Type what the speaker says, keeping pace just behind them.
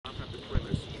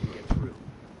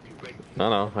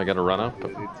No, I gotta run up.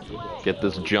 Get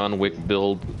this John Wick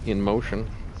build in motion.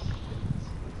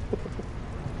 There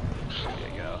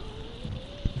you go.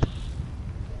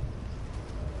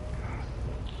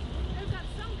 They've got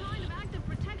some kind of active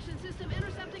protection system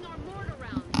intercepting our mortar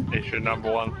rounds. Is your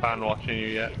 #1 fan watching you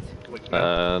yet?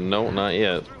 No, not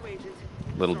yet.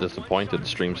 A little disappointed.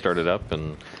 Stream started up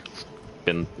and it's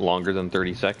been longer than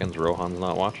 30 seconds. Rohan's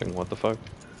not watching. What the fuck?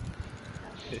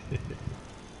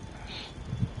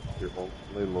 Your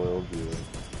only loyal viewer.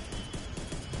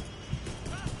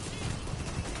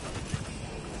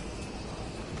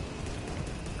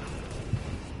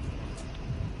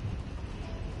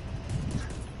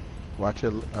 Watch it,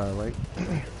 right?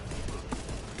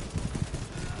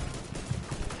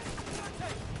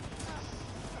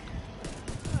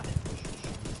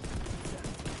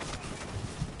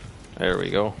 There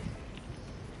we go.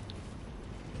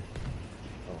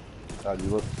 Oh, God, you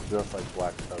look just like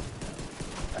Black Stuff.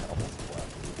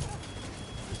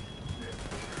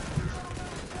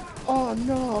 Oh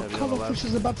no, cuttlefish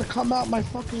is about to come out my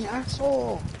fucking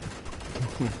asshole.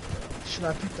 Should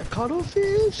I pick the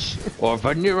cuttlefish? Or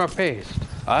vanilla paste.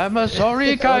 I'm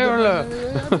sorry, Kyler.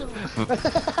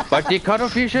 But the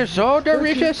cuttlefish is so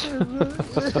delicious.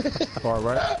 Far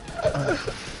right.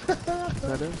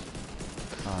 That is?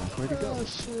 Where'd it go? Oh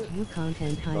shit. New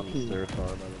content IP.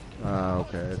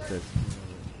 Okay, it's it.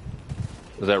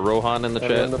 Is that Rohan in the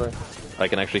chat? I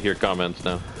can actually hear comments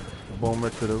now. Boomer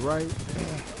to the right.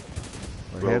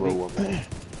 Heavy.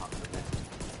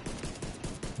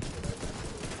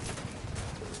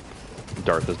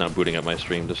 Darth is now booting up my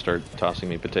stream to start tossing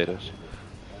me potatoes.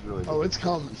 Oh, it's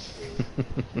coming.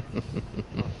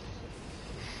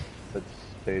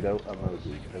 Potato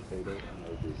emoji. Potato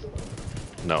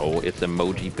emoji. No, it's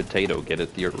emoji potato. Get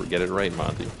it right,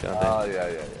 Monty. Oh,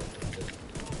 yeah.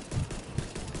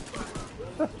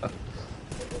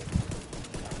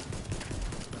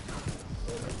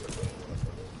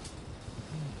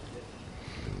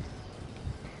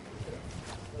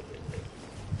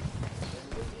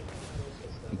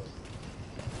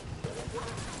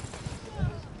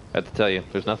 I have to tell you,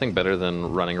 there's nothing better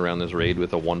than running around this raid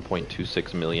with a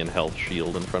 1.26 million health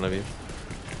shield in front of you.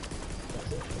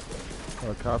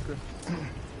 Helicopter.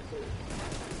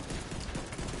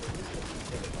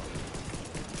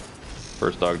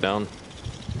 First dog down.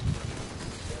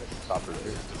 Stopper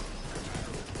here.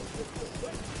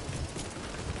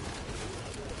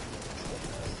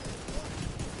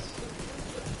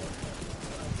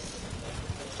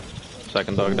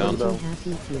 Second dog down.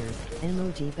 Happy tears.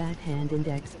 Emoji backhand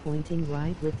index pointing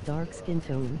right with dark skin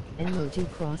tone. Emoji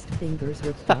crossed fingers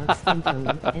with dark skin tone.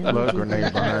 Emoji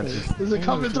grenade behind you. Is it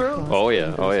coming through? Oh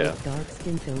yeah, oh yeah. Dark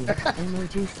skin tone.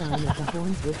 Emoji sign of the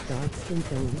horns with dark skin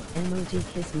tone. Emoji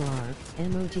kiss mark.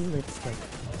 Emoji lipstick.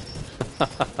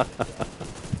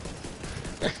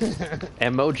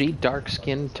 Emoji dark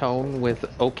skin tone with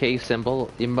OK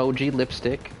symbol. Emoji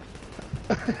lipstick.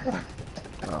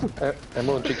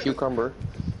 Emoji cucumber.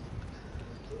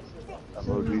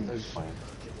 Emoji eggplant.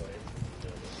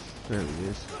 There he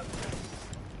is.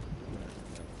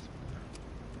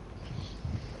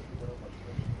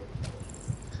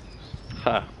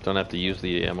 Ha! Don't have to use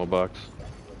the ammo box.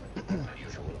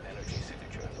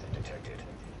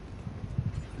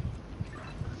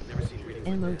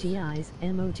 Emoji eyes.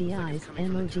 Emoji eyes.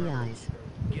 Emoji eyes.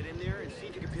 Get in there and see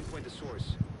if you can pinpoint the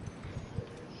source.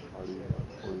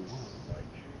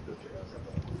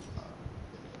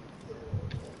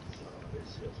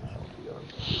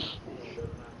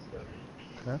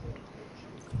 Okay.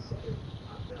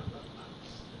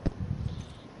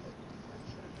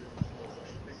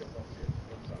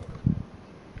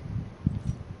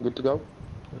 Good to go?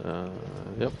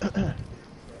 Yep.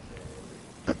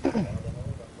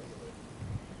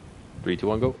 3, 2,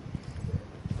 1, go.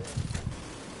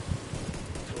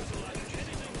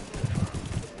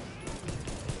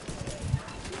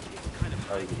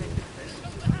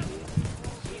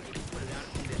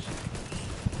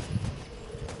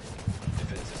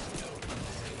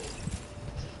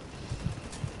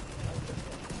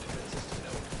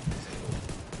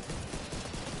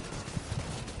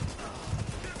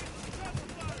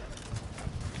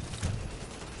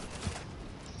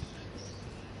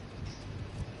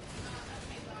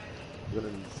 Got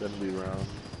an assembly round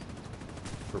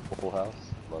for Full House.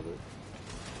 Love it.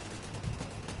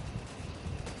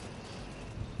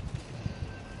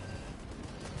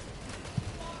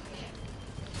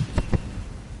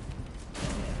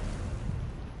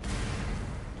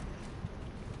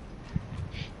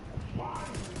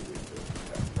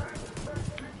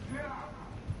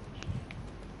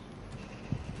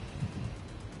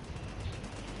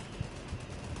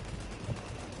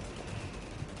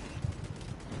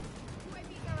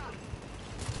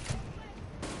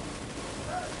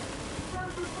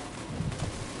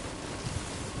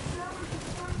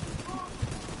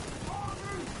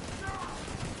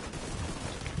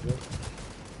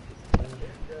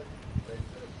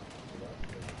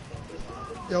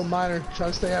 Yo, Miner, try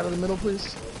to stay out of the middle,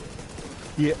 please.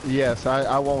 Yeah, yes,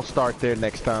 I won't start there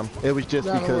next time. It was just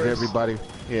No, no because worries. everybody.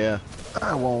 Yeah,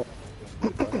 I won't.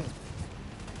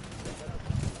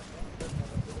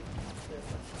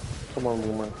 Come on,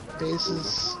 Boomer.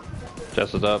 Aces.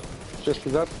 Jess is up. Just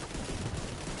is up.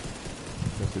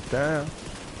 Just it down.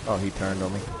 Oh, he turned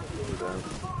on me.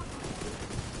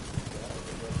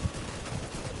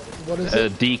 What is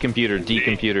it? D computer, D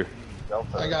computer.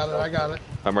 I got it.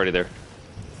 I'm already there.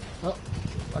 Oh,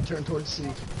 I turned towards C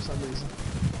for some reason.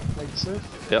 Thank you, sir.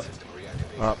 Yep.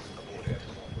 Up.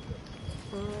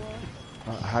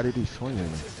 How did he swing at me?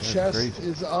 That's Chest crazy.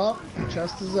 is up.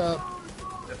 Chest is up.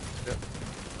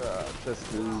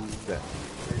 Chest is down.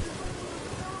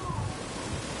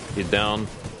 He's down.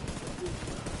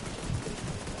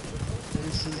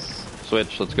 Aces.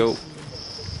 Switch, let's go.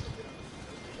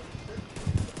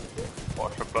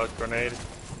 Watch a blood grenade.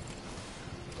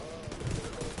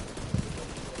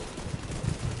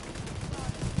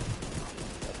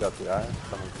 I've got the eye.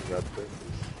 Someone can grab this.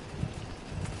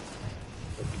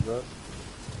 Opens up.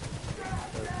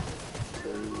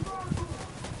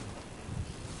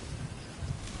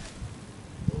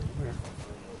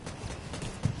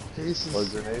 Aces. Blood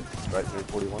grenade. Right near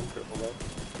 41. Careful that.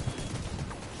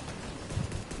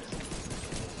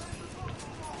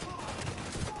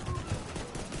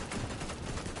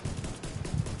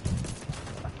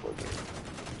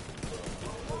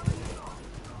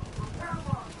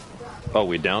 Oh,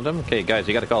 we downed him? Okay, guys,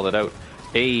 you gotta call that out.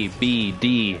 A, B,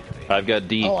 D. I've got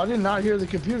D. Oh, I did not hear the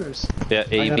computers. Yeah,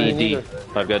 A, B, D.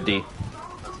 I've got D.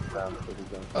 Down.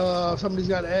 Down. Somebody's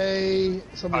got A.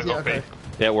 Somebody's I got got okay.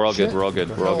 Yeah, we're all good, Shit. we're all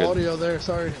good, we're all No good. audio there.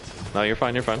 Sorry. No, you're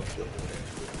fine, you're fine.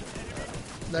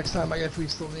 Next time, I guess we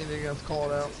still need it. You have to call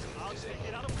it out.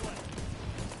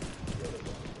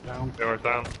 Down. They were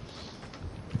down.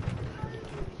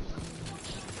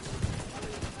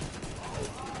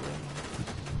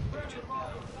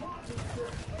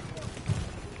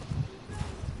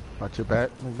 Watch your back,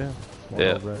 McDowell.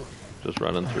 Yeah, just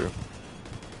running through.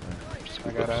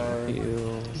 I got a...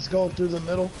 He's going through the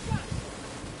middle.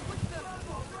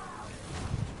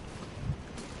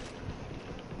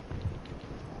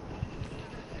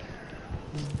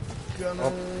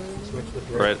 Gonna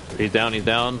Right, he's down, he's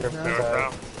down. They were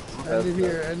down. end it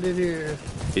here. End it here.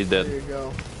 He's There dead. you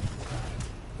go.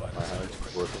 My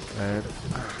eye's working. And...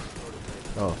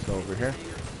 Oh, it's over here.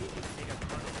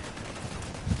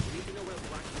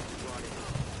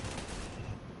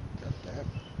 Got that.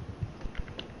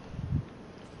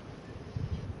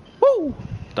 Woo!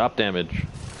 Stop damage.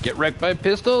 Get wrecked by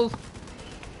pistols.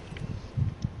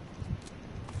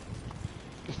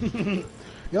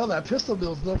 Yo, that pistol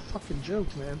bill's no fucking joke,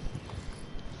 man.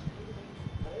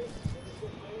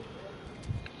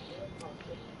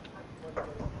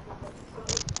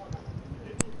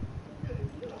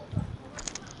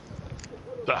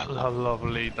 That's a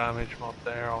lovely damage mod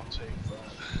there, I'll take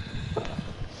that.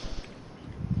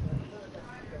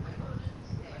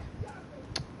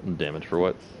 Damage for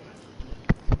what?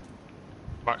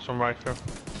 Maximum rifle,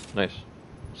 Nice.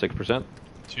 6%?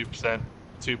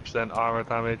 2% armor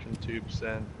damage and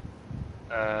 2%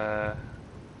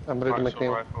 I'm ready to maximum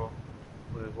McNeil. rifle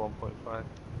with 1.5.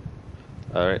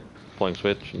 Alright. Deploying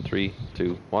switch in 3,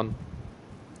 2, 1.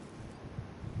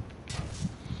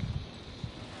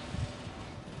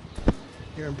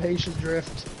 You're impatient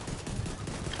drift.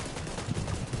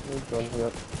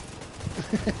 Yep.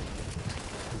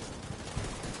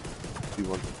 Do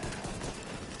one.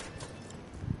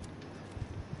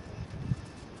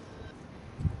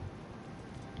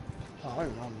 Oh, I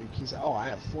don't know how many keys. Oh, I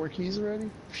have 4 keys already?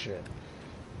 Shit.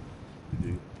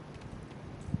 You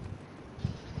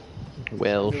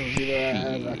Well, Either I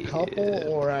had a couple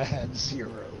or I had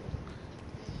 0.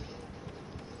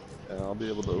 and I'll be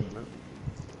able to open it.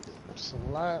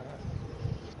 Slide.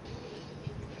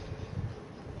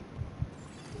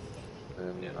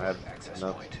 And I have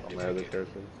enough on my other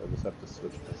characters. I just have to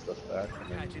switch my stuff back and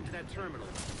then Patch into that terminal.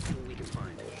 See what we can find.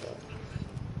 another shot.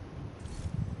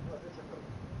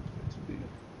 To be.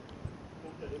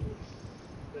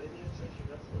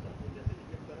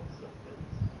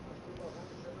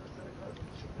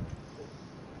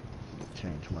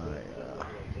 Change my...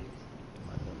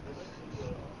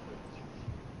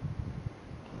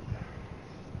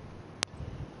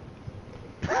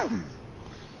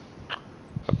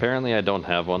 apparently I don't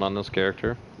have one on this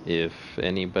character. If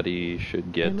anybody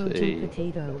should get Emoji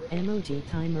potato, emoji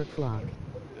timer clock.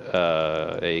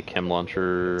 a chem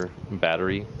launcher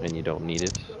battery and you don't need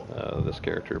it, this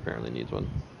character apparently needs one.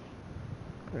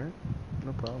 Alright,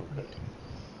 no problem.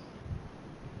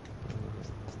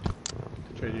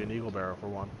 Trade you an eagle barrel for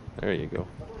one. There you go.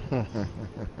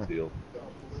 Deal.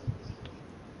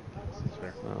 Seems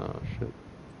fair. Oh shit.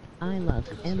 I love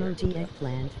emoji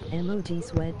eggplant, emoji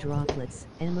sweat droplets,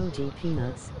 emoji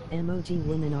peanuts, emoji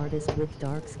woman artist with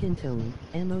dark skin tone,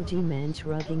 emoji man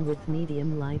shrugging with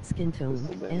medium light skin tone,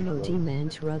 emoji man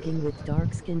shrugging with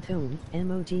dark skin tone,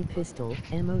 emoji pistol,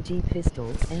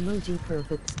 emoji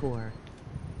perfect score.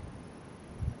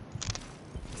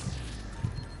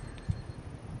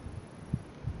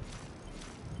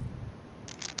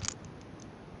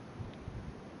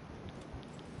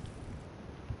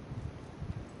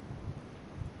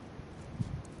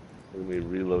 Look at me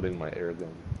reloading my air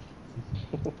gun.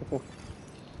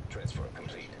 Transfer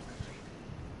complete.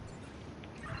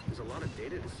 There's a lot of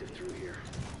data to sift through here.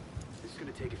 This is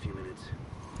gonna take a few minutes.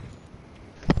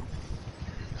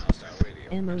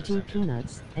 Emoji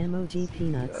peanuts, emoji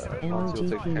peanuts,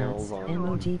 emoji peanuts,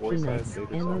 emoji peanuts,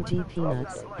 emoji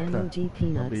peanuts, emoji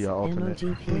peanuts,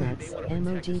 emoji peanuts,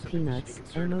 emoji peanuts,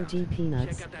 emoji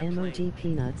peanuts, emoji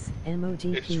peanuts,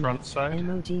 emoji It's front peanuts, side.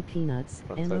 emoji peanuts,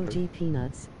 emoji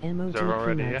peanuts, emoji They're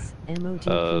already peanuts, emoji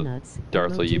peanuts,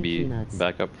 Darth, will you emoji be peanuts,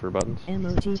 back up for buttons?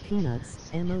 emoji peanuts,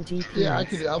 emoji peanuts. Yeah, I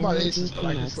could. I'm on emoji aces, but I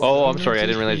can peanuts, still. Oh, I'm sorry. I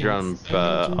didn't realize you're on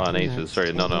emoji on aces. peanuts,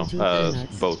 Sorry. No, emoji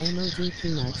peanuts, boats. emoji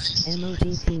peanuts,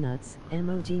 emoji peanuts,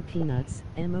 emoji peanuts,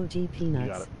 emoji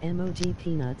peanuts, emoji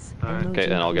peanuts, Alright. Okay,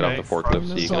 then I'll get off the forklift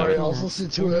so you Sorry, I can. was listening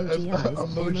to it.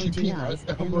 Emoji peanut.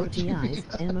 Emoji eyes,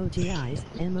 emoji eyes,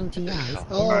 emoji eyes,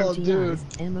 Oh, emoji dude. eyes,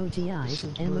 emoji eyes, This is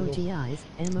brutal. emoji eyes,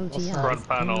 emoji eyes, Front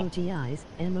panel. emoji eyes,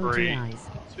 emoji 3, eyes.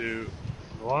 2,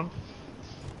 1.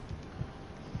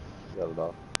 Got it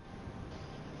off.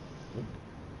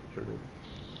 Sure did.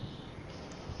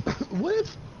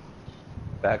 What?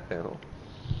 Back panel.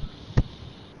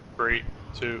 3,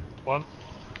 2, 1.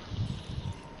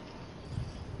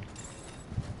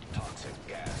 Toxic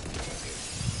gas.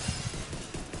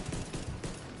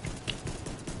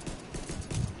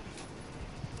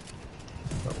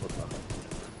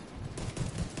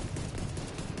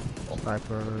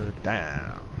 Sniper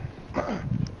down.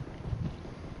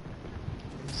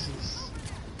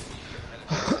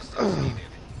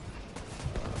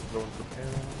 Going for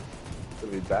panel. It's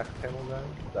gonna be back panel guys.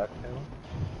 Back panel.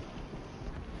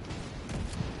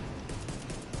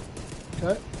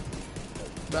 Okay.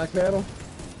 Back panel.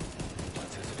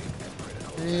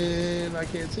 And I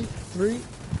can't see. 3,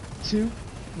 2,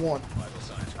 1.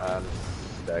 I'm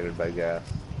staggered by gas.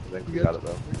 I think we Good. got it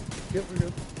though. Yep, we're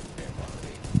good.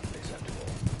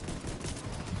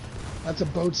 That's a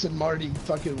Boats and Marty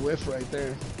fucking whiff right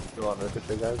there. Still on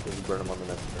ricochet guys, or just burn them on the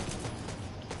next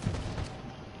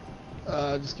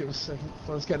turn? Just give us a second.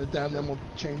 Let's get it down, then we'll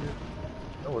change it.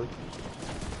 No worries.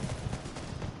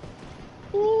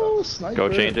 Ooh, sniper. Go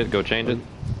change it. Go change it.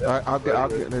 Alright, I'll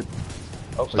get it.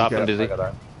 Oh, Stop him, I Dizzy. got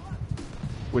that.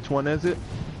 Which one is it?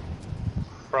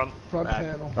 Front. Front back.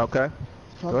 panel. Okay.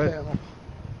 Front Go ahead. panel.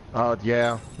 Oh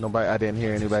yeah. Nobody. I didn't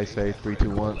hear anybody say 3, 2,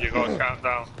 1. You got to count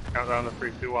down. Count down to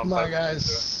 3, 2, 1. Come on, Both.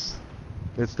 guys.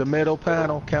 It's the middle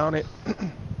panel. Count it.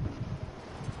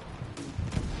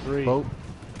 3, Vote.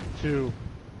 2,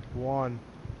 1.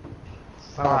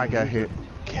 Oh, I got hit.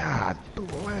 God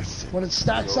bless it. When it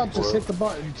stacks up, just hit the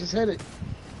button. Just hit it.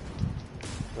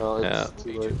 No, it's Yeah.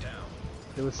 too late.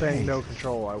 It was saying no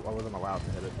control. I wasn't allowed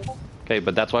to hit it. Okay,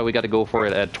 but that's why we got to go for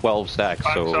it at 12 stacks.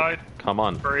 So Backside. come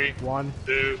on. 3, 1,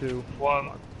 2, 2, 1.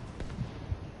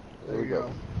 There we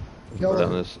go. Kill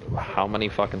Done it. this how many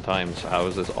fucking times? How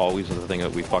is this always the thing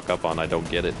that we fuck up on? I don't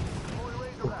get it.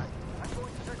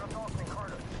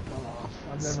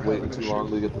 I've It's never waiting had too an long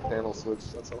issue. to get the panel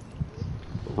switched, that's all.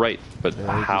 Right, but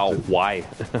Yeah, how? Why?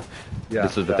 Yeah,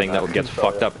 This is the yeah, thing I that gets can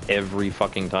tell fucked ya. up every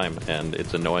fucking time, and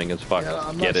it's annoying as fuck. Yeah,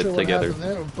 I'm Get not it sure together. what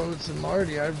happened there with Boats and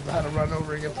Marty. I've had to run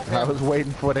over and get the I panel. was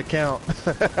waiting for the count.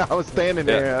 I was standing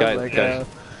Yeah, there. I guys, was like, guys,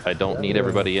 I don't need Yeah.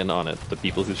 everybody in on it. The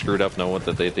people who screwed up know what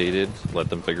that they did. Let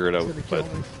them figure it out. It's gonna But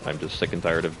kill me. I'm just sick and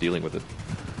tired of dealing with it.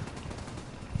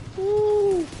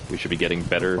 Woo. We should be getting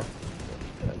better,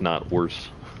 not worse.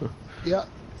 Yeah,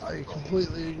 I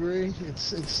completely agree.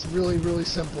 It's really, really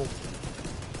simple.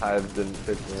 Hive didn't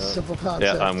pick me up. Simple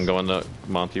concept. Yeah, I'm going to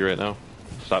Monty right now.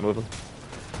 Stop moving.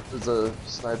 There's a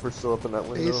sniper still up in that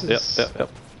window. Aces. Yep.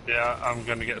 Yeah, I'm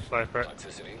going to get sniper.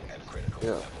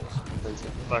 Yeah. Thanks.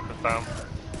 Sniper down.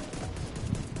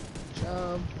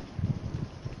 Job.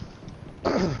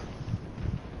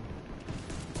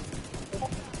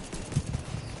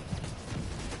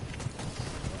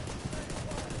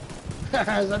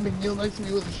 Is that McNeil next to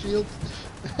me with a shield?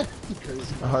 You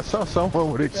crazy. I saw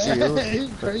someone with a shield. You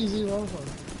crazy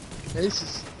motherfucker.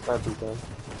 Aces. Sniper's down.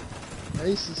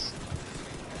 Aces.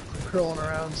 Crawling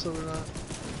around so we're not.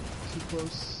 too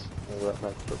close. That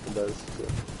Max Purple does too.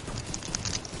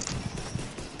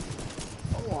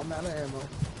 Oh, I'm out of ammo.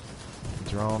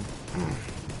 Drone.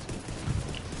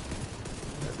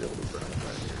 Might be able to burn it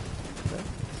right here.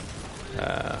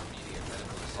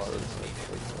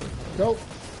 Nope.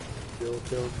 Kill.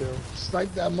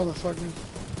 Snipe that motherfucker.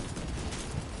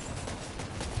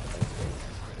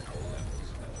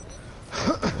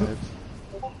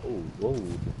 Oh, whoa.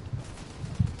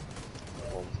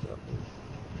 Almost got me.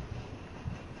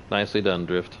 Nicely done,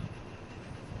 Drift.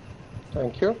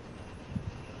 Thank you.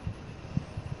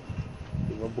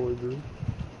 My boy, Drew.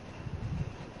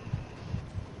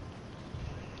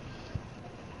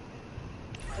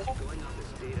 Going off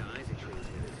this data Isaac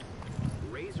transmitted,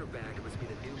 Razorback must be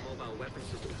the new mobile weapon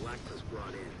system Blackcliff's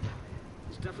brought in.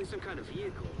 There's definitely some kind of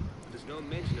vehicle, but there's no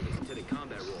mention of its intended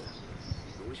combat role.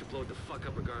 But we should blow it the fuck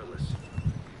up regardless.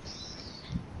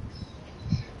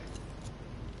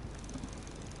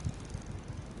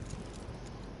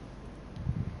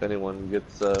 If anyone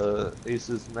gets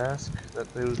Ace's mask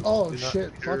that they would Oh do not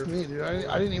shit, secure. fuck me, dude.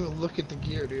 I didn't even look at the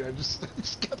gear, dude. I just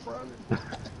kept running.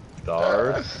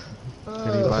 Darth.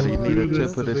 Anybody need a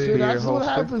tip of the Dude, spear that's what holster?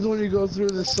 happens when you go through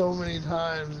this so many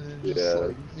times. And you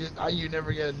just, Yeah. like, you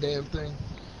never get a damn thing.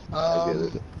 I get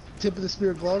it. Tip of the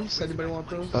spear gloves. Anybody want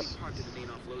those?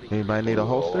 Anybody need a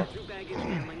holster? If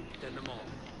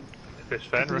it's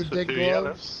Tip of the Fenris with dick 2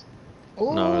 yellows.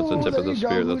 gloves. No, it's a Oh, tip there of the you go,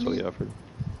 spear. That's Rudy. what he offered.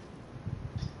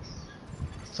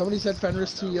 Somebody said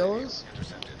Fenris 2 yellows.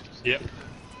 Yep.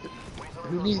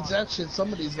 Who needs that shit?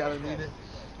 Somebody's gotta need it.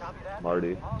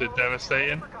 Marty. The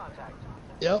devastating.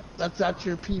 Yep, that's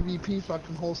your PvP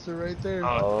fucking holster right there.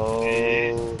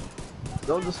 Oh.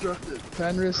 Don't destruct it.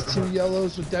 Fenris 2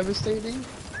 yellows with devastating.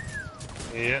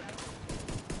 Yeah.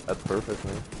 That's perfect,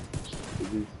 man.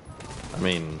 GG. I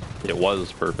mean, it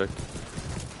was perfect.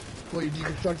 Well, you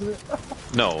deconstructed it?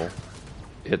 No,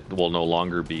 it will no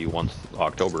longer be once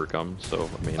October comes. So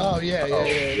I mean, Oh, yeah.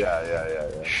 Yeah.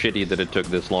 shitty that it took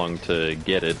this long to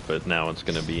get it, but now it's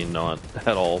going to be not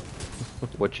at all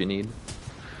what you need.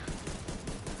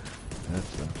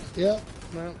 That's Yep.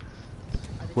 No,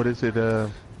 what is it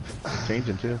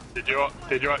changing to? Did you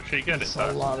actually get it it's a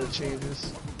though? lot of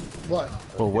changes. What?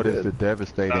 Well, what is the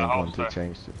devastating That going to holster.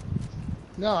 change to?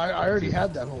 No, I already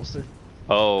had that holster.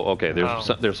 Oh, okay. There's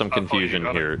Oh. there's some I thought you confusion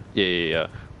got it. here. Yeah.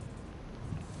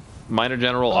 Minor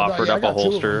General Oh, no, offered yeah, I up a got two of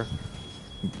holster.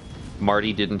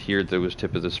 Marty didn't hear that it was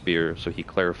tip of the spear, so he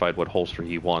clarified what holster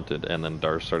he wanted, and then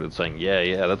Darth started saying,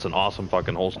 yeah, that's an awesome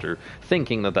fucking holster,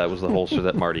 thinking that was the holster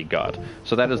that Marty got.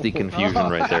 So that is the confusion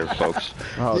right there, folks.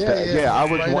 Oh, Yeah, I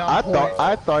was. right on I point. thought Darth.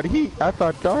 I thought he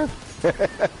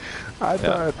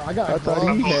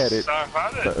had it. Darth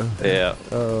had it. Yeah.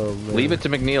 Oh man. Leave it to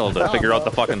McNeil to figure out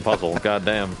the fucking puzzle. God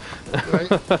damn.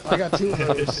 Right? I got 2 of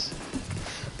those.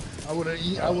 I would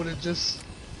have just.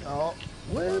 Oh,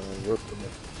 whip.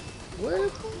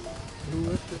 Whip. Who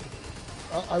whipped it?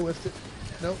 Oh, I whipped it.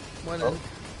 Nope, went in.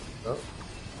 Oh.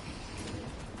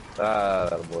 Ah,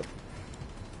 that boy.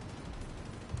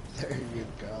 There you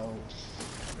go.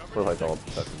 We're like all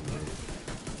fucking.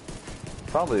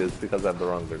 Probably it's because I have the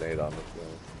wrong grenade on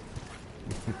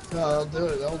this No, I'll do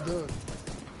it. I'll do it.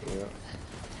 Yeah.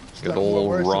 It's Good nothing old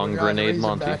worse than wrong a guy grenade, raising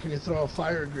Monty. back and you throw a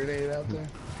fire grenade out there.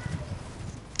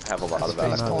 Have a lot That's of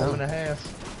face that. palm and a half.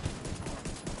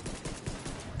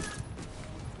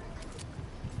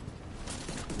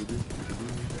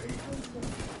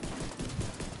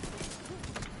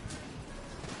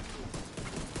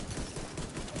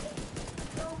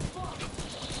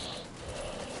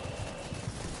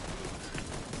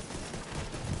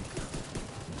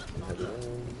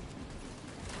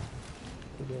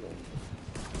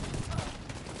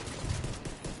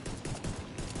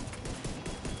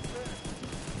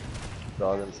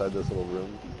 Dog inside this little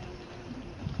room.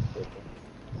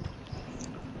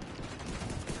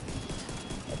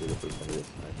 I'll be the first one to get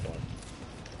sniped on.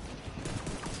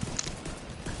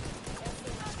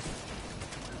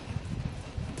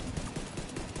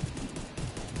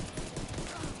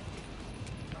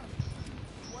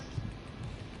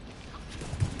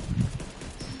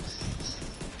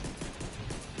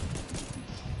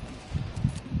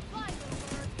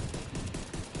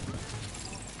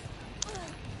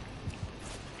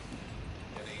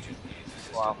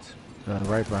 Wow.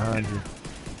 Right behind you.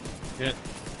 Yeah. That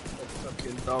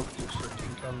fucking dog just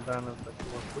fucking come down and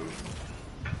fucking walk through.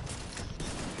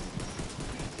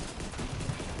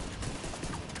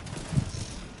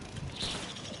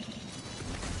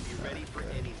 Be ready for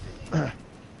anything.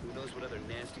 Who knows what other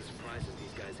nasty surprises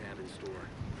these guys have in store.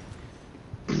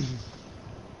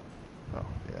 Oh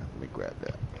yeah, let me grab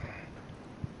that.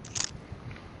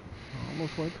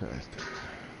 Almost went past it.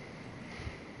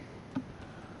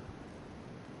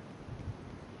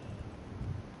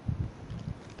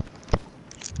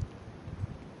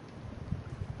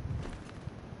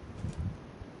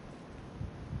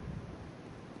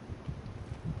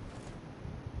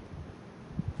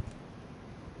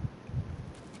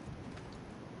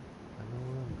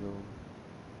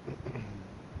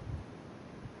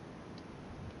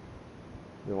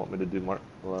 want me to do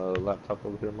laptop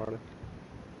over here, Marty?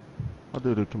 I'll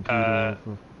do the computer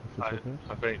if it's okay.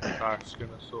 I think Dark's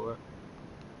gonna sort it.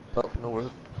 Oh, no worries.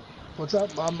 What's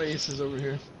up? My ace is over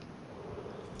here.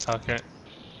 It's okay.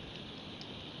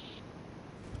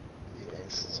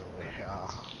 Yes, it's over here.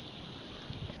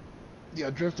 Yeah,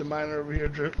 Drift and Miner over here.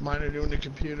 Drift Miner doing the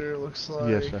computer, it looks like.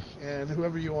 Yes, sir. And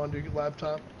whoever you want to do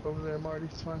laptop over there, Marty,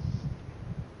 it's fine.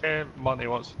 And Monty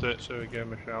wants to do it, so we give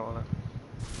him a shout on it.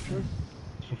 Sure.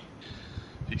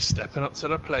 He's stepping up to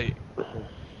the plate.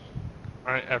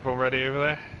 Alright, everyone ready over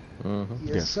there? Mm-hmm.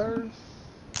 Yes, sir.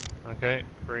 Okay,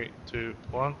 3, 2,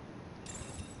 1.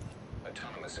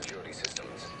 Autonomous security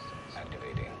systems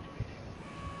activating.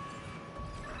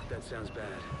 That sounds bad.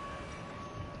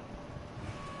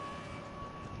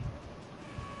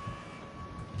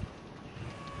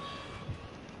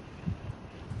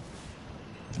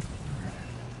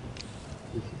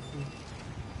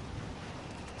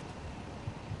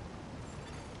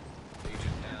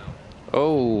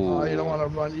 Oh. Oh, you don't want to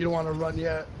run. You don't want to run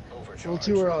yet. A little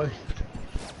too early.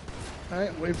 All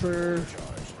right, wait for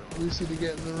Lucy to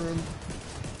get in the room.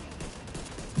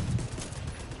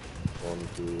 Going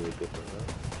to a different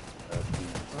route.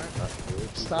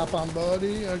 Alright. Stop on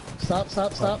Buddy.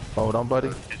 Stop. Hold on, buddy.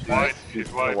 He's wide.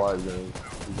 He's wide. Wide, man.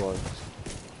 He's wide.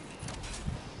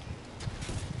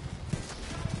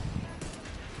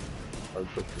 Hard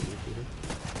push for you here.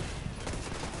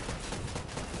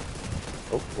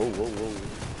 Oh, whoa.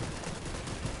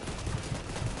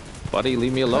 Buddy,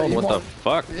 leave me alone. He What the won't-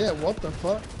 fuck? Yeah, what the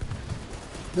fuck?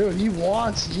 Dude, he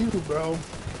wants you, bro.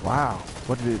 Wow.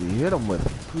 What did he hit him with?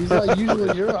 He's like,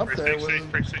 usually you're up there 360, with him.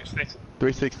 360.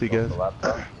 360, The guys.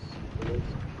 laptop.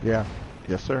 Yeah.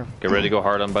 Yes, sir. Get ready to go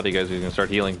hard on Buddy, guys. He's gonna start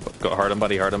healing. Go hard on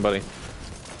Buddy, hard on Buddy.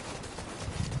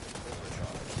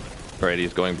 Alright,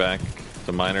 he's going back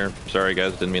to Miner. Sorry,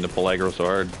 guys. Didn't mean to pull aggro so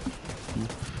hard.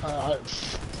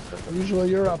 Usually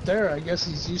you're up there. I guess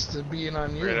he's used to being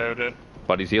on you. Reloaded.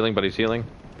 Buddy's healing. Buddy's healing.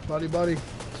 Buddy.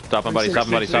 Stop him, Buddy. Stop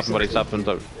him, Buddy. Stop him, Buddy. Stop him.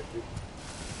 Stop him.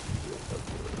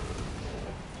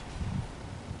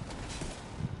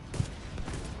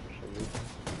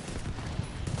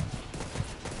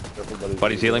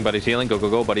 Buddy's healing. Buddy's healing.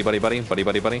 Go. Buddy. Buddy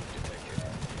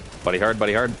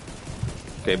hard.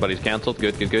 Okay, Buddy's cancelled.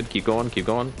 Good. Keep going.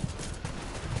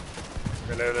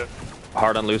 Reloaded.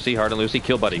 Hard on Lucy.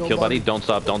 Kill Buddy. Kill Buddy. Don't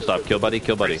stop. Kill Buddy.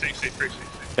 360,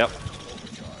 360. Yep.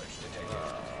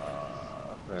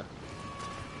 Yeah.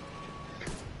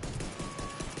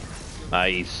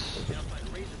 Nice.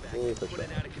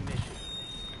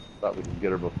 Thought we could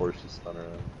get her before she spun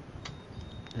around.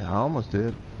 Yeah, I almost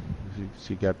did.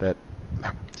 She got that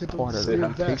Tip of part the of spear the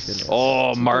vest. patient.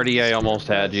 Oh, Marty, I almost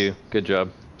had you. Good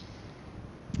job.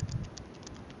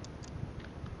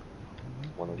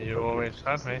 One of the You always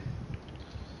had me.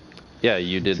 Yeah,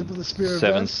 you did Tip of the spear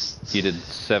seven. vest. You did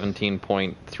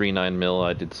 17.39 mil.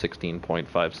 I did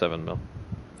 16.57 mil.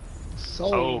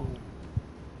 So. Oh.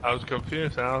 I was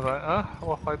confused and I was like,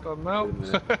 what have I done now?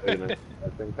 Wait a minute. I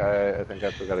think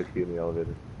I forgot a key in the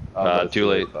elevator. Too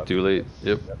late.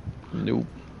 Yep. Nope.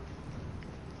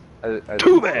 I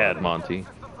Too bad, Monty.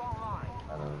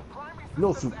 I don't know.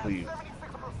 No soup, please.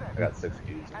 I got 6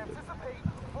 keys.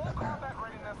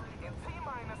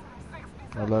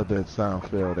 I love that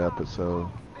Seinfeld episode.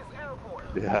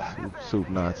 Yeah. Soup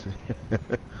Nazi. That's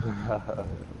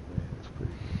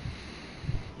pretty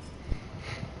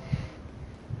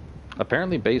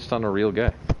Apparently based on a real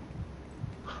guy.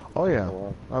 Oh yeah,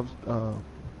 Oh, I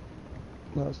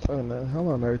was talking to hell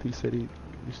on earth. He said he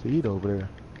used to eat over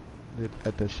there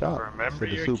at the shop. Remember Said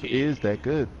the your soup key. is that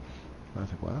good. I was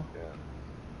like, wow. Yeah.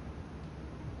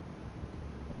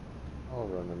 I'll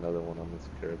run another one on this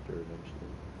character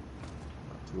eventually.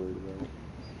 Not too worried about it.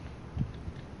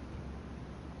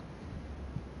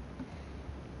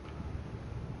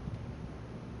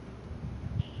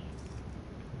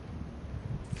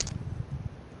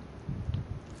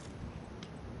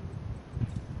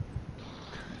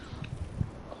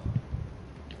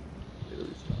 Need to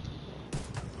restart.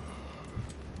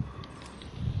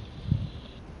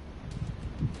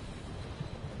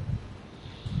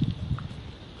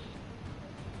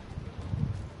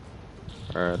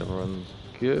 Alright, everyone's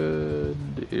good.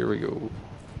 Here we go.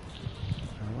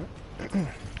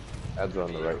 Ads are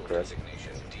on the right, correct?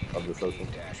 Of the social.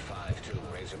 Okay.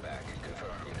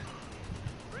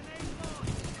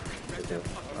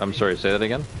 I'm sorry, say that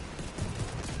again?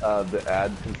 The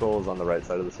ad control is on the right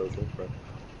side of the social, correct?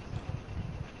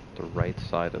 The right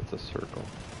side of the circle.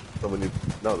 So when you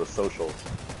the social.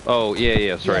 Oh,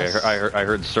 yeah, sorry. Yes. I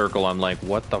heard circle. I'm like,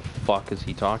 what the fuck is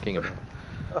he talking about?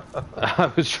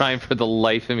 I was trying for the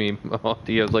life of me,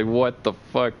 Monty. I was like, what the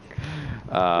fuck?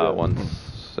 Yeah. 1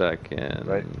 second.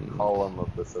 Right column of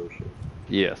the social.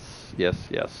 Yes.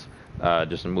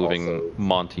 Just moving Also-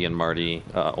 Monty and Marty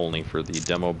only for the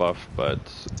demo buff, but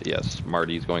yes,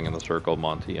 Marty's going in the circle,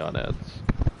 Monty on Eds.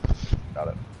 Got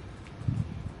it.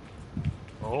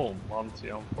 Oh, Monty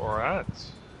on 4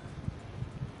 ads.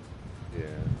 Yeah.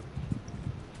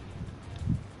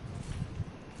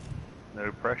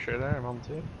 No pressure there,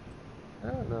 Monty. I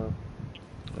don't know.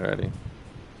 Alrighty.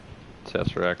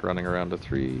 Tesseract running around to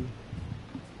 3.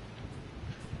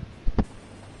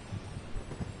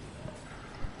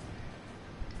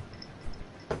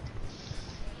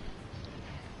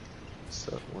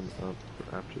 Set one up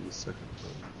for after the second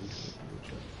one.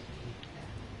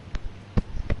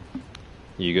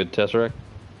 You good, Tesseract?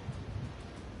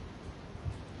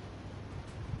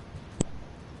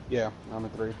 Yeah, I'm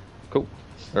at 3. Cool.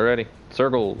 Alrighty.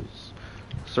 Circles.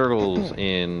 Circles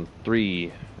in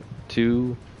 3,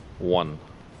 2, 1.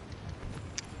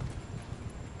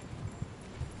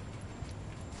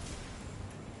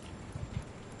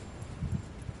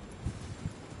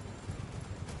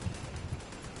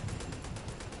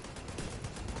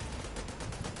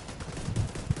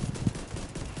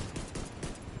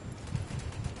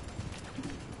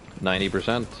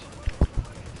 %.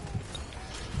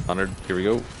 100. Here we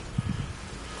go.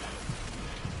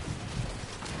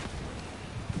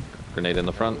 Grenade in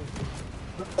the front.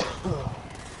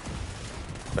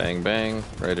 Bang, bang.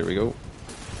 Right, here we go.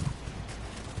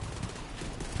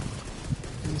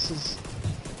 Aces.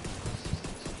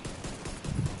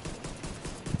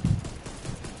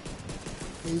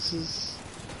 Aces.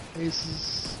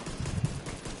 Aces.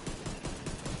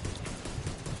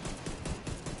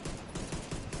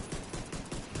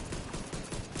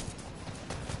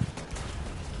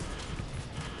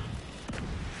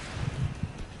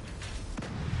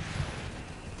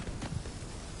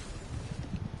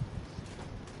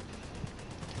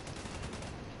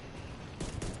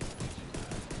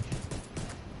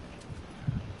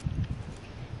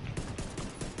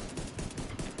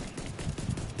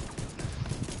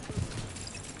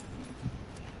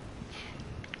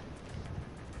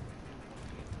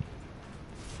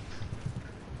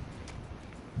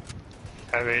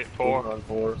 Heavy 4. On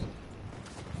 4s.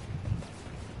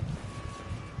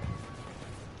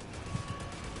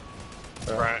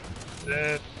 Right.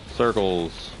 Dead.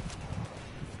 Circles.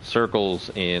 Circles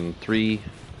in 3,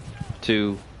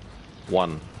 2,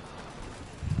 1.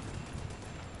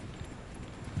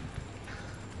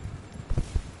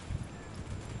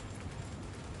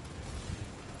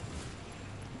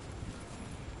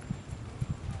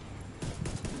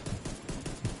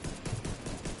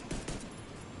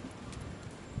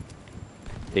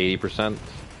 %,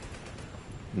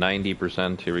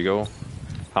 90%. Here we go.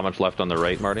 How much left on the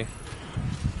right, Marty?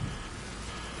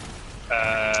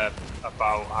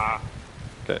 About half.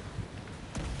 Okay.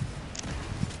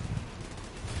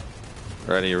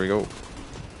 Ready, here we go.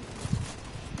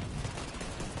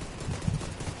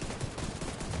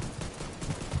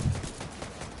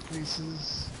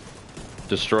 Aces.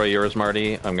 Destroy yours,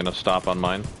 Marty. I'm gonna stop on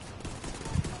mine.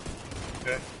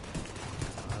 Okay.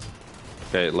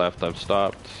 Okay, left, I've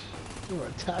stopped. You're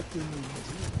attacking me.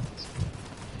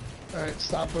 Alright,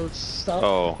 stop boats. Stop.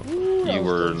 Oh, Ooh, that you was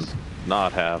were close.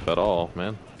 not half at all,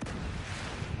 man.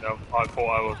 No, I thought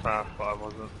I was half, but I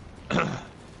wasn't.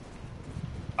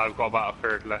 I've got about a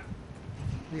third left.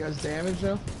 You guys damaged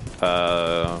now?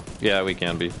 Yeah, we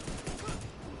can be.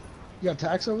 You got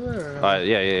tax over there? Or no?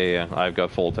 Yeah. I've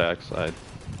got full tax.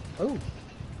 Oh.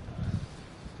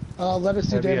 Let us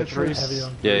do Heavy at damage 3, first. heavy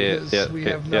on Yeah. Because we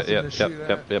have nothing to shoot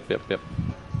at. Yep.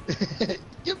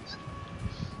 Yep.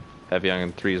 Heavy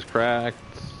on 3 is cracked.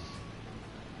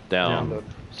 Down. Down.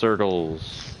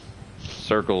 Circles.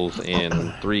 Circles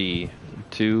in 3,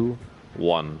 2,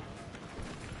 1.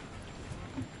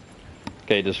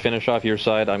 Okay, just finish off your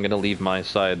side. I'm gonna leave my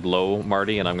side low,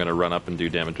 Marty, and I'm gonna run up and do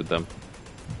damage with them.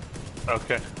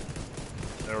 Okay.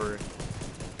 No worries.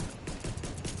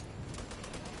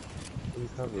 These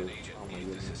have a, oh my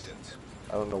goodness.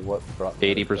 I don't know what brought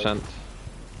me 80%.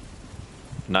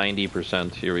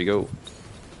 90%. Here we go.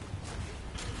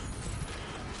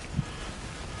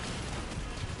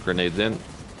 Grenades in.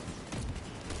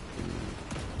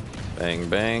 Bang,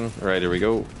 bang. Right, here we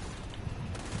go.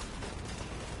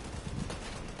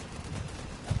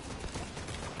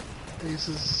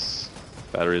 Aces.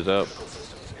 Batteries up.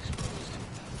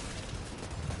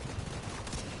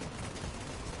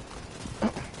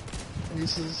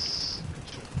 Aces.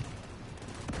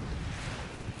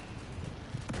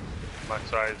 My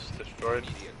side's destroyed.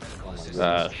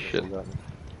 Ah, shit.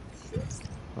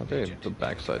 Okay, the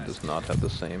backside does not have the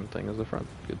same thing as the front.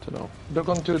 Good to know. Dog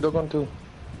on 2, dog on 2.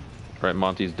 Right,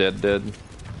 Monty's dead.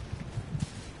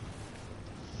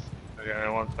 Okay,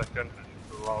 1 second.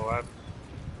 A lot of lads.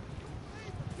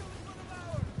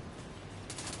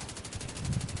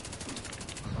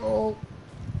 Oh,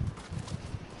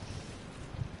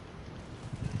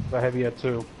 The heavy at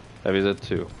 2. Heavy's at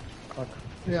 2.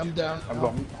 yeah, I'm down.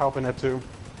 I'm helping at 2.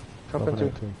 Helping Helping 2.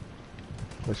 that too.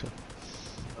 Push it.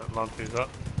 Monty's up.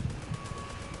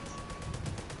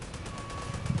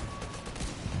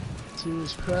 2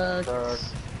 is cracked.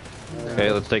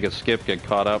 Okay, let's take a skip, get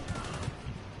caught up.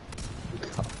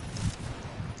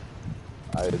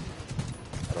 I don't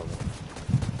know.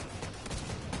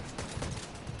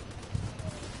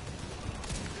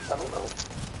 I don't know.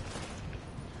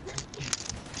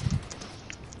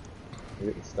 I'm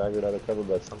getting staggered out of cover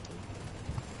by something.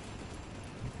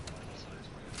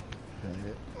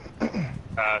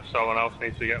 Someone else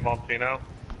needs to get Monty now.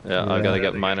 Yeah, I gotta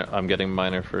get minor. I'm getting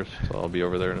minor first, so I'll be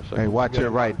over there in a second. Hey, watch your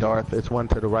right, Darth. It's one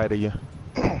to the right of you.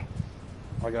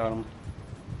 I got him.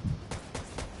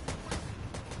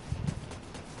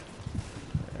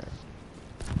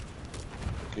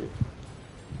 Okay.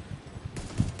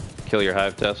 Kill your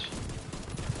hive test.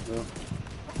 Yeah.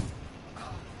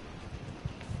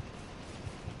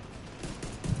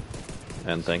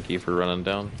 And thank you for running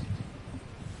down.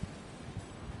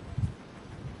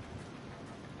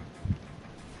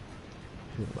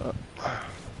 Heal up.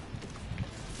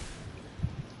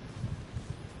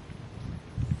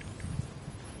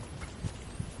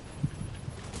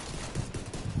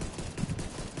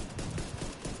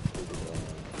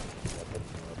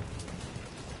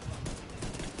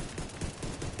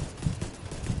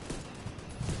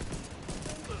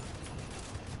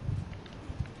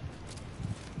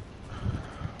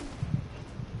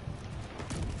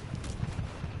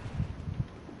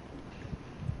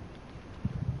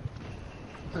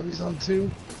 Heavy's on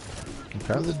 2.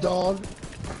 Okay. With a dog.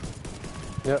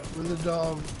 Yep. With a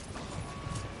dog.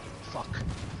 Fuck.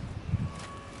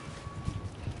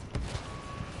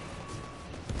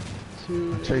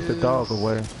 2 Chase the dog is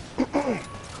away.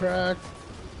 Cracked.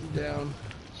 Down.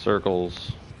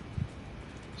 Circles.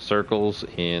 Circles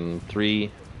in 3,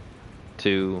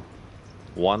 2,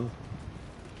 1.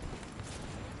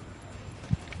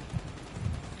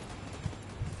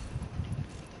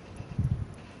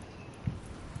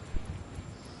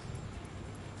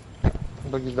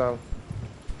 Boogie's down.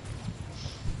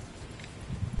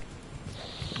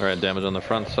 Alright, damage on the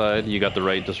front side. You got the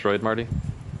right destroyed, Marty?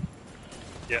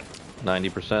 Yeah.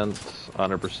 90%,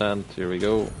 100%. Here we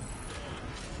go.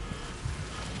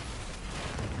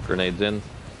 Grenades in.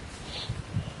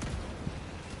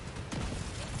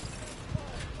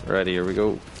 Alrighty, here we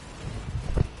go.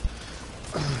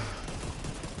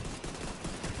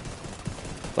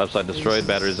 Left side destroyed,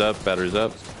 batteries up, batteries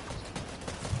up.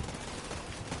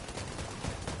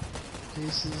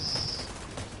 Pieces.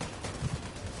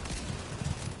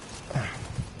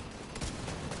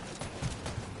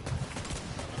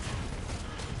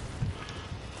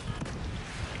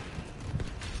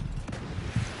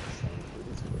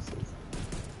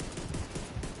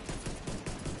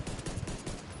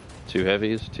 Two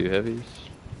heavies, two heavies.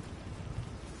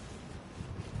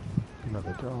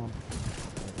 Another drone.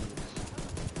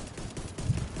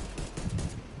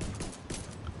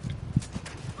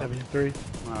 Heavy at 3.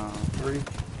 3.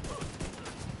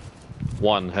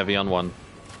 One, heavy on one.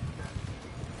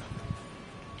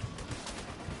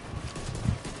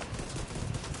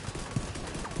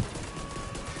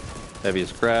 Heavy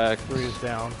is cracked. 3 is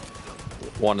down.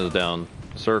 One is down.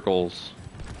 Circles.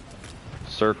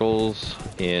 Circles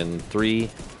in 3,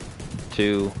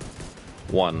 2,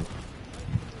 1.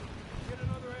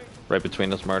 Right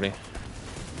between us, Marty.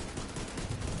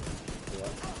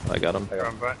 I got him.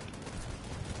 Run back.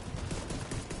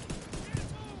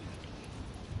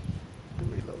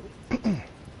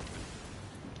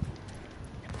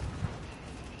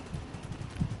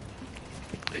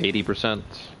 80%.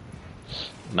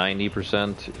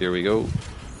 90%. Here we go.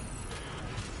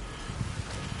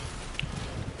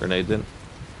 Grenades in.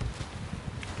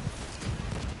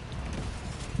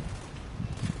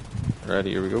 Alrighty,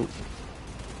 here we go.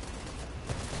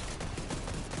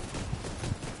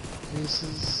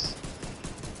 Pieces.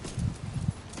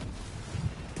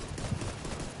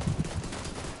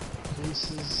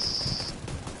 Pieces.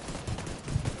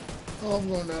 Oh, I'm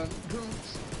going down.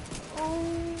 Drums.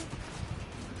 Oh.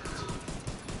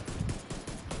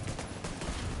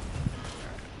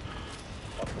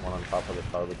 Got the one on top of the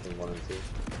tower between 1 and 2.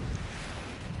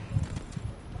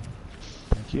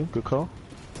 Thank you. Good call.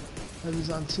 Heavy's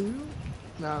on 2.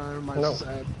 No, never mind. No.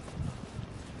 Sad.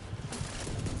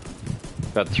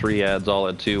 Got 3 ads all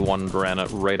at 2. One ran it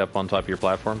right up on top of your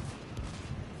platform.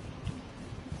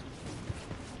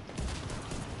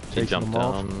 He Chasing jumped them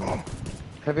off. down.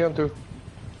 Heavy on 2.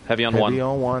 Heavy on Heavy one.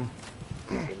 on one.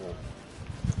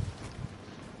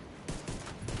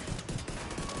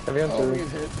 Heavy on Oh, we 2. get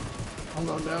hit. I'm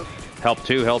going down. Help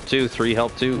two, help two, 3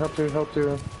 help two. Help 2, help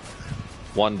 2.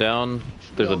 One down.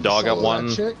 There's a Yo, dog at solo that one.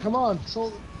 shit. Come on.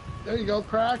 There you go.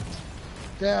 Cracked.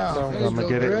 Down. Down. There you I'ma go,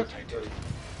 get it. Drip.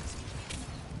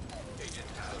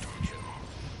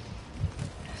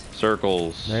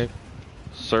 Circles. Nate.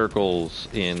 Circles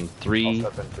in I'll 3,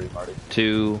 step in 3, Marty.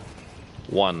 2,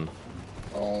 1.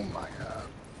 Oh my god.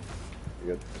 You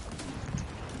good?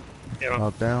 Yeah.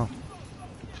 Knocked down.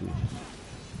 Jesus.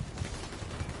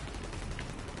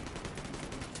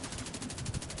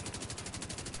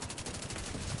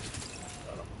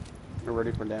 You're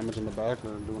ready for damage in the back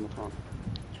or doing the front?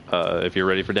 If you're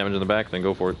ready for damage in the back, then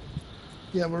go for it.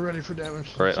 Yeah, we're ready for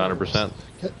damage. All right, Sorry, 100%.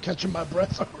 Catching my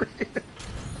breath over here.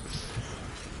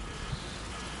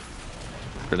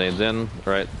 Grenades in.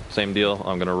 All right, same deal.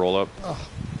 I'm gonna roll up. Oh,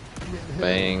 I'm getting hit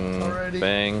Bang, already.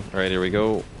 bang. All right, here we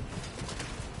go.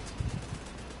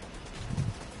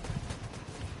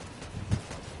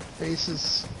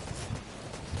 Faces.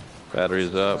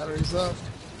 Batteries up. Batteries up.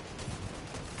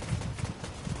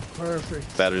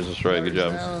 Perfect. Batteries destroyed. Good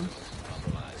Batteries job. down.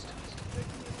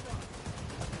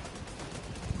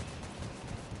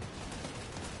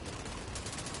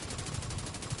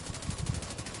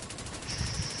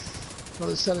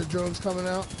 Another set of drones coming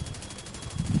out.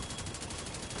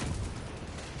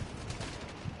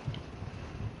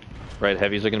 Right,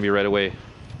 heavies are gonna be right away.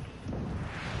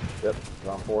 Yep,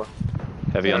 round 4.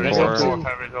 Heavy on Heavy's 4. on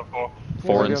 4. Heavy's on 4.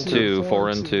 4 and and 2. two, 4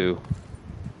 and 2.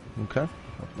 Okay.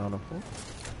 Not a four.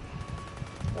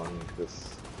 One,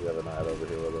 we have an ad over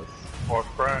here with us. 4's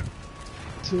cracked.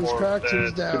 Two's Four cracked,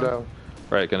 two's dead. 2 down. down.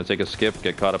 Right, gonna take a skip.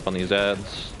 Get caught up on these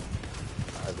ads.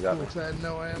 I've got Looks like I had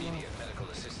no ammo.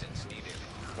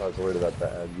 I was worried about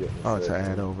that ad getting Oh, it's sick. an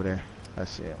ad over there. I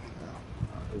see it.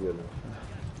 You're good.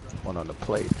 One on the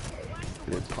plate.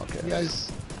 It is punk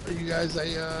ass. Are you guys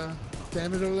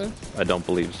damage over there? I don't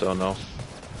believe so. No.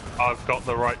 I've got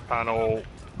the right panel,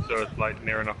 so it's like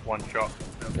near enough one shot.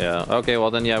 Yeah. Okay.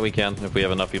 Well then, yeah, we can if we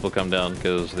have enough people come down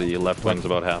because the left wing's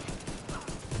about half.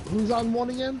 Who's on one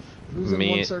again? Who's in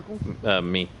Me. one circle?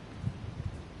 Me.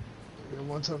 You're in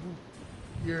one circle.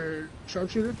 You're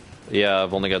sharpshooter? Yeah,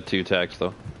 I've only got 2 tacks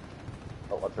though.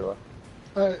 Oh, watch your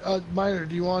left. Miner,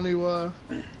 do you want to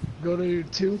go to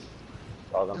 2?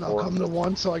 Dog on And I'll 4. come to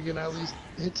 1 so I can at least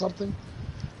hit something?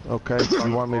 Okay.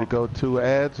 You want me to go 2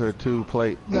 ads or 2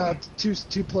 plate? No, two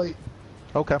plate.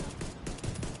 Okay.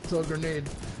 So a grenade.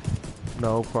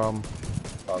 No problem.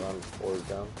 Dog on 4 is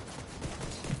down.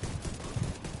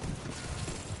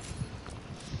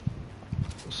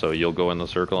 So you'll go in the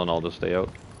circle and I'll just stay out.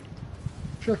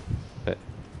 Sure. Okay.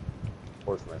 Of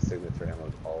course, my signature ammo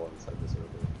is all inside the circle.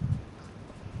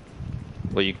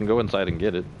 Well, you can go inside and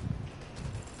get it.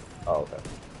 Oh, okay.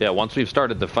 Yeah, once we've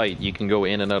started the fight, you can go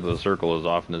in and out of the circle as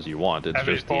often as you want. It's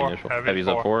Heavy just 4, the initial. heavy Heavy's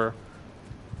at 4.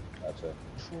 Gotcha.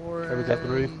 4 Have we got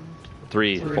 3? and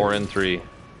 3. 4 and 3.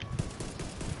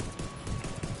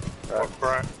 4's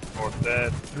cracked. 4's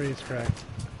dead. 3's cracked.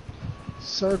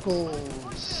 circles.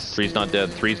 3's not dead.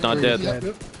 3's not dead. Yep,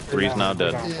 yep. 3's now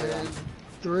dead. And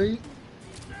 3,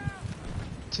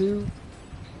 2,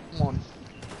 1.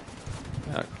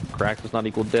 Cracked does not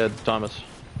equal dead, Thomas.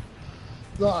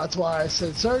 No, that's why I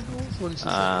said circles. When she said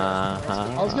crack.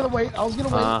 Uh-huh. I was gonna wait. I was gonna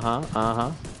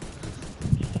wait.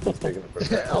 He's taking it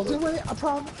for I was gonna wait. I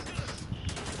promise.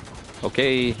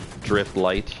 Okay, drift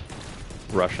light.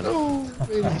 Russian. Oh,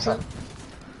 80%.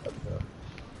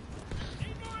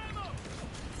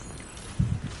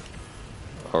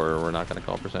 Or we're not gonna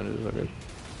call percentages, okay.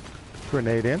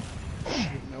 Grenade in.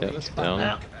 No, Yep, that's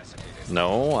down. fine.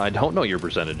 No, I don't know your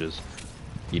percentages.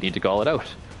 You need to call it out.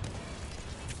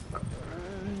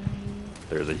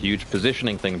 There's a huge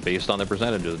positioning thing based on the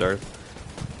percentages, Darth.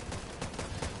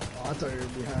 Oh, I thought you were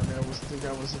behind me.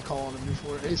 I wasn't calling him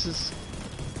before. Aces.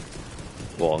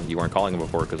 Well, you weren't calling them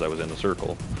before because I was in the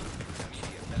circle.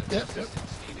 Yep, yep.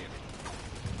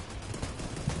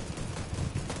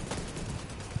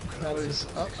 Batteries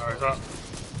up. Battery's up.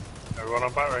 Everyone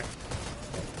on battery.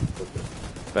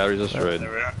 Batteries destroyed.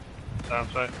 There we are. Down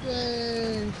sight.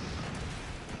 Yay!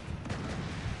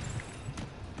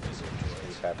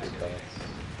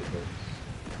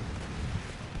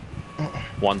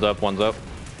 One's up, one's up.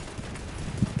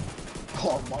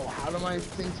 Oh, well, how do my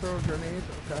thing throw a grenade?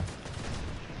 Okay.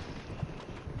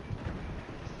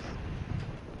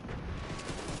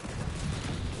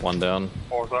 One down.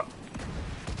 4's up.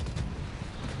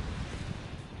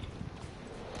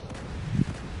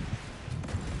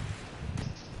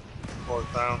 Four's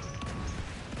down.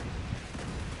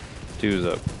 Two's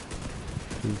up.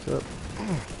 Who's up?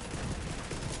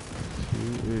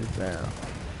 Two is down.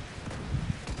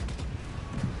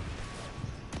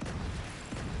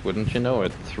 Wouldn't you know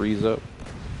it? Three's up.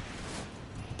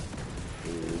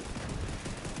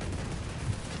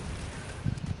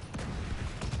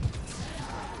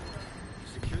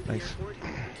 Secured the Nice. airport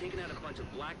and taken out a bunch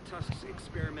of Black Tusk's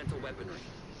experimental weaponry.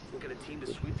 We'll get a team to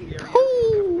sweep the area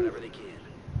and recover whatever they can.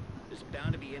 There's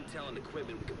bound to be intel and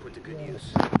equipment we can put to good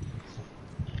use.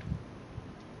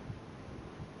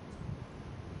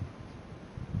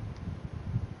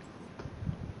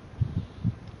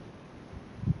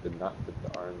 Did not fit the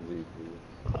RMZ,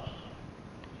 please.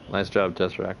 Nice job,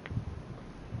 Tesseract.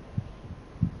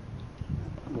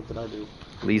 What did I do?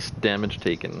 Least damage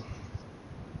taken.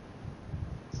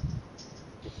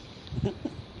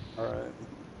 Alright.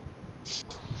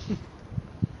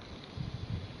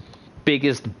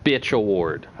 Biggest bitch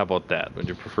award. How about that? Would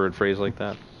you prefer a phrase like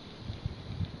that?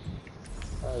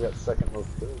 I got second most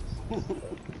kills.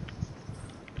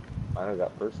 I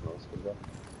got first most, but yeah.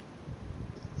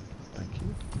 Thank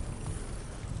you.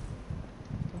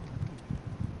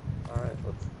 Alright,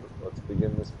 let's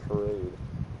begin this parade.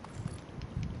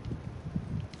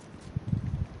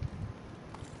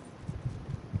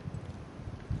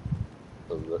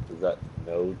 So is that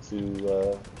no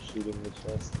to shooting the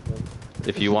chest then?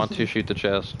 If you want to shoot the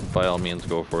chest, by all means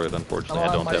go for it. Unfortunately,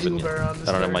 I don't have it.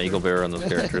 I don't have my eagle bearer on this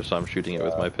character, so I'm shooting it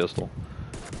with my pistol.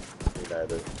 Me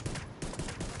neither.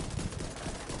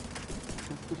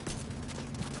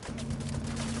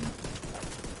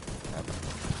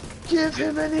 Give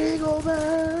him an eagle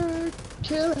bird!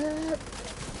 Kill it!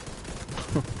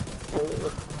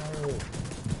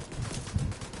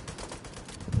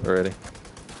 Already.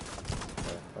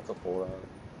 That's a 4 out.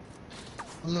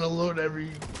 I'm gonna load every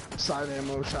side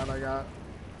ammo shot I got.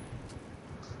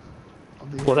 I'll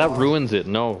be here Well, a that while. ruins it.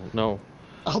 No, no.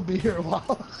 I'll be here a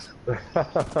while.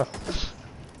 Are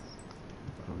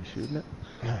we shooting it?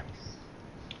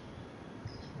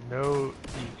 No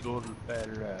eagle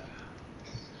better.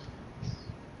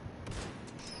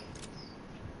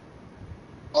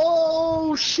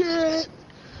 Oh shit!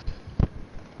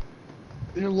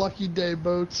 Your lucky day,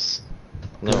 boats.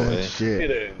 No Good way.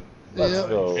 shit. Let's Yep.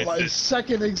 go. My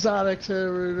second exotic to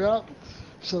root up.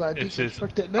 Should I It's his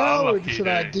deconstruct it now or unlucky should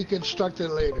I day. deconstruct it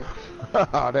later?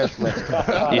 Oh, that's messed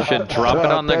up. You should drop it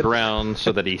on the That's- ground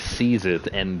so that he sees it,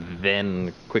 and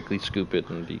then quickly scoop it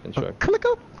and deconstruct. Click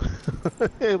up.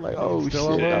 Like, oh shit,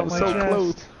 Still I on was my so chest.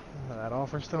 close. That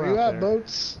offer's still Where you out at, there.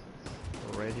 boats?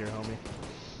 Right here, homie.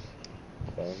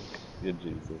 Thank you,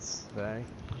 Jesus. Thank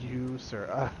you,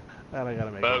 sir. And I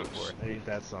gotta make Boats. room for it. Ain't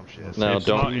that some shit? No, It's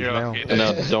don't- not your now. lucky day.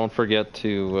 No, don't forget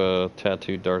to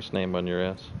tattoo Darth's name on your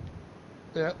ass.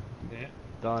 Yep. Yeah.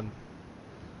 Done.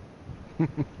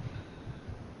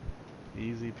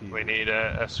 Easy peasy. We need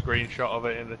a screenshot of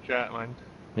it in the chat, man.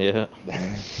 Yeah.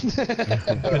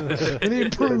 We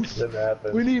need proof. Didn't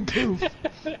happen. We need proof.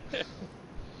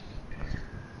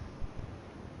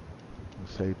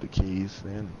 Save the keys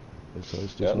then. So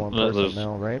it's just Yep. one No, person there's-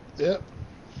 now, right? Yep.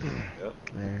 Yep.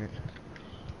 Alright.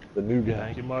 The new guy.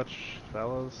 Thank you much,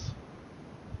 fellas.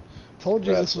 Told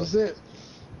you this was it.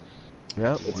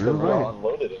 Yep, It's you're gonna right.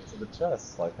 unload it into the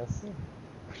chest, like I said.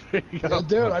 There you Yeah, go.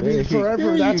 dude, I There mean, forever,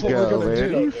 there that's you what we're go, gonna man.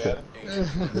 do. You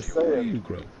Just There saying. you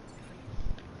go.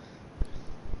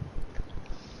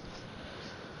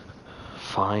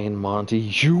 Fine, Monty,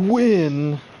 you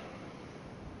win.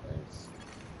 Thanks.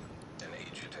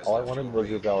 All I wanted was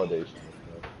your validation.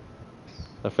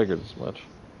 I figured as much.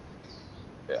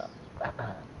 Yeah.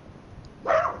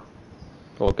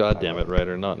 Well, goddamn it,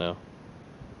 Ryder, not now.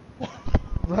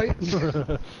 Right?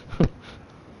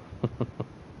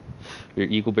 Your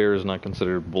eagle bear is not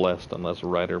considered blessed unless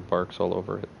Ryder barks all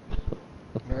over it.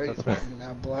 Right? You're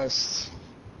not blessed.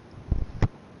 It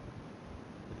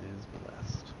is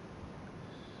blessed.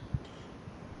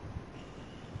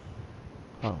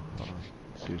 Oh, hold on.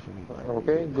 See if anybody.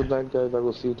 Okay, good night, guys. I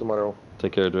will see you tomorrow.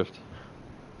 Take care, Drift.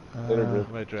 Later,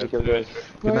 Drift. Right, Take Drift. care, guys.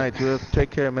 Good night, Drift. Take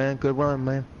care, man. Good run,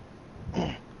 man.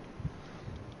 Hey,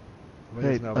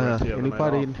 Now we're at the other night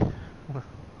anybody? off.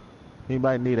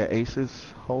 Anybody need an Aces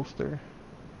holster?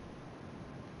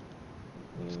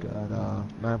 It's got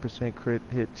 9% crit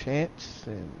hit chance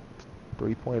and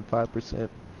 3.5%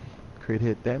 crit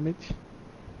hit damage.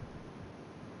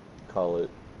 Call it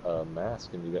a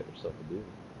mask and you got yourself a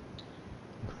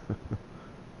deal.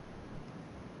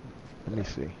 Let me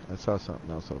see. I saw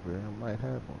something else over here. I might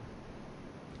have one.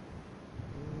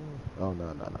 Oh no.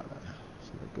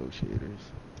 It's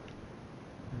negotiators.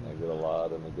 I get a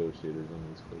lot of negotiators in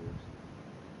these clears.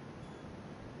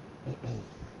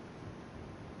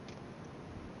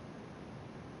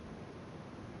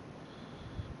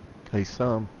 Hey,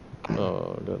 some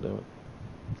Oh, god damn it.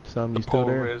 you The still poor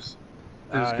there? is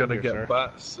I am gonna here, get sir.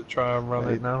 bats to try and run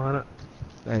Hey, it now, innit?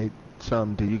 hey,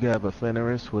 do you have a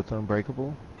Fenris with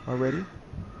Unbreakable already?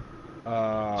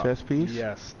 Chess piece?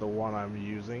 Yes, the one I'm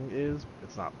using is.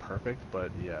 It's not perfect,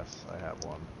 but yes, I have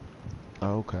one.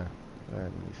 Oh, okay. Let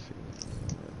me see.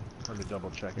 Let me double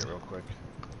check it real quick.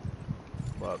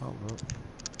 But Oh, look.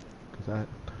 Cause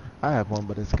I have one,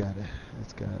 but it's got,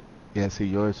 yeah, see,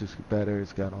 yours is better.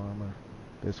 It's got armor.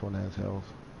 This one has health.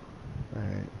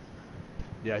 Alright.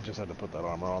 yeah, I just had to put that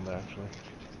armor on there actually.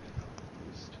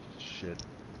 Shit.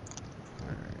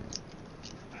 Alright.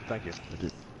 Thank you.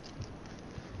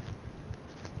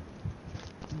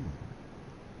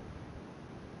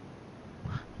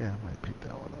 Yeah, I might pick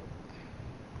that one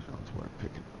up. Sounds worth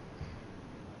picking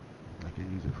up. I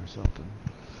could use it for something.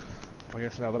 I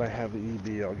guess now that I have the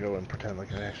EB, I'll go and pretend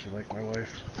like I actually like my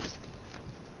wife.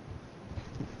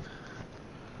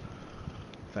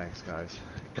 Thanks, guys.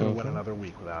 Could have went another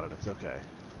week without it. It's okay.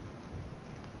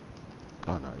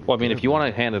 Oh, no. Well, I mean, if you want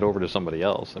to hand it over to somebody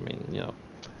else, I mean, you know.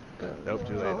 Nope,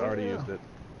 too late. Already used it.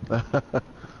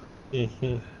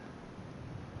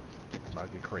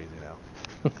 Not get crazy now.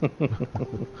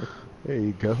 There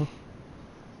you go.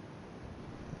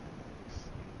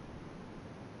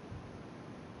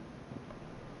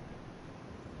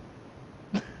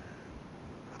 I'll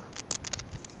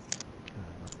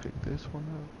pick this one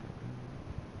up.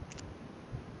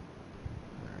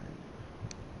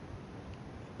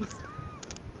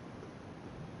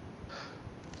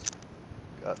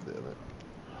 God damn it.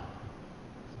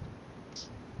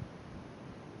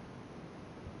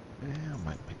 Yeah, I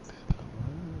might pick that up.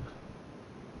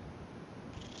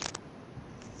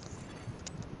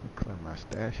 Clear my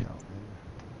stash out, man.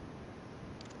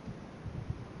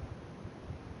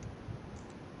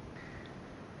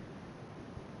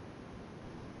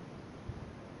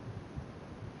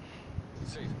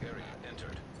 Safe area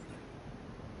entered.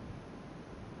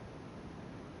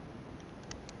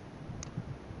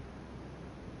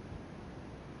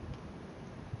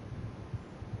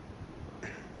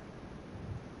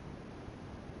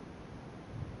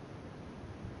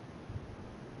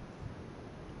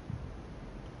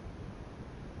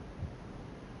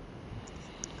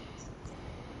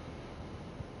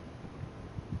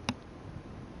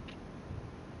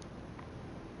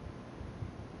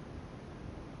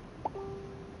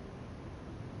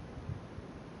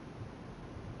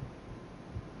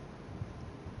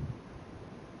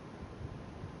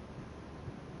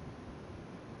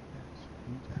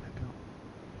 You gotta go.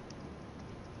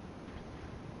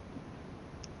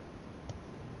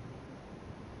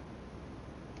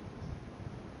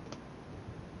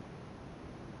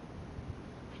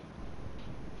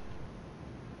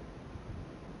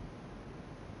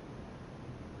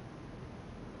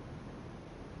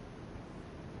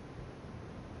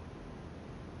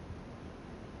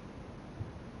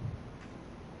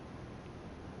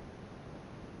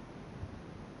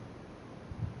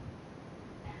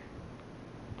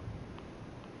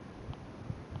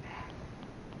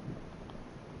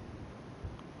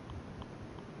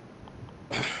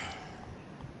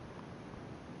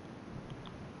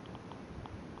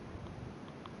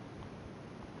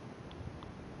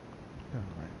 All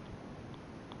right.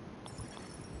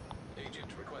 Agent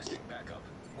requesting backup.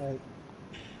 Alright,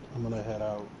 I'm gonna head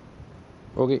out.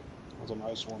 Okay. That was a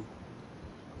nice one.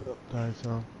 Guys,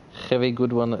 Have a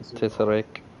good one, Tesseract.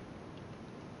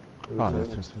 oh,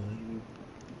 that's just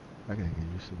I gotta get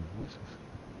used to the voices.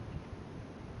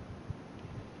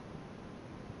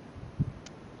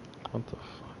 What the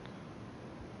fuck?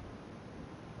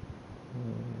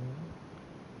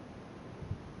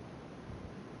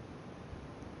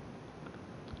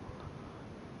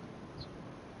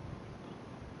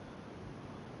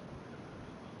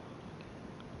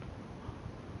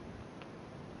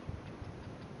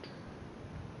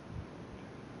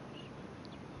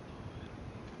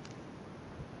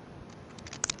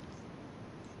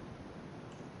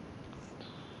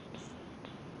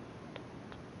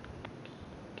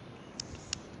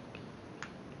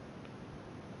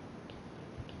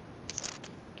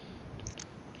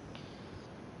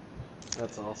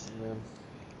 That's awesome, man.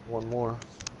 One more.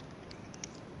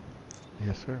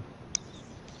 Yes, sir.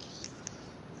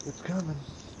 It's coming.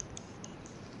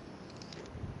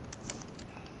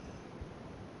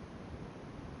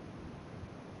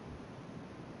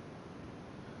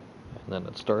 And then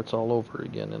it starts all over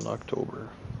again in October.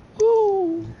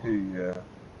 Yeah.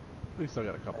 We still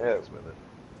got a couple Yeah. weeks with it.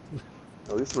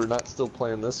 At least we're not still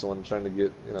playing this one, trying to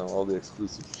get, you know, all the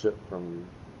exclusive shit from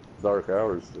Dark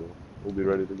Hours. So we'll be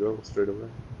ready to go straight away.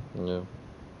 Yeah.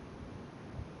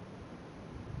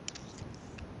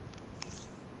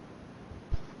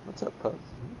 What's up, Pup?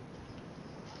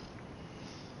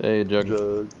 Hey, Jug.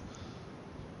 Jug.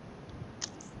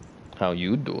 How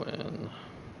you doing?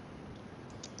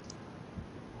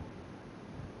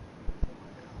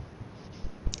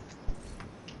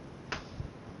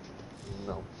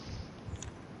 No.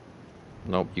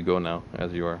 Nope, you go now,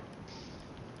 as you are.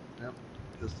 Yep.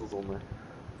 Pistols only.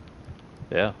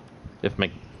 Yeah. If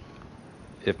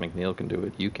McNeil can do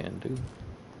it, you can too.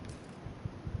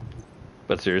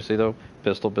 But seriously though,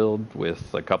 pistol build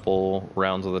with a couple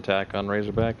rounds of attack on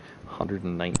Razorback,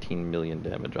 119 million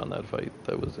damage on that fight.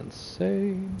 That was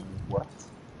insane. What?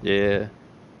 Yeah.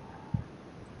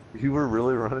 You were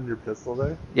really running your pistol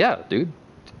there? Yeah, dude.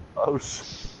 Oh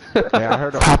shit. Yeah, I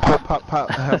heard a pop, pop,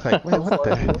 pop. I was like, man, what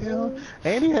the hell?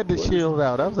 And he had the shield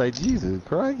out. I was like, Jesus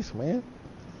Christ, man.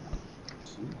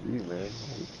 GG, man. Holy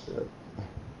shit.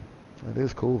 That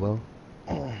is cool, though.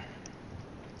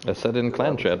 I said in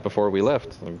clan chat before we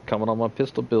left, I'm coming on my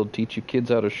pistol build, teach you kids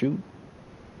how to shoot.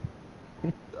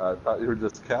 I thought you were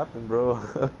just capping, bro.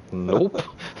 Nope.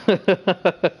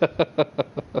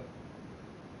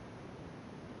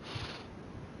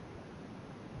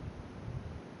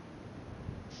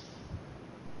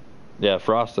 Yeah,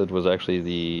 Frosted was actually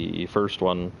the first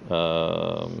one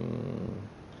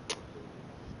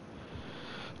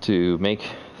to make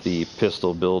the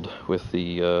pistol build with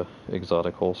the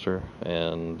exotic holster,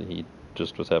 and he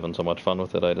just was having so much fun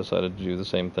with it. I decided to do the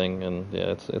same thing, and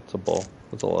yeah, it's a ball.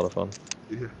 It's a lot of fun.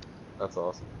 Yeah, that's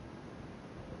awesome.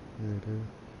 Yeah, dude.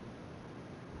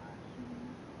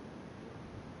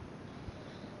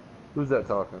 Who's that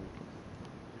talking?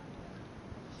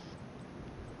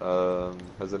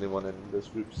 Has anyone in this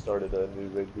group started a new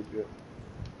raid group yet?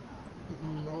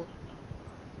 No.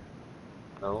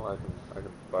 No, I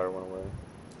can fire one away.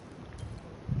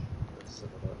 Let's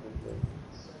send it out in there.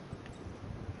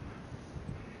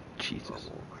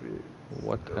 Jesus. Create.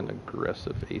 What an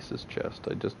aggressive Ace's chest.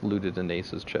 I just looted an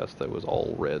Ace's chest that was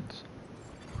all reds.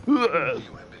 You have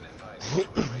been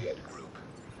invited to a raid group.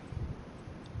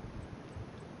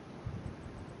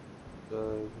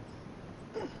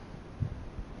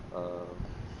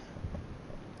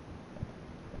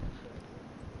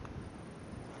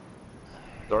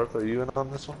 Darth, are you in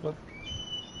on this one, bud?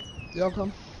 Yeah, I'll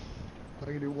come. I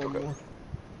can do one more.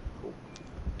 Cool.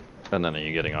 And then are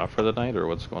you getting off for the night, or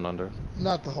what's going on, Darth?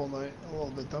 Not the whole night. A little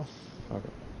bit, though. Okay.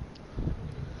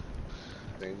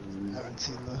 I haven't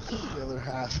seen the other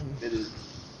half in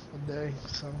a day,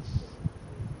 so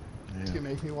it's gonna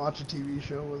make me watch a TV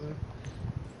show with her.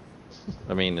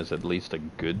 I mean, is it at least a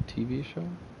good TV show?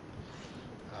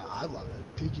 I love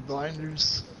it. Peaky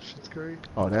Blinders, shit's great.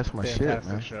 Oh, that's my shit,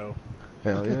 man. Show.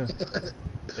 Hell yeah.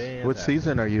 Fantastic. What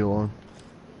season are you on?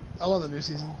 I love the new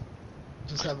season.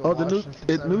 Just haven't Oh, the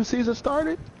watched new season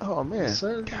started? Oh man. Yes,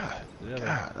 sir. God, Yeah,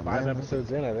 God, 5 man.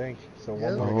 episodes in, I think. So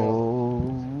Yeah. one more to go.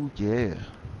 Oh yeah.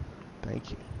 Thank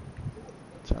you.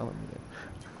 Telling me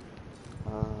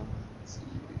that. Let's see.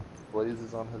 Blaze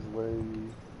is on his way.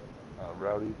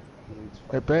 Rowdy needs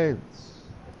Hey babe.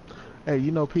 Hey,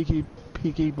 you know Peaky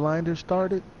Blinders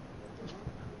started?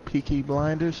 Peaky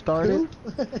Blinders started?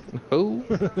 Who?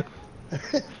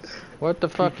 What the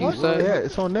fuck you Yeah, say?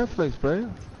 it's on Netflix, babe.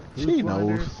 She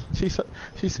knows.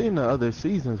 She's seen the other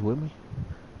seasons with me.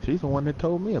 She's the one that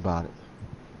told me about it.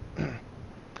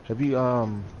 Have you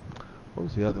what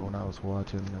was the other one I was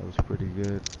watching that was pretty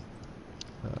good?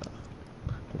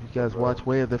 Have you guys watched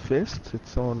Way of the Fist?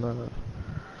 It's on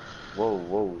Whoa.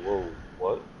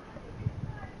 What?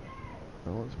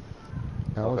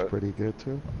 That was pretty good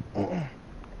too.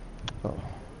 Oh.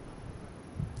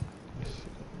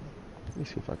 Let me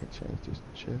see if I can change this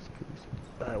chest piece.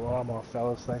 Alright, well, I'm off,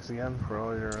 fellas. Thanks again for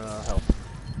all your help.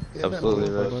 Yeah, Absolutely,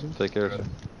 man. right. Take care, sir.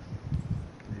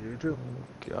 You too. Oh,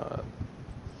 God.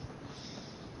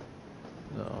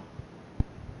 No.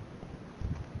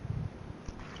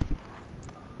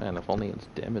 Man, if only its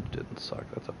damage didn't suck.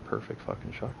 That's a perfect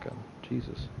fucking shotgun.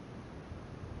 Jesus.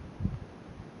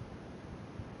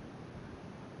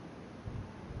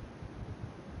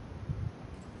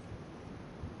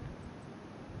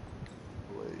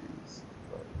 Blaze.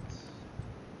 Right.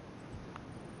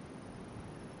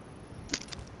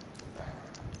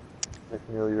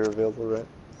 McNeil, you're available, right?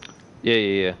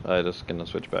 Yeah. I just gonna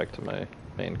switch back to my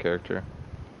main character.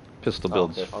 Pistol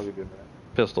builds. Okay. I'll give you a minute.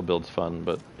 Pistol build's fun,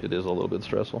 but it is a little bit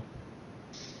stressful.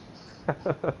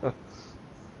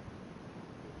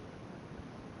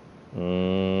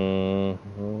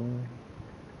 Mm-hmm.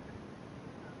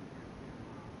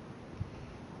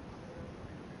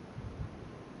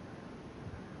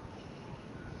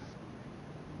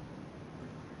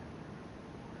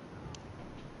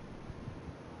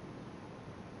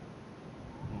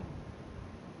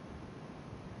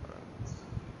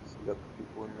 We got the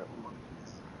people in that one.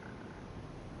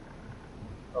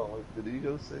 Oh, wait, did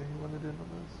Ego say he wanted in on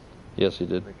this? Yes, he I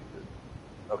did. think he did.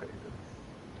 Okay, he did.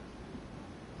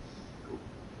 Cool.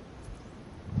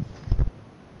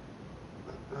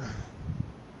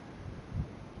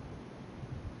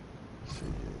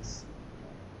 Jeez.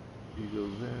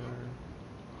 Ego's there.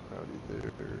 Rowdy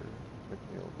there.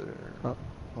 McNeil there. Oh,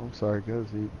 I'm sorry, guys.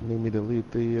 You need me to leave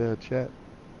the chat?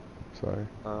 Sorry.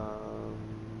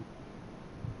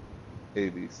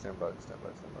 AB, stand by.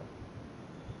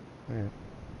 Yeah.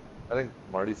 I think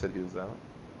Marty said he was out.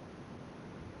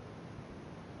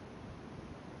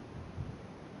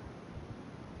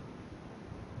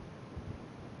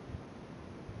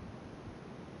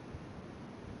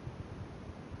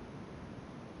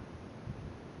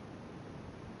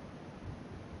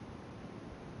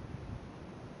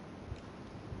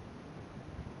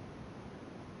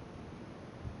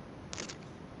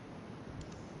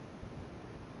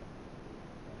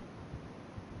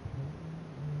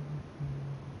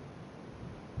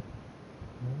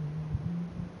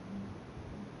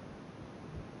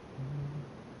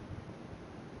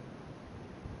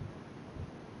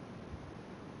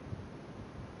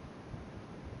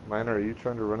 Minor, are you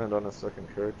trying to run it on a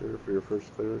second character for your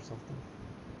first clear or something?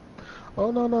 Oh,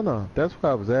 no. That's what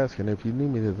I was asking. If you need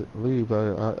me to leave,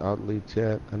 I'll leave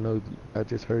chat. I know I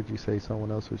just heard you say someone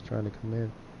else was trying to come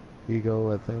in.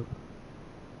 Ego, I think.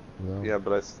 No. Yeah,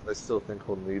 but I still think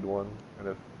he'll need one, and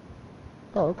if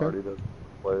Okay. Marty doesn't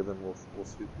play, then we'll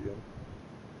sweep the end.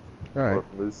 All right. Or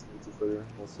if Moose needs a clear,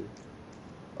 we'll see.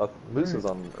 Moose was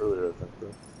on earlier, I think,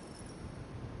 though.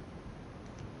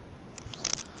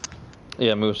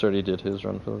 Yeah, Moose already did his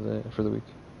run for the day, for the week.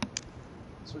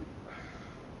 Sweet.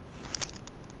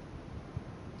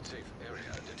 Safe area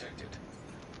detected.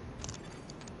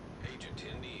 Agent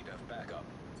in need of backup.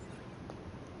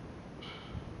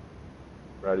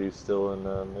 Brad, are you still in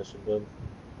mission, bud?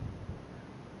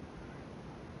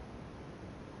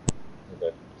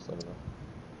 Okay, just let me know.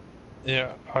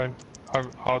 Yeah,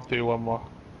 I'll do one more.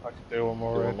 I can do one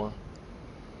more. Do one Raid. more?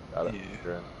 Got it. Yeah.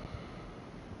 You're in.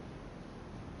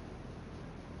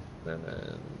 And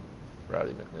then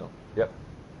Rowdy McNeil. Yep.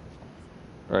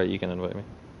 Alright, you can invite me.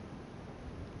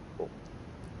 Cool.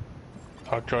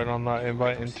 I'll join on that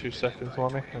invite in 2 seconds,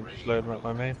 Lonnie. I'm just loading up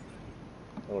my main.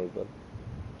 No worries, bud.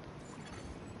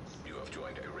 You have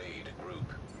joined a raid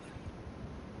group.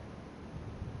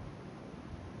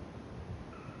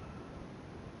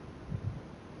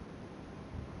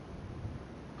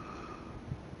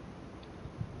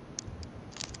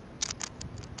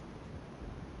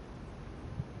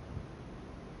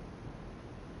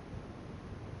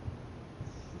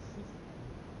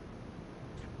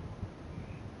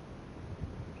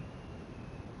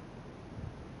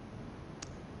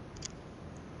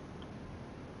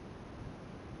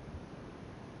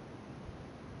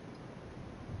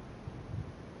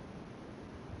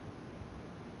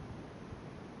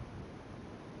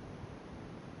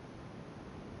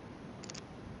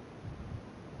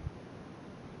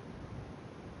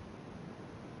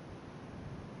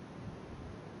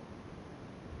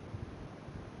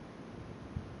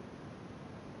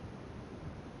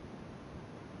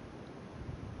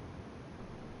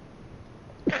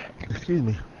 Excuse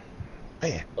me.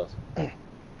 Man. Bless.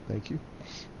 Thank you.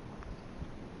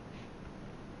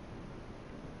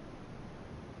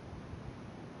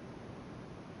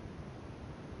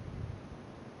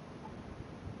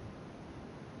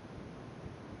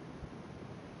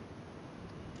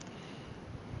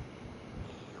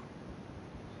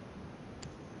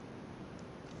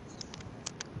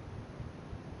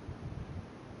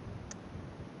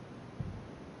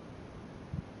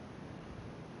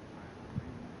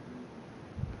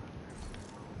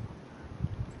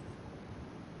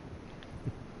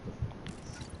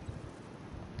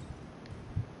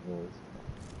 No worries.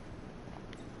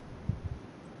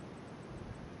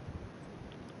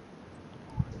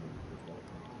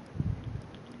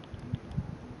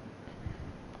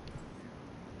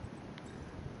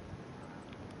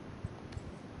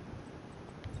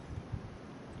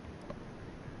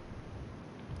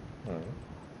 Alright.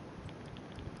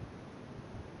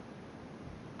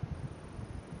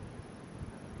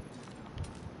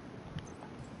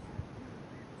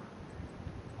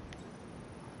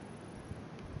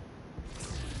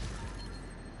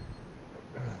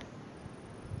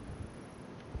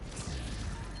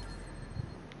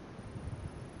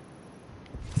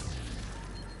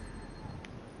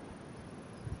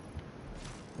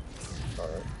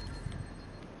 Alright.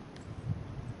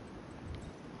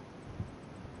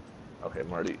 Okay,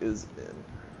 Marty is in.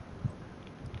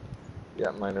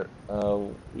 Yeah, Minor.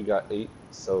 We got 8,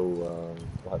 so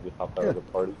we'll have you hop out of the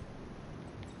party.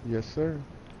 Yes, sir.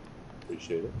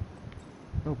 Appreciate it.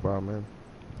 No problem,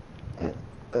 man.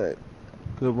 Alright.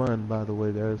 Good run, by the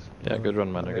way, guys. Yeah, good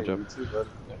run, man. Good Hey, job. you too, bud.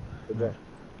 Good job.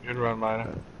 Good run,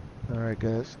 Miner. Alright,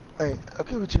 guys. Hey, I'll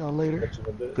get with y'all later. Catch you in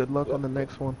a bit. Good luck on Yep, the yep.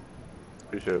 next one.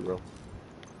 Appreciate it, bro.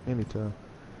 Anytime.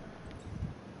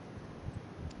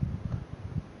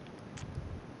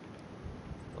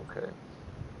 Okay.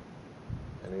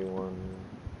 Anyone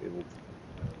able to?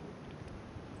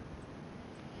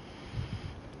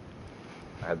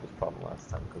 I had this problem last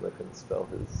time because I couldn't spell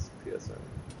his PSN.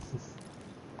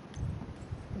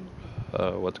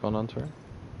 What's going on, sir?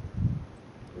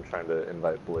 I'm trying to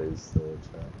invite Blaze to the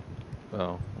chat.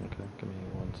 Oh, okay. Give me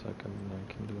 1 second and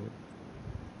I can do it.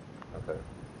 Okay.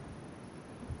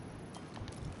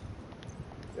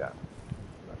 Yeah.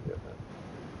 Not getting it.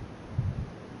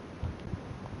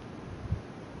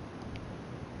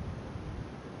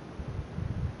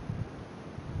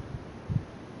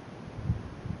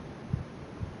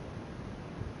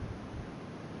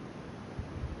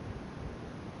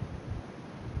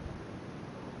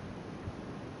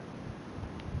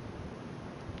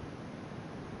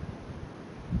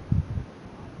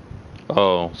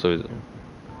 Oh, so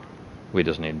we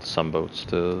just need some boats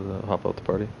to hop out the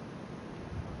party.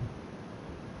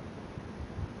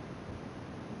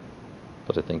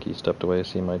 But I think he stepped away,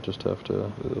 so you might just have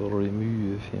to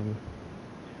remove him.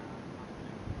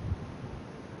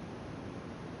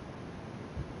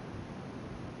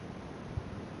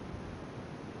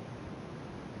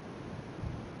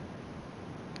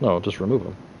 No, just remove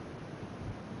him.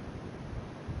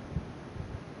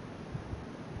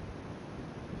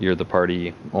 You're the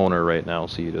party owner right now,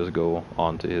 so you just go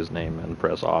onto his name and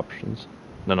press options.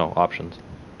 No, options.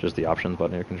 Just the options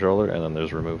button in your controller, and then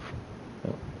there's remove.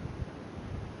 Yep.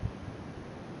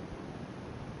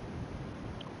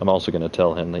 I'm also going to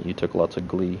tell him that you took lots of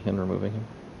glee in removing him.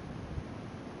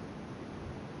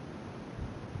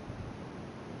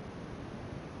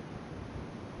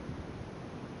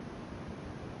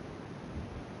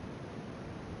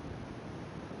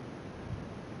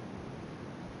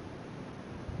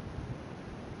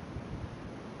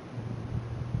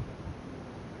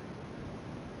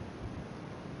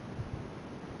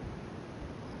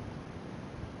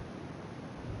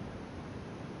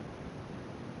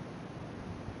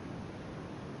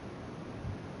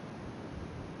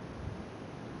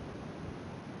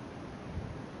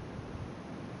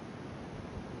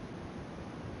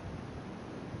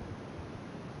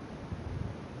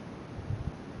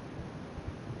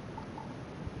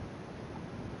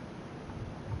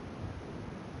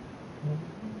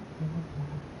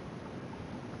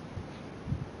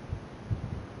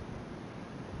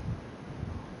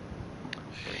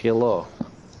 Hello.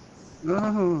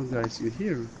 Oh, guys, you're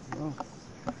here. Wow.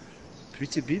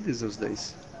 Pretty busy those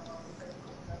days.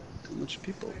 Too much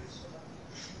people.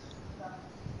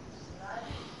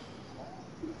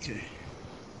 Okay.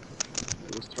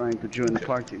 I was trying to join the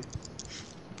party.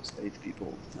 Just 8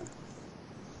 people.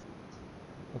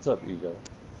 What's up, Ego?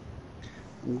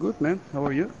 I'm good, man. How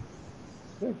are you?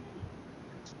 Good.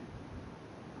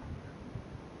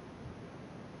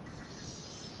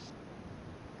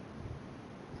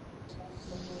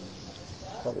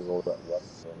 Probably roll that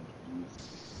left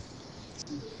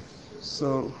and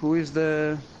So, who is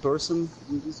the person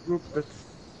in this group that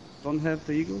don't have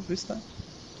the eagle this time?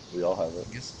 we all have it.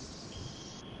 I guess.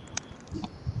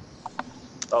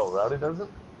 Oh, Rowdy doesn't?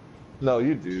 No,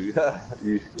 you do. Yeah,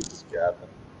 you're just gapping.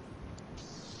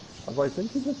 I was like,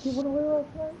 didn't you just give it away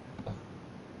last night?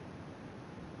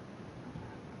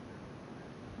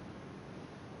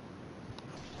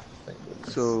 Thank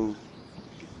goodness. So,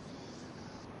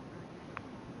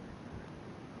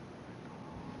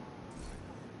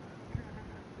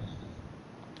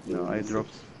 no, I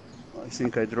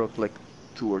think I dropped like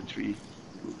 2 or 3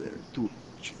 there. 2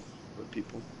 for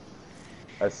people.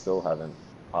 I still haven't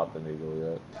popped an eagle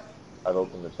yet. I've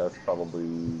opened the chest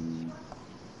probably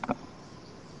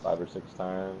 5 or 6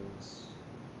 times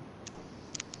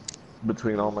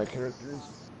between all my characters.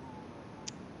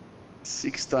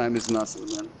 6 times is nothing,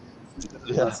 man.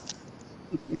 Yeah.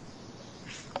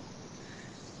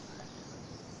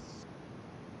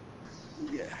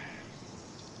 Yeah.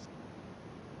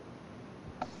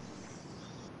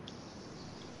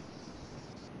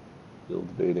 Still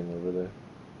debating over there.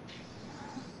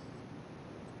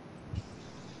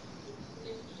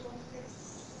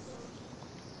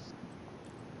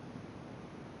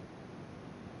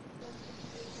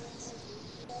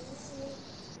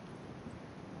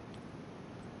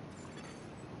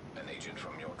 An agent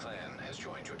from your clan has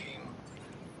joined your team.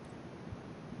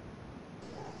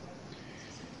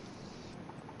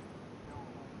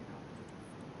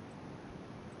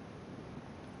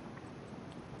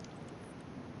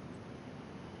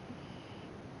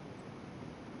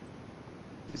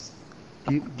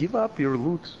 give up your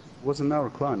loot. Wasn't our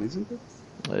clan, isn't it?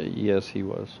 Yes, he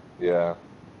was. Yeah.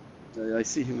 I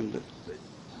see him in the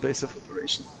base of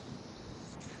operation.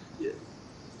 Yeah,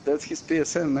 that's his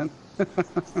PSN, man.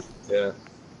 Yeah.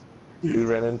 We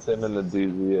ran into him in the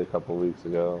DZ a couple weeks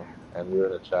ago, and we were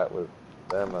in a chat with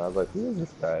them, and I was like, who is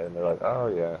this guy? And they're like, oh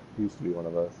yeah, he used to be one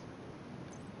of us.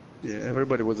 Yeah,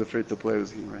 everybody was afraid to play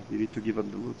with him, right? You need to give up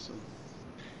the loot, so.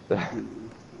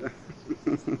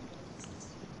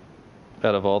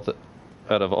 Out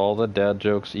of all the dad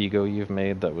jokes, Ego, you've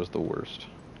made, that was the worst.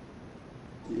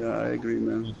 Yeah, I agree,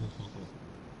 man.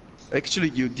 Actually,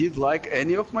 you did like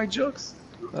any of my jokes?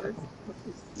 Okay.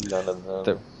 None of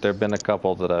them. There've been a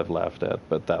couple that I've laughed at,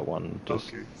 but that one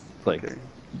just like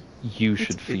you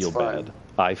should feel bad.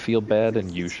 I feel bad, and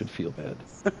you should feel bad.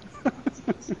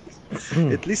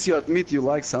 At least you admit you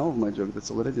like some of my jokes.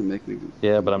 That's already make me good.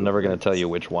 Yeah, but I'm never gonna tell you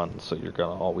which ones, so you're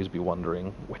gonna always be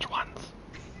wondering which ones.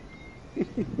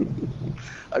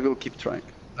 I will keep trying.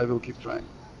 I will keep trying.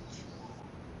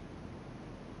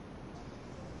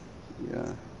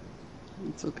 Yeah,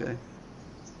 it's okay.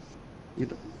 You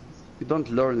don't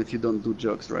learn if you don't do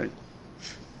jokes, right?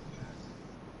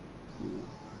 Yeah.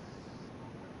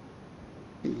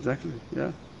 Exactly.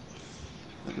 Yeah.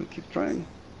 I will keep trying.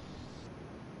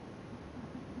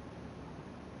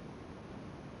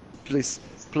 Please.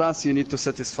 Plus, you need to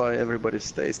satisfy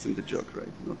everybody's taste in the joke,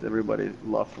 right? Not everybody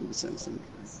laugh from the same thing.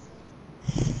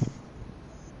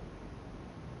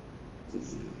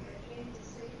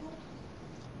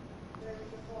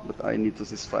 But I need to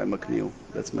satisfy McNeil.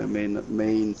 That's my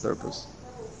main purpose.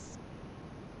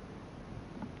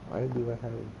 Why do I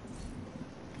have?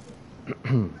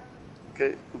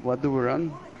 Okay, what do we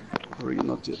run? Or are you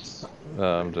not yet?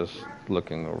 I'm just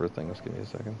looking over things. Give me a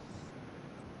second.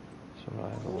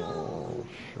 Survival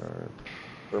sharp.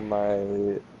 For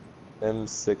my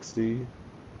M60,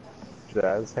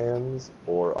 jazz hands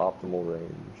or optimal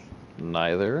range?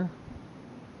 Neither.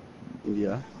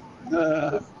 Yeah.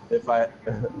 If I,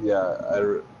 yeah,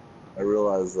 I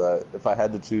realize that if I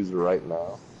had to choose right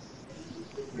now.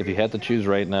 If you had to choose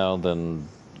right now, then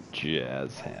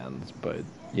jazz hands, but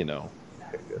you know,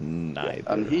 neither.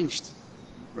 Unhinged,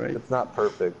 right? It's not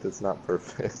perfect. It's not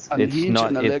perfect. It's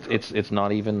not. It's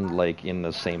not even like in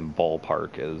the same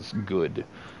ballpark as good.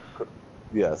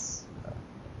 Yes.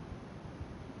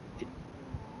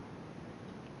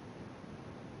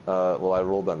 Well, I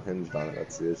rolled unhinged on it.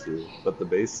 That's the issue. But the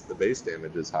base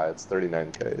damage is high. It's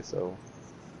 39k, so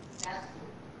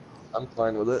I'm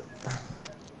fine with it.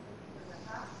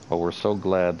 Well, we're so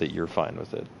glad that you're fine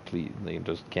with it. Please, you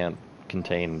just can't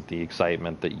contain the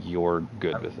excitement that you're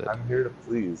good with it. I'm here to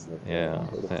please. Yeah,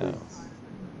 yeah.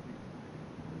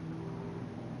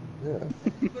 Yeah.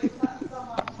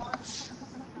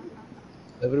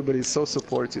 Everybody's so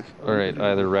supportive. All right,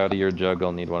 either Rowdy or Jug,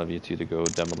 I'll need one of you two to go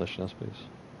demolitionist, please.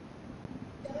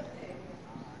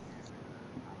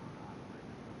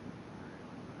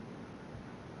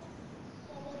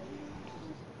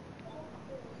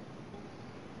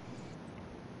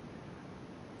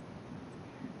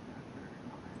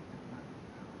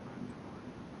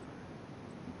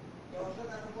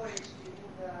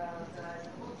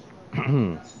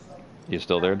 You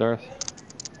still there, Darth?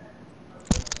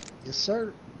 Yes,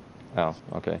 sir. Oh,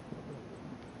 okay.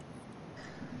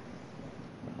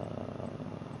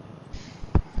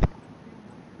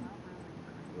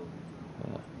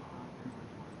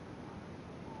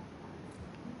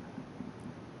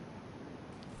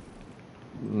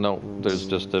 No, there's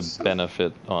just a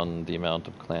benefit on the amount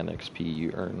of clan XP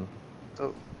you earn.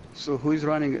 So who is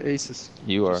running Aces?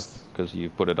 You are, because you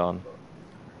put it on.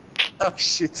 Oh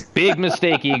shit! Big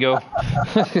mistake, Ego.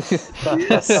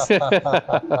 Yes.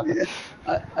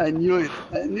 Yeah, I knew it.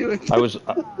 I knew it. I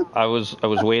was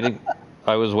waiting.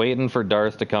 I was waiting for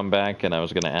Darth to come back, and I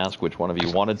was going to ask which one of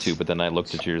you wanted to, but then I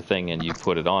looked at your thing, and you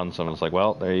put it on, so I was like,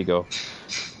 well, there you go.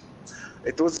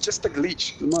 It was just a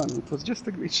glitch. Come on, it was just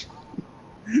a glitch.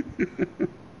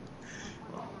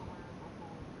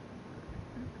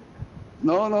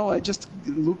 No, I just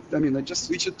looked. I mean, I just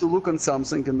switched it to look on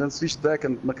something, and then switched back,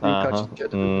 and McNeil catch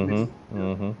it.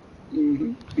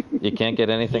 You can't get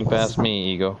anything past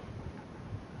me, Ego.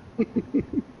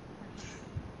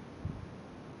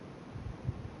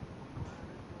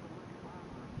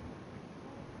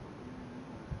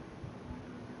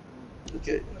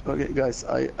 Okay, guys,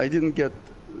 I didn't get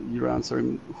your answer.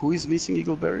 Who is missing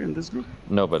Eagleberry in this group?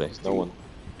 Nobody. No one.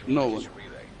 No one.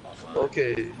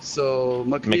 Okay, so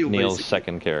McNeil's basically.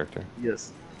 Second character.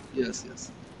 Yes.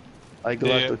 I'm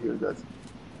glad to hear that.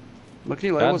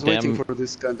 McNeil, I was waiting for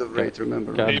this kind of raid,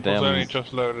 remember? People's only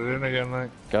just loaded in again, like.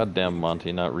 Goddamn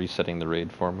Monty, not resetting the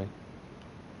raid for me.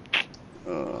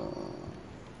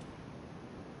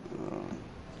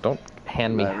 Don't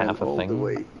hand me Ladder half a all the thing.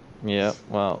 way. Yeah,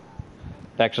 well,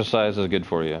 exercise is good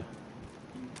for you.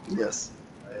 Yes,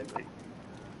 I agree.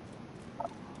 A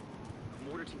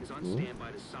mortar team is on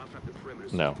standby to soften up the perimeter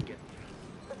so No. you can get...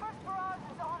 The first barrage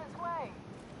is on its way.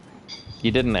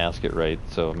 You didn't ask it right,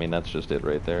 so I mean that's just it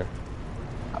right there.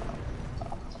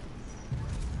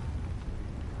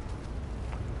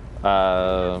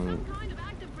 Some kind of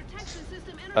active protection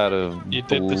system Out of You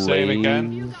did the same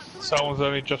again. Blaze. Someone's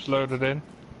only just loaded in,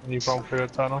 and you've gone through the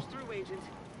tunnel. Through, Agent.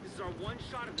 This is our one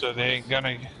shot of So they ain't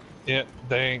gonna, yeah,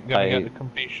 they ain't gonna get the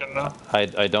completion now. I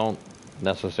don't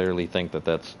necessarily think that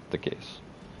that's the case.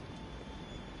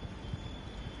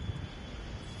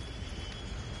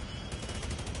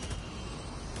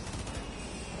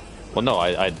 Well, no,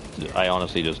 I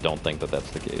honestly just don't think that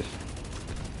that's the case.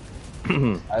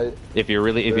 If you're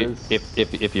really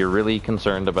if you're really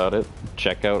concerned about it,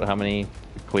 check out how many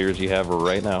clears you have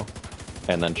right now,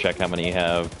 and then check how many you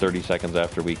have 30 seconds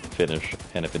after we finish.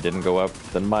 And if it didn't go up,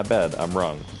 then my bad, I'm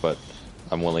wrong. But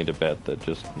I'm willing to bet that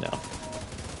just no.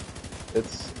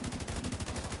 It's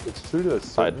true to a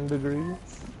certain degree.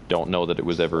 Don't know that it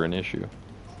was ever an issue.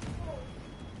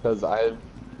 Because I've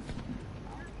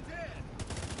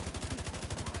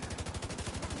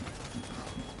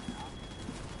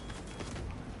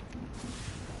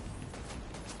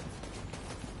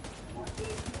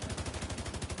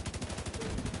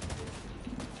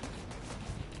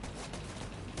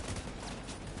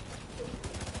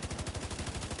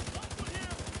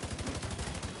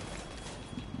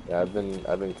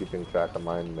I've been keeping track of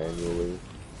mine manually,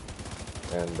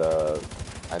 and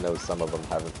I know some of them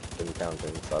haven't been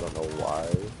counting, so I don't know why.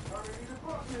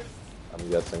 I'm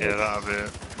guessing. Yeah, that'll be it.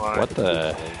 Why? What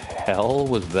the hell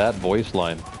was that voice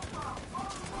line?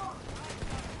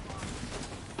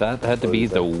 That had to be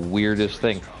the weirdest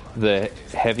thing. The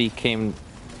heavy came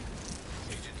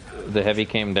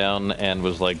down and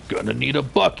was like, "Gonna need a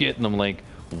bucket," and I'm like,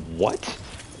 "What?"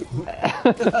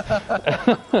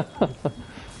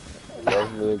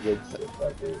 Love me a good shit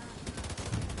bucket.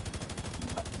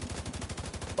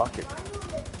 Bucket.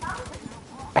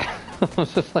 I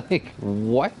was just like,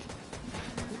 "What?"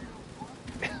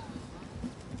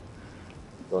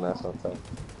 Don't ask, don't tell.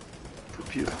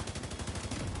 Computer.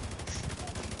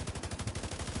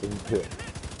 Computer.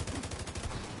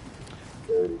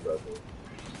 Dirty bucket.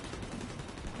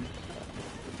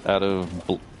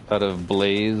 Out of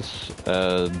Blaze,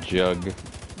 Jug,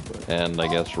 and I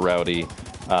guess Rowdy,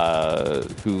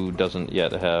 who doesn't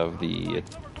yet have the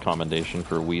commendation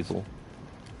for Weasel.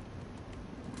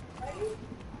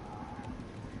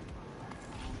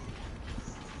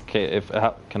 Okay,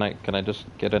 can I just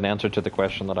get an answer to the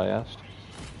question that I asked?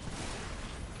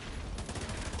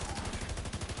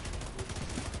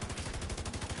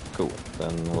 Cool.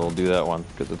 Then we'll do that one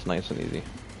because it's nice and easy.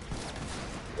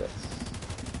 Yes.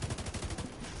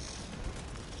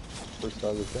 First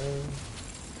dog is down.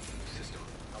 System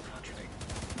malfunctioning.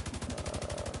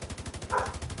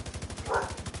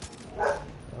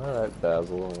 Alright,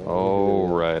 Basil. Oh,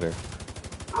 Ryder.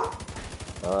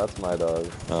 Oh, that's my dog.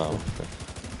 Oh, okay.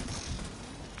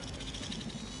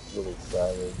 Little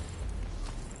savage.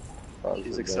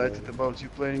 He's excited about you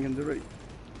playing in the raid.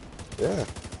 Yeah.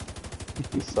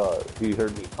 He saw it. He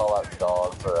heard me call out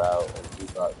dogs are out, and he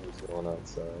thought he was going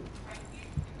outside.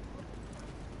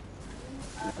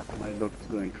 My dog is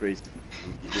going crazy.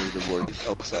 He hears the word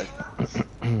outside.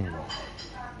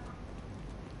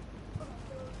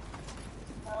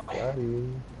 Daddy.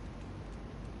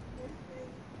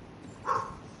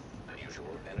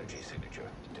 Unusual energy signature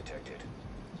detected.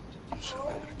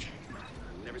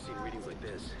 I've never seen readings like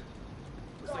this.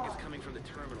 Looks like it's coming from the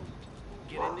terminal.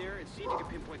 Get in there and see if you can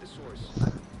pinpoint the source.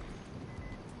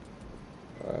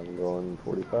 I'm going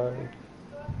 45.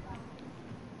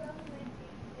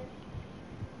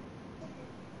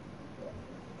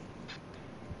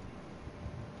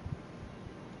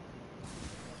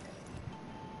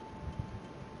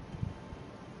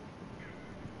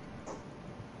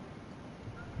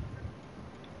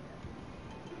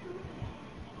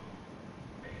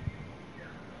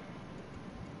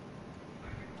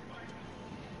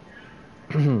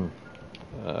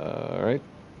 Alright.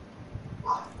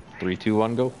 3, 2,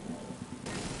 1, go.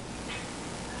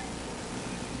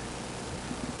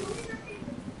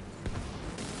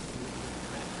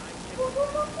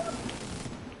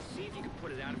 See if you can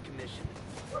put it out of commission.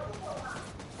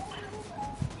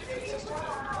 Defense system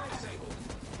node disabled.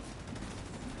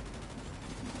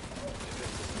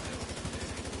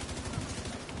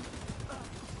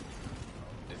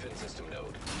 Defense system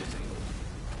node disabled.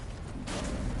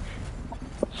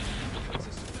 Defense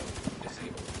system node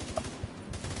disabled.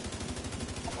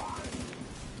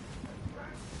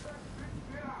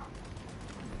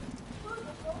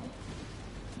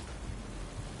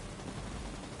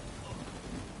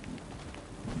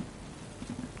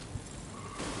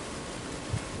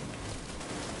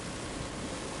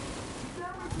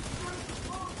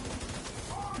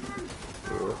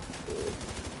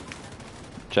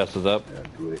 Chest is up. Yeah,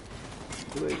 do it.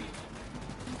 Do it.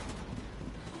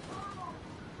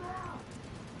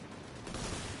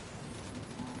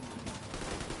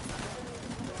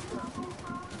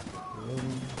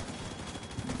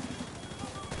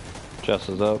 Chest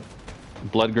is up.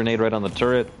 Blood grenade right on the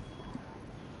turret.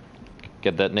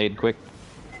 Get that nade quick.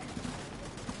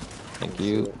 Thank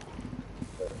you.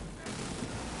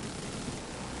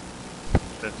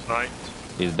 Dead sniped.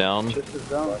 He's down. Chest is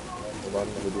down.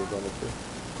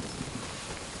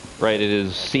 Right, it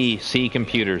is C. C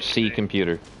computer. C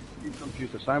computer. C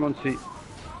computer. Simon C.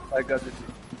 I got it.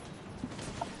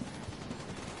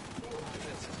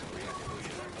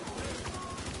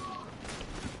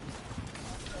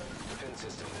 Defense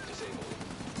system disabled.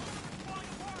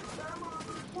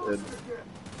 Dead.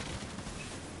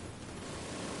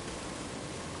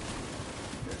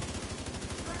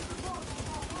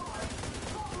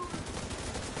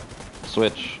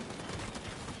 Switch.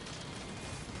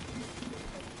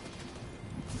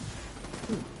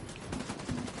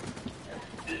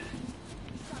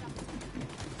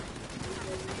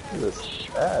 Look at this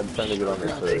ad trying to get on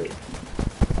this turret.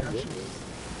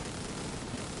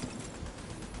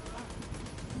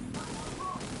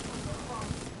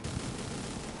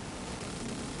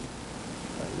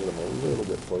 Get him a little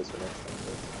bit closer next time.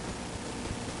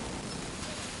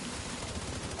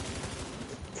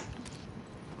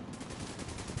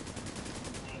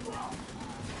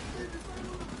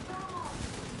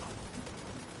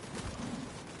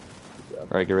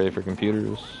 Alright, get ready for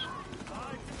computers.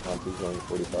 Monty's going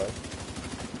 45.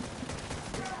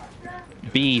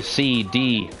 B, C,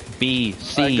 D. B, I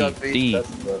C, got B. D.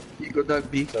 Chest is up. You got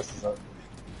that B. Chest is up.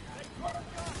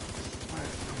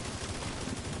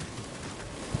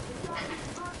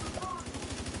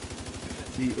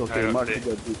 D. I Okay, got Marty D.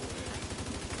 got D.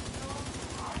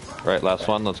 Alright, last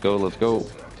one. Let's go, let's go.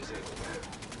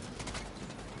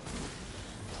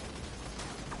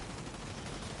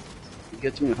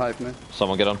 Get me hype, man.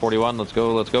 Someone get on 41. Let's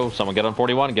go, let's go. Someone get on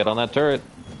 41. Get on that turret.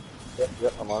 Yep,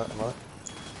 I'm on it, I'm on it.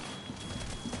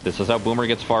 This is how Boomer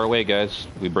gets far away, guys.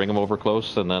 We bring him over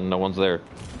close, and then no one's there.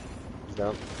 He's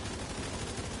down.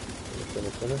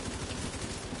 Finish.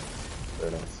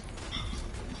 Very nice.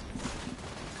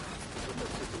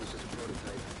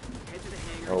 Head to the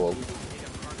hangar. Oh, well. So we can pick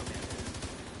up cargo bandits.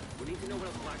 We need to know what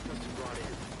else Black Tusk has brought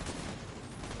in.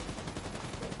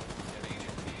 An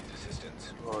agent needs assistance.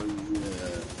 Oh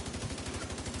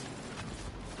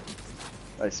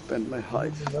yeah. I spent my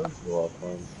hype. Go off,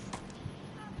 man.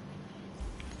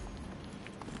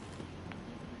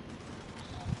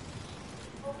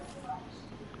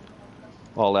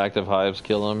 All active hives,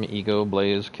 kill them. Ego,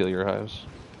 Blaze, kill your hives.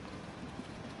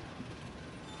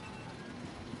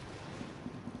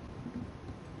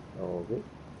 Okay.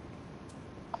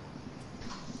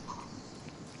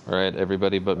 Alright,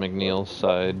 everybody but McNeil,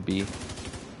 side B.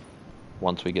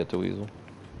 Once we get to Weasel.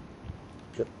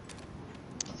 Yep.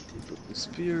 Put the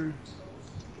spear.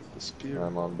 Put the spear.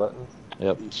 I'm on button.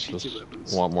 Yep, And shitty just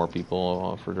weapons. want more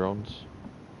people for drones.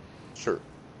 Sure.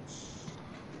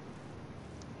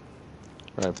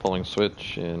 Alright, pulling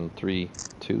switch in 3,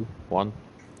 2, 1.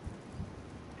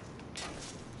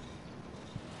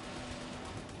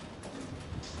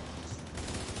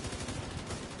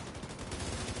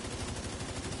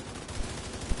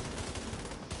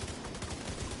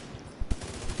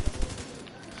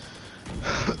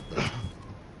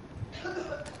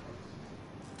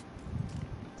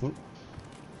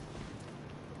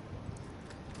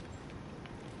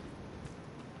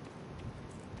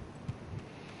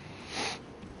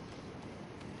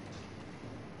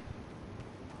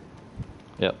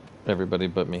 Yep, everybody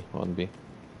but me on B.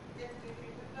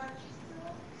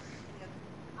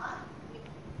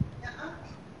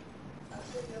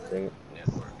 Dang it.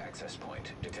 Network access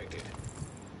point detected.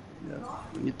 Yeah,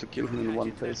 we need to kill him in one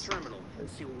Head to that place. terminal and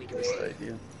see what we can That's do. the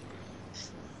idea.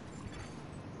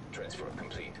 Transfer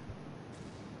complete.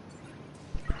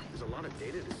 There's a lot of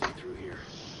data to see through here.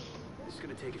 This is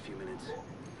gonna take a few minutes.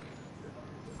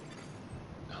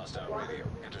 Hostile radio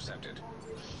intercepted.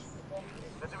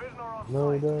 The division are on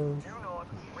No, site. no. Do not,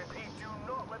 repeat, do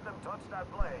not let them touch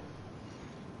that plane.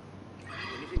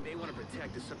 Anything they want to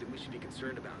protect is something we should be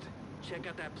concerned about. Check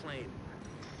out that plane.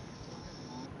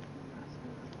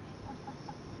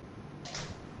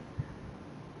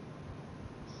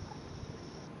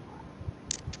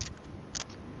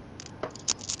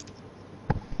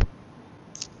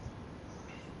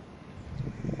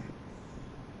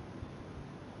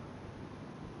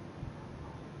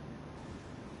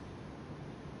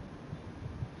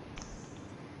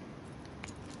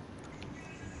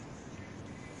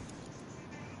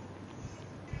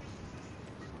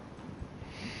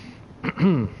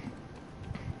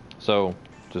 So,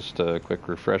 just a quick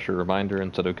refresher reminder,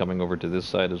 instead of coming over to this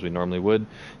side as we normally would,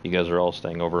 you guys are all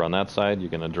staying over on that side. You're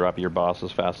going to drop your boss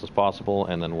as fast as possible,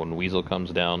 and then when Weasel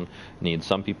comes down, need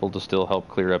some people to still help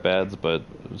clear up ads, but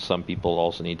some people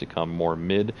also need to come more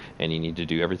mid, and you need to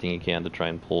do everything you can to try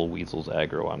and pull Weasel's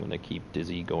aggro. I'm going to keep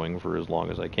Dizzy going for as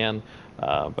long as I can,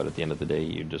 but at the end of the day,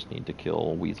 you just need to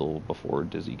kill Weasel before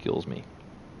Dizzy kills me.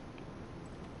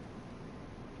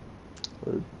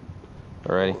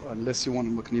 Alrighty. Unless you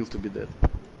want McNeil to be dead.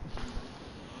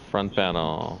 Front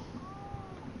panel.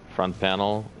 Front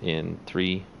panel in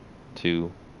 3,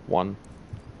 2, 1.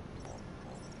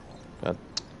 God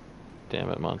damn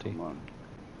it, Monty. Come on.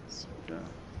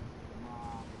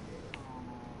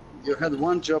 You had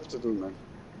one job to do, man.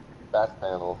 Back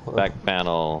panel. Back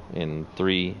panel in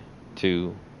 3,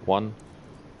 2, 1.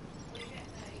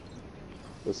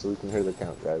 Just so we can hear the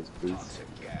count, guys, please.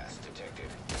 Gas detected.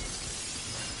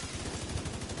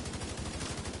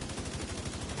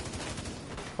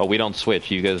 Oh, we don't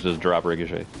switch. You guys just drop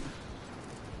Ricochet.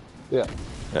 Yeah.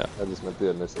 Yeah. I just meant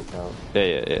the initial count.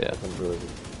 Yeah.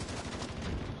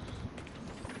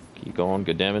 Keep going.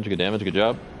 Good damage. Good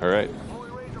job. All right.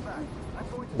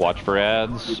 Watch for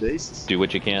ads. Do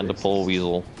what you can to pull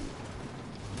Weasel.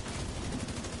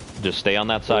 Just stay on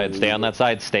that side. Stay on that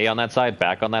side. Stay on that side.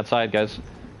 Back on that side, guys.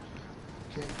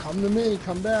 Okay, come to me.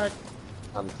 Come back.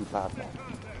 I'm too powerful.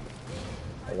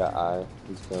 I got eye.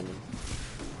 He's coming.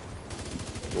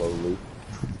 Slowly.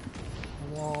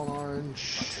 Come on,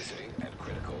 Orange. Toxicity at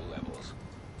critical levels.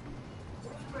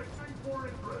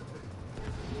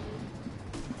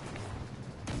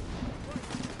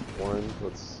 Orange,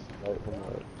 let's light him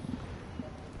up.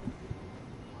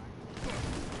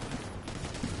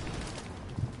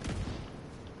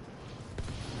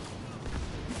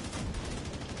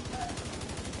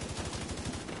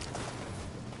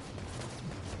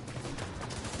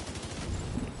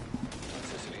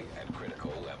 Toxicity at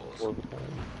critical levels.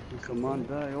 Come on,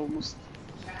 die almost.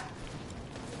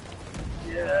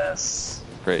 Yes.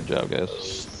 Great job,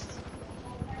 guys.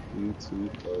 You too,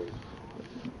 close.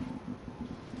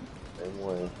 Same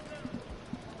way.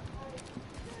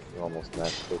 You almost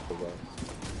matched both of us.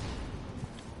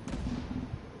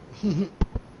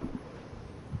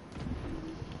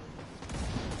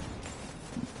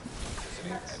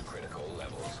 Toxicity at critical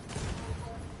levels.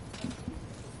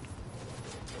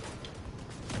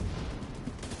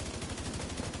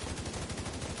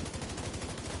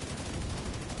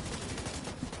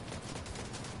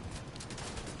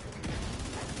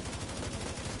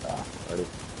 Ready?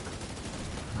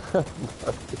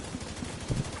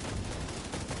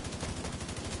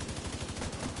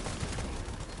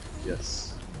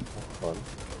 Yes. Fun.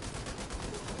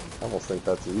 I almost think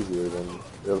that's easier than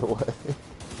the other way.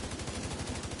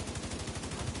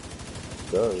 It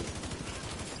does.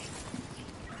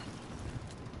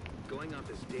 Going off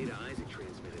this data Isaac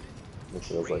transmitted. It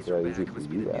feels like that easy for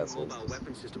you assholes. Mobile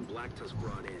weapon system Black Tusk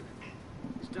brought in.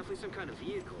 It's definitely some kind of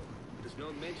vehicle, but there's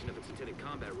no mention of its intended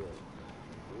combat role.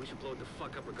 And we should blow it the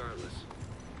fuck up regardless.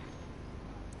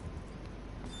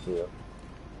 Yeah.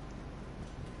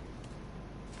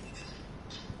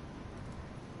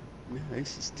 Yeah,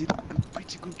 Aces did a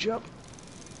pretty good job.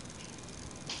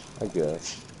 I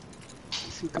guess. I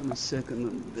think I'm a second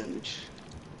on damage.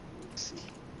 Let's see.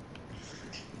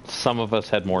 Some of us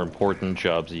had more important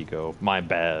jobs, Ego. My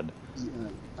bad. Yeah,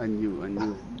 I knew.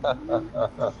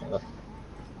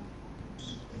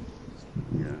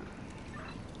 Yeah.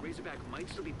 Razorback might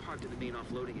still be parked in the main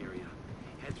offloading area.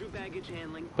 Head through baggage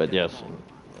handling. But then yes, the mall.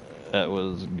 that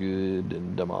was good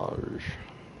and damage.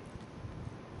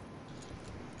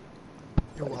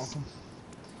 You're welcome.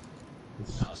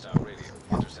 Hostile radio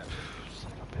intercepted.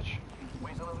 Son of a bitch.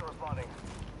 Weasel isn't responding.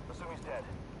 Assume he's dead.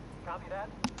 Copy that.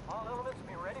 All elements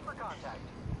be ready for contact.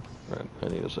 Right, I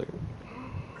need a second.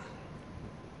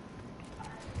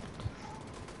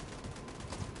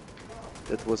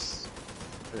 That was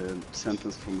a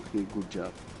sentence from him. Good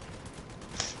job.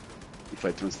 If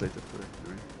I translated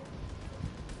correctly, right?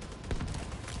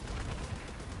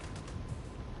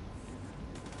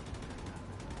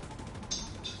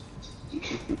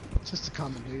 Just a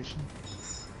commendation.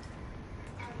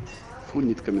 Who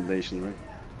need commendation, right?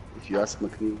 If you ask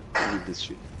McNeil, I need this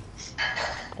shit.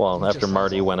 Well, He after just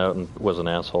Marty has went out and was an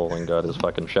asshole and got his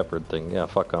fucking shepherd thing, yeah,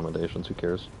 fuck commendations, who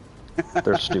cares?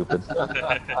 They're stupid.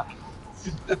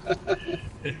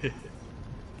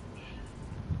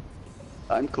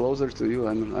 I'm closer to you.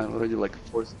 I'm already like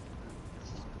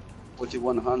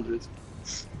 4100.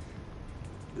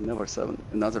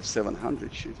 Another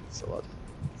 700. Shit, it's a lot.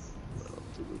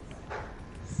 To do.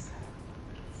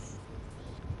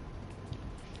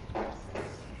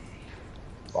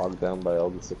 bogged down by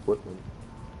all this equipment.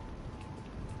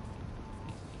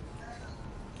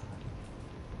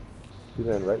 He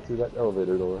ran right through that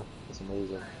elevator door. That's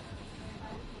amazing.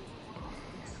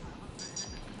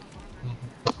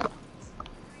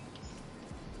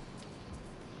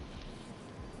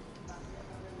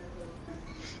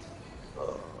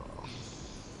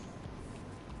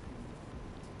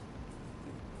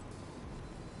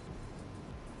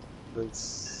 Then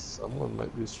someone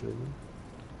might be streaming.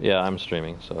 Yeah, I'm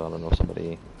streaming, so I don't know if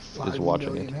somebody is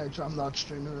watching it. I'm not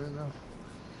streaming right now.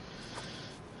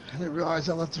 I didn't realize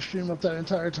I left the stream up that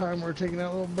entire time. We're taking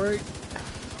that little break.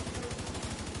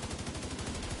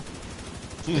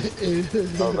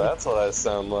 Oh, that's what I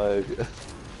sound like. Go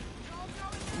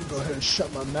ahead and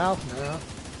shut my mouth now.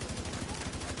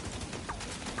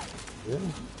 Yeah.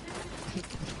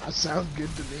 I sound good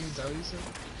to me, is that what you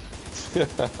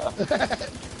said?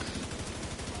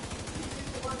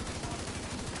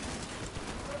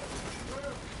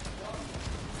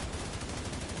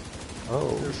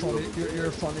 Oh. You're funny. You're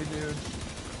a funny dude.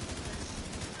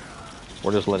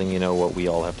 We're just letting you know what we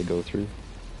all have to go through.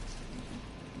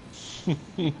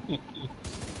 Immediate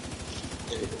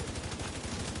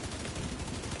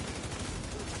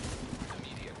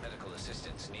medical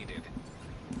assistance needed.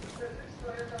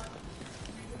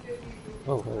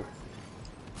 Oh, hey.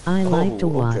 I like to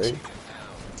watch. Okay.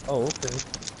 Oh, okay.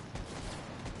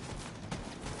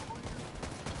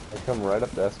 I come right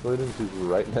up the escalator and she's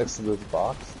right next to this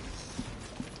box.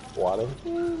 Squatting.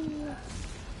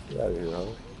 Get out of here, huh?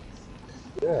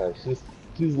 Yeah,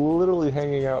 she's literally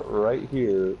hanging out right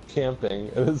here, camping,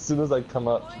 and as soon as I come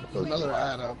up... There's another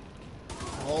ad up.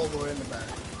 All the way in the back.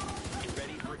 Get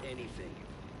ready for anything.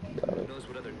 Got Who it. knows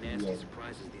what other nasty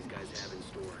surprises these guys have in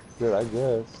store. Good, I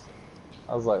guess.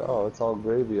 I was like, oh, it's all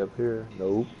gravy up here.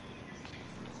 Nope.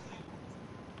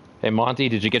 Hey Monty,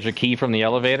 did you get your key from the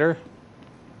elevator?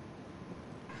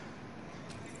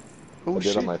 Oh I did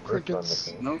shit, on my first run, crickets.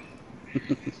 I think. no.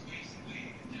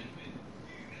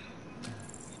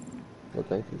 Well,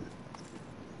 thank you.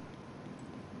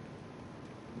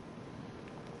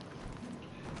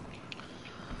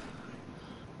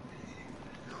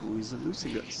 Who is the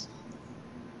Lucy guys?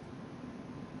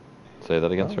 Say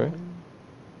that again, sorry.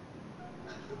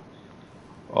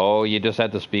 Oh, you just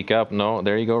had to speak up. No,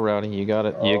 there you go, Rowdy. You got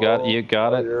it. You got it. You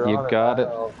got it. you're You on it got it.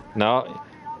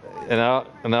 now.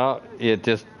 No. It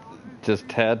just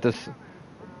had to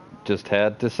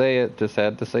say it. Just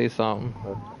had to say something.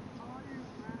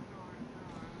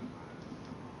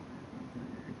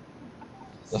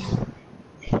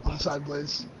 Other side,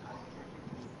 Blaze.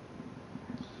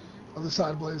 Other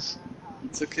side, Blaze.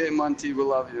 It's okay, Monty, we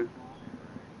love you.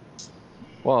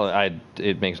 Well,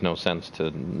 it makes no sense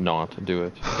to not do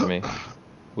it to me.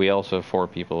 We also have 4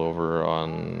 people over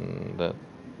on that.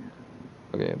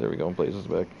 Okay, there we go. Blaze is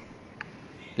back.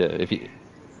 Yeah, if you.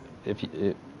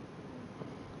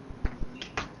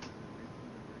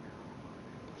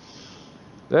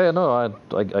 Yeah, no,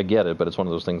 I get it, but it's one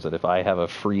of those things that if I have a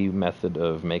free method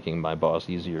of making my boss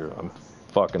easier, I'm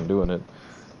fucking doing it.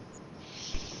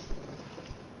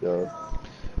 Yeah.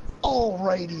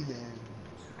 Alrighty then.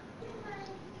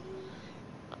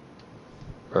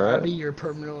 Alright. Abby, you're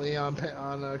permanently on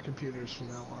computers from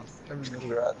now on. Everything.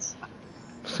 Congrats.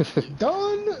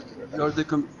 Done. You're the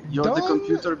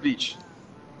computer bitch.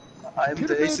 I'm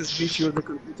Computer the Aces bitch. bitch, you're the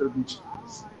computer bitch.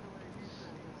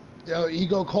 Yo,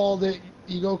 Ego called it.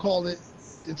 Ego called it.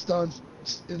 It's done.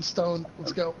 It's in stone.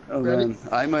 Let's go. Oh Ready? man,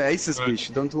 I'm a Aces Right.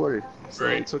 bitch, don't worry. So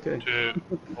 3, it's okay. 2,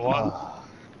 1.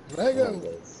 Lego.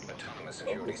 Autonomous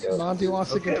security system. Monty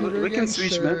wants the Okay, computer we again. can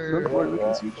switch, man. Sure. Don't worry, we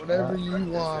can switch. Whatever you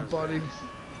want, buddy.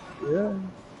 Yeah.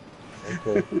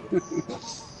 Okay.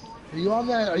 Are you on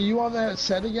that? Are you on that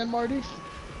set again, Marty?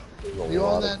 Are you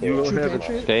on that You True have it.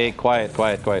 Patriot? Okay,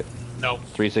 quiet. No,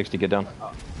 360, get down.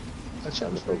 That shit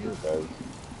I'm was the pretty focus, good. guys.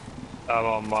 I'm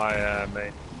on my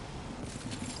main.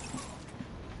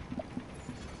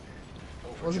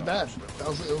 It wasn't bad. It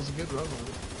was a good run.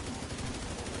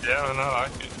 Yeah, I know, I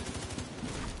like it.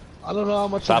 I don't know how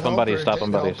much. Stop it him, helped buddy, or it stop didn't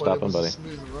him, buddy, help, but stop it him, was a buddy.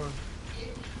 smooth run.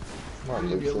 Come on,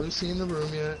 Didn't get Lisa. Lucy in the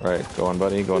room yet. Alright, go on,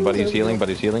 buddy. He's healing,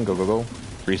 buddy's healing. Go.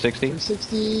 360.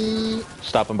 360.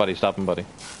 Stop him, buddy.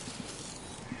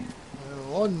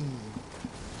 One.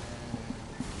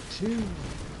 2.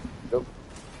 Nope.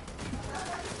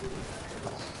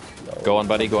 Go on,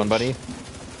 buddy. I'll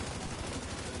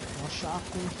shock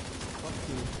me. Fuck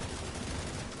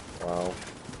you. Wow.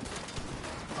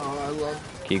 Oh, I love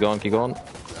Keep going.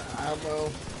 ammo.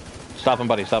 Stop him,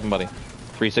 buddy.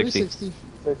 360.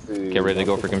 360. Get ready to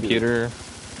go for computer.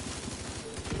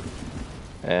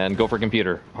 And go for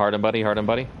computer. Hard him, buddy.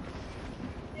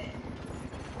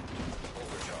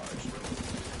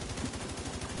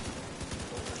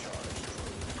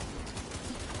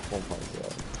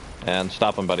 And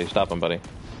stop him, buddy. Stop him, buddy.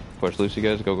 Push Lucy,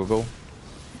 guys. Go, go, go.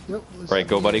 Yep. Right,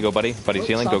 go, buddy. Go, buddy. Buddy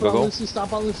ceiling. Go, go, go. Lucy,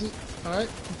 stop on Lucy. All right,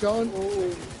 keep going.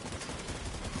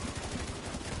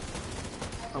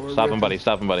 Stop him, buddy.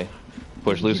 Stop him, buddy.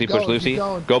 Push Lucy. Push Lucy.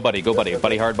 Go, buddy. Go, buddy.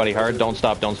 Buddy hard. Buddy hard. Don't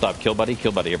stop. Don't stop. Kill, buddy.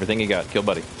 Kill, buddy. Everything you got. Kill,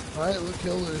 buddy. All right, look,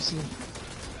 kill Lucy.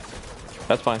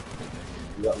 That's fine.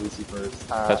 You got Lucy first.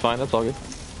 That's fine. That's all good.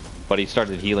 But he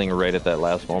started healing right at that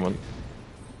last moment.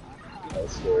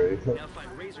 That's scary. Now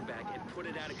find Razorback and put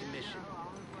it out of commission.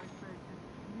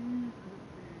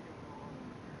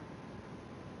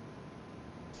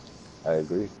 I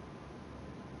agree.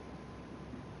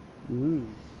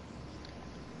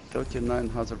 39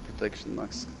 hazard protection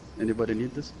max. Anybody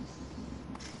need this?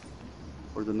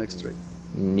 For the next trade?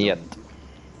 Niet.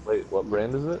 Wait, what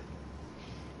brand is it?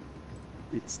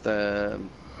 It's the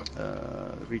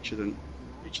Richard and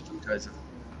Kaiser.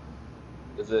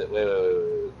 Is it,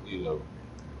 wait, you know,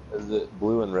 is it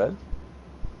blue and red?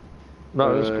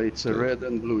 No, it's a red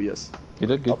and blue, yes. You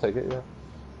did good. I'll take it, yeah.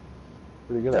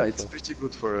 Pretty good, Yeah, actually. it's pretty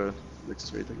good for a next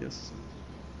trade, I guess.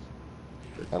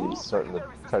 I'm starting to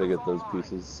try to get those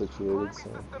pieces situated, so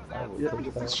I will Yeah,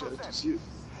 take let's show it to you.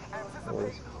 No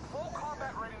worries.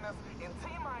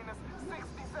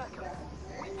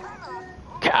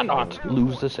 Cannot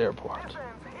lose this airport.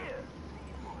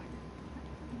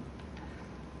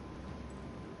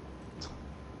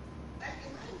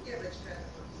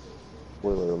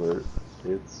 Spoiler alert,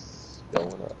 it's going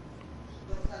up.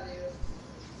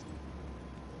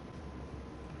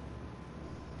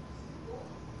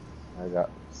 I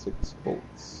got 6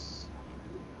 bolts.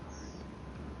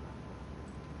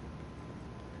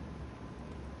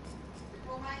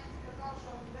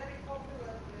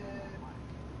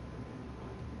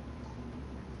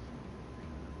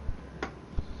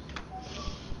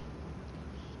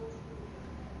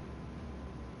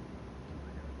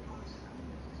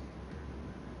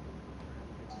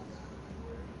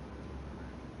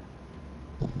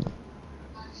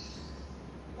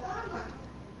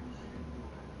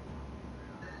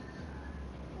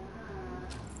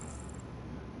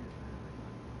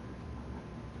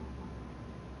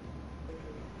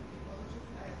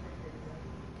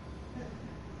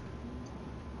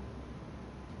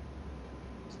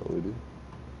 That's what we do.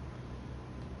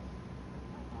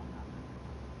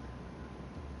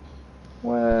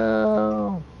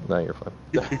 Well, no, you're fine.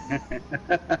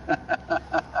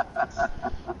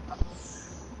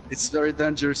 It's very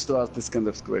dangerous to ask this kind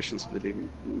of questions, believe me.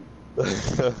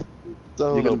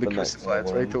 Don't You're gonna be open that crucified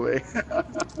can right away.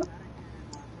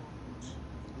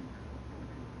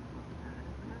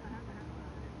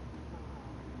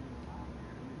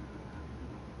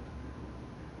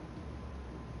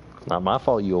 It's not my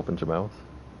fault you opened your mouth.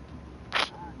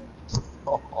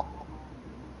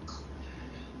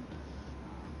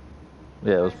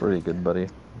 Yeah, it was pretty good, buddy.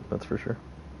 That's for sure.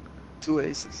 2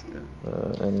 aces, yeah.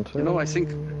 And You know, I think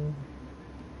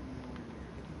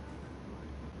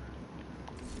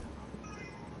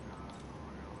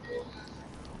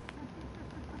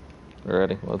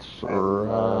Alrighty, let's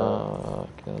rock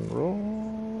and roll.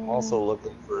 I'm also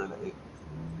looking for an 8.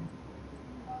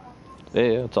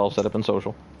 Yeah, it's all set up in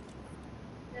social.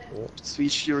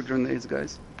 switch your grenades,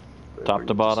 guys. Top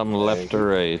to bottom, left to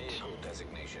right.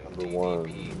 Number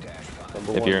 1.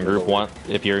 If you're in group 1,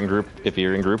 if you're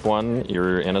in group 1,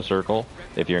 you're in a circle.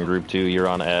 If you're in group 2, you're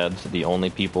on ads. The only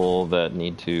people that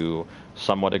need to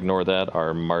somewhat ignore that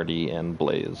are Marty and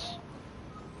Blaze.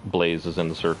 Blaze is in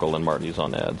the circle and Marty's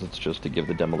on ads. It's just to give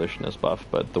the demolitionist buff.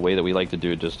 But the way that we like to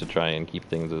do it, just to try and keep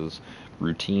things as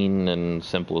routine and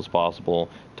simple as possible,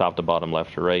 top to bottom,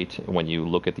 left to right, when you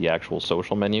look at the actual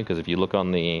social menu, because if you look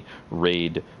on the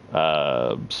raid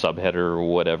subheader or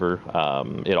whatever,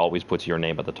 it always puts your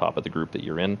name at the top of the group that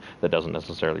you're in. That doesn't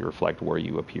necessarily reflect where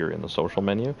you appear in the social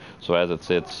menu. So as it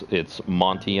sits, it's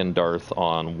Monty and Darth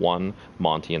on 1,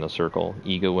 Monty in the circle,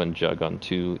 Ego and Jug on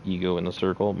 2, Ego in the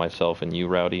circle, myself and you,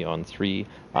 Rowdy, on 3,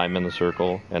 I'm in the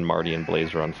circle, and Marty and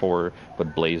Blaze are on 4,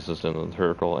 but Blaze is in the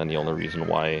circle, and the only reason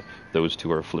why those two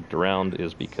are flipped around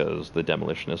is because the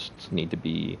demolitionists need to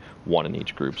be 1 in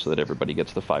each group so that everybody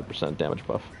gets the 5% damage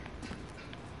buff.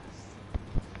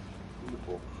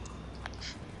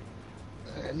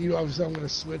 And you obviously, I'm going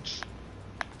to switch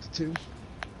to 2.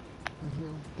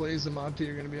 Blaze and Monty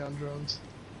are going to be on drones.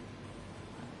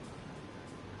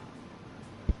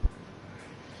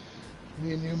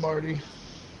 Me and you, Marty.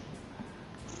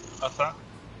 What's that?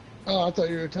 Oh, I thought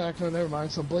you were attacking. Oh, never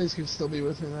mind. So Blaze can still be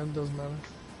with me then. Doesn't matter.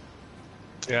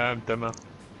 Yeah, I'm demo.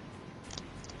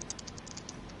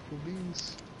 Cool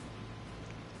beans.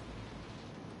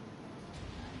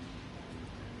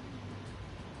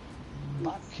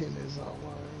 Botkin is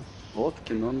online.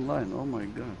 Vodkin online. Oh my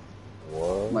god.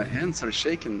 What? My hands are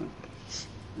shaking now.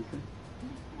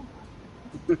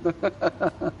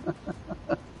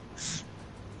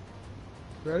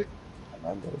 Ready?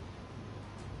 I'm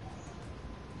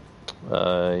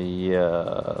ready.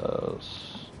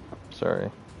 Yes. Sorry.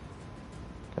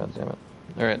 God damn it.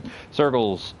 Alright.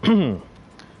 Circles.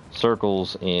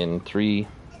 Circles in 3,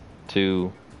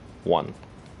 2, 1.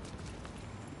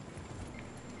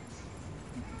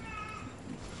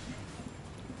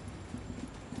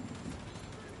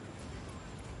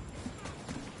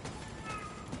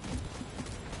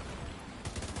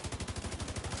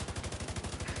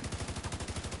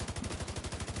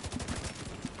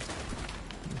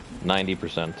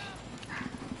 %.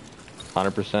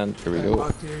 100%. Here we go.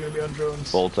 Locked, you're gonna be on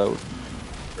drones. Bolts out.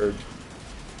 Urge.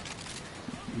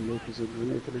 Notice a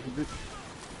grenade a little bit.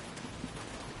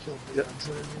 Killed the Yep.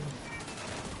 answer.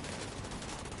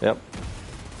 Yep.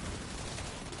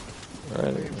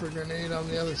 Alright. Waiting for grenade on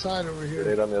the other side over here.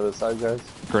 Grenade on the other side, guys.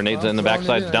 Grenades in the throwing it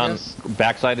backside. in, I Done. guess.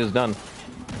 Backside is done.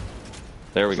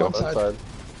 There we go. Front Front side.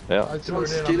 Yeah. I threw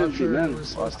it in. I'm Scared not me, sure man. it was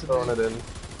supposed to Throwing be. it in.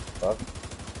 Fuck.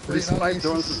 These Wait, no, 5 this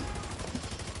drones. is-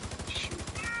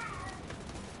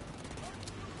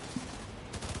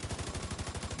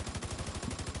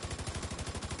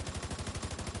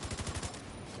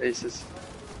 Aces.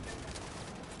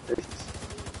 Aces.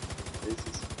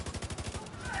 Aces.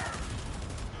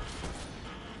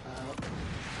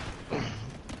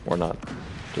 Or not.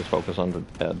 Just focus on the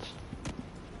heads.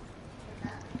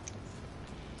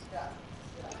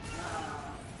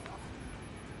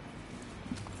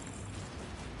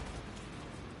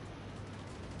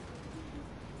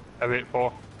 Have it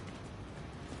for.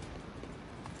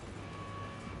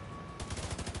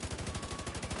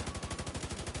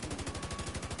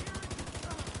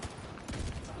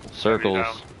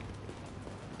 Circles.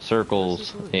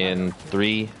 Circles in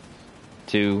 3,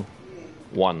 2,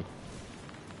 1.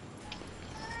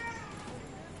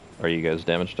 Are you guys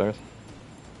damaged, Darth?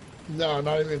 No,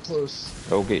 not even close.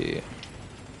 Okay.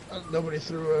 Nobody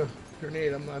threw a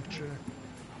grenade, I'm not sure.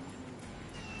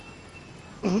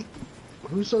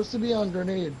 Who's supposed to be on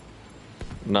grenade?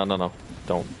 No.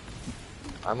 Don't.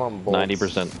 I'm on bolts.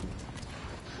 90%.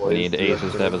 We need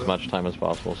aces to have as much time as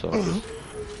possible, so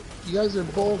You guys are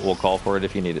both. we'll call for it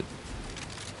if you need it.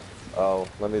 Oh,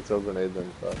 let me throw grenades in.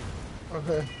 Fuck.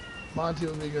 Okay. Monty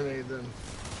will be grenade then.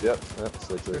 Yep,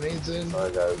 switch it. Grenades in.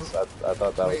 Sorry guys, I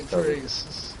thought that Waiting was for covered.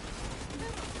 aces.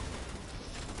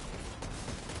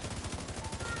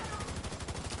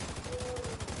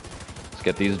 Let's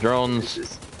get these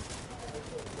drones.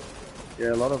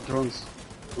 Yeah, a lot of drones.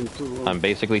 On 2. I'm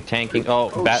basically tanking. Oh,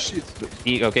 shit.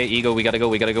 Okay, Ego, we gotta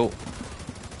go.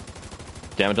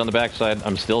 Damage on the backside.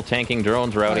 I'm still tanking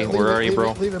drones, Rowdy. Alright, Where leave are it, you, leave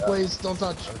bro? it, leave it, please. Don't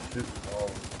touch.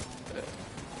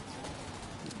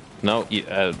 No,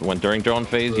 when during drone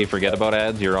phase, you forget about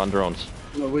ads. You're on drones.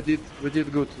 No, we did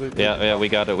good. Yeah, we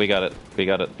got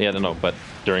it. Yeah, no, but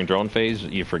during drone phase,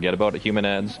 you forget about human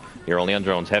ads. You're only on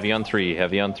drones. Heavy on 3.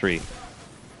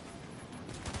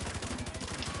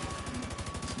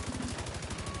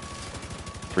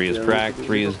 3 is cracked.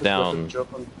 3 is down.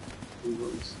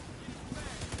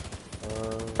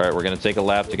 Alright, we're gonna take a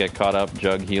lap to get caught up.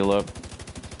 Jug, heal up.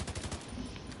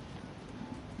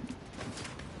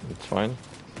 It's fine.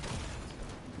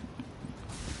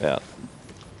 Yeah.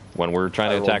 When we're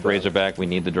trying to attack Razorback, we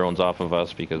need the drones off of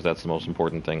us because that's the most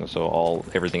important thing. So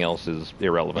everything else is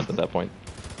irrelevant at that point.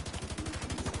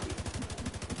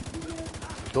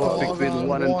 Don't between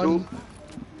 1 and 2.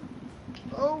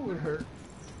 Oh, it hurt.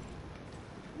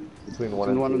 Between 1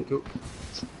 and 2.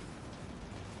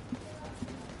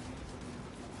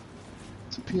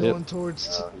 It's peeling towards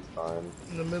He's fine.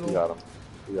 in the middle. You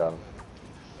got him.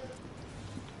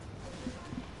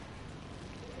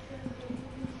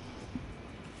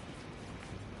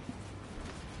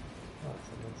 Oh,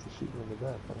 someone's shooting in the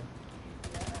back, huh?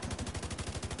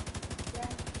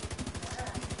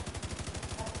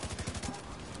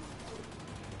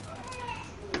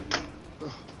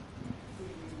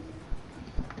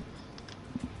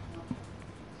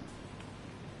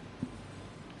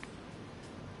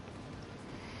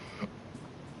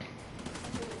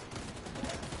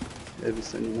 Every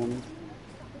single moment.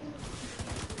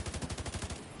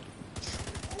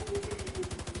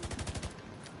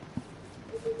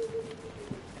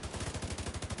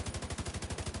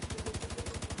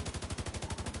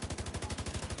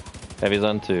 Heavy's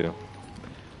on 2.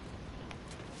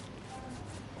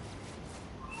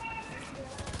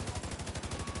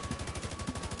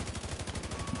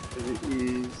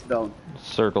 He's down.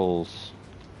 Circles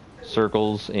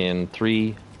in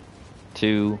 3,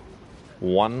 2,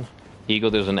 1.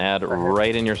 Eagle, there's an ad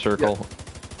right in your circle.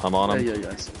 Yeah. I'm on him. Yeah,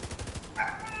 I see.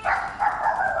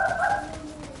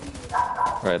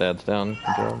 Right, ad's down.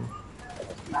 Good job.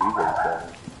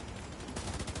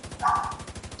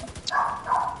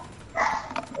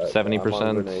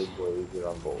 70%,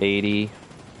 80,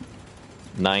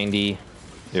 90.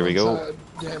 Here we go.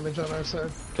 Damage on our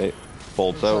side. Okay,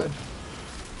 bolts out.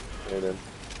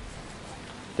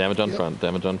 Damage on front,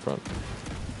 damage on front.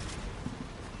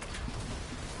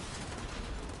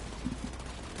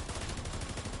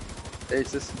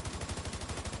 Aces.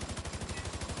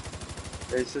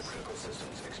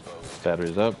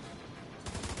 Batteries up.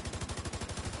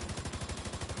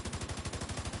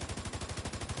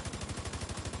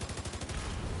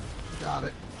 Got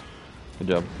it. Good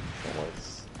job.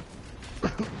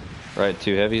 Right,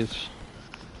 2 heavies.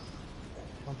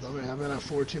 I'm at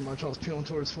 4 too much. I was peeling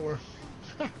towards 4.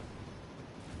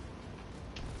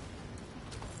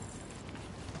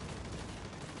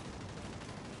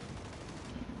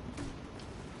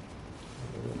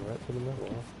 Right to the middle,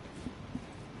 huh?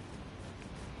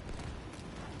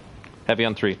 Heavy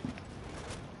on 3.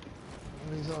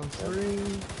 He's on 3.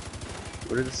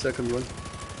 What is the second one?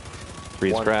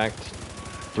 3's cracked.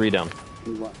 3 down.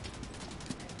 1.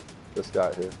 This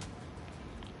guy here.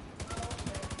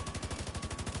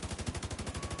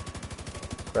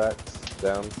 Cracks,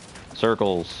 down.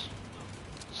 Circles.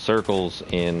 Circles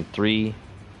in 3,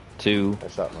 2,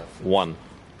 1.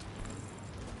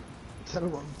 Is that a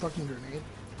fucking grenade?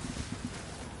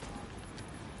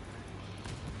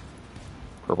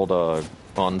 Purple dog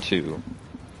on 2.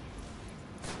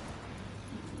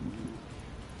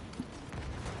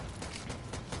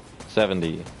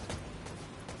 $70,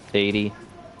 80,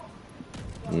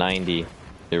 90.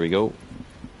 Here we go.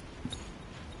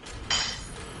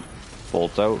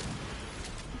 Bolts out.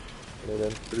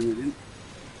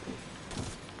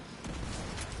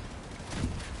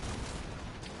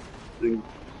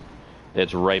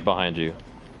 It's right behind you.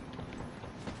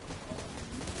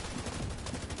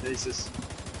 Aces.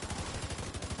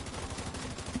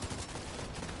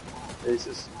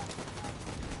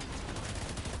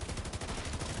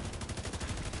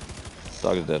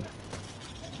 Dog is dead.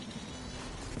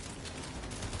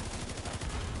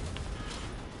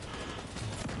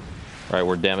 Alright,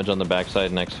 we're damage on the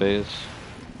backside next phase.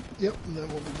 Yep, and then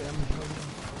we'll be damaged on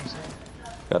the side.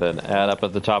 Got an ad up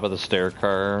at the top of the stair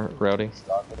car, Rowdy. He's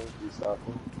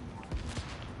stalking.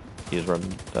 He's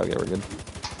running. Okay, we're good.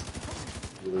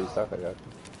 You restock, I got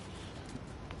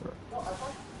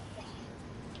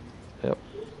you. Yep.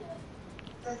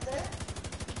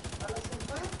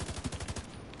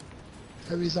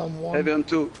 Heavy's on 1. Heavy on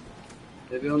 2.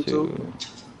 Heavy on 2.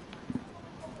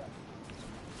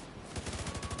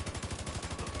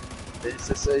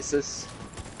 Aces.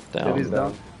 Down. Heavy's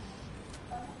down.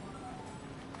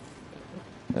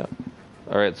 Yeah.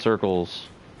 Alright, circles.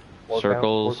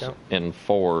 Circles in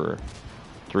 4,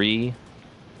 3,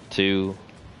 2,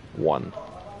 1.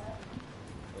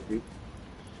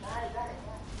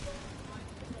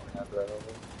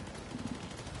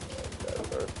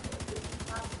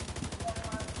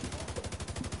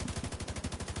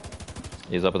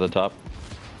 He's up at the top.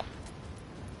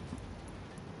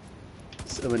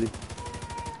 70.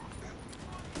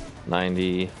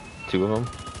 90, 2 of them.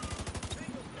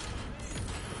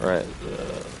 Alright,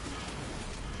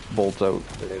 bolts out.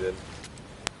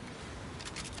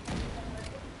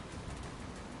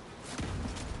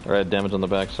 Alright, damage on the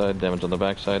backside,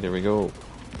 here we go.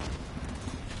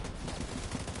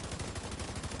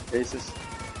 Aces.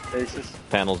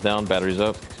 Panels down, batteries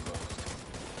up.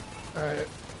 Alright.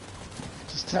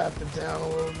 Just tap it down a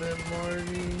little bit,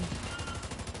 Marty.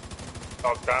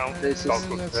 Dog down. Dog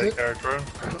will take care of drone.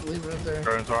 Leave it there.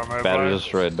 Drone's armor. Batteries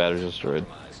destroyed. That's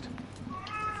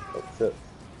it.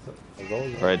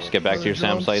 Alright, just get back to your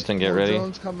SAM sites and get ready.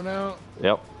 Drones coming out.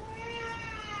 Yep.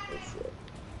 That's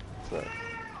it.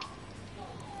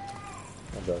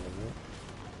 I'm done with it.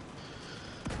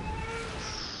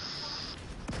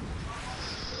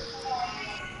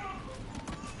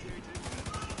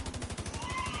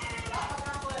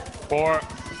 Four.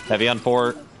 Heavy on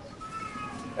 4.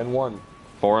 And 1.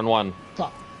 4 and 1.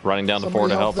 Top. Running down to Somebody 4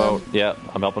 to help help out. Yeah,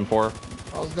 I'm helping 4.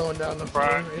 I was going down the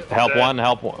floor. Help 1,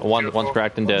 help 1. One's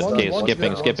cracked and dead. Okay,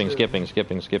 skipping.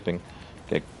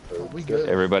 Okay, We good.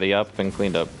 everybody up and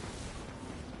cleaned up.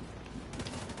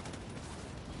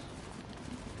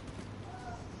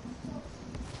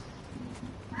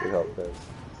 Good help, guys.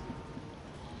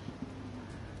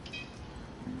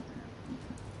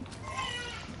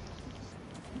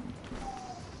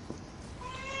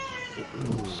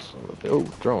 Oh,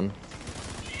 drone.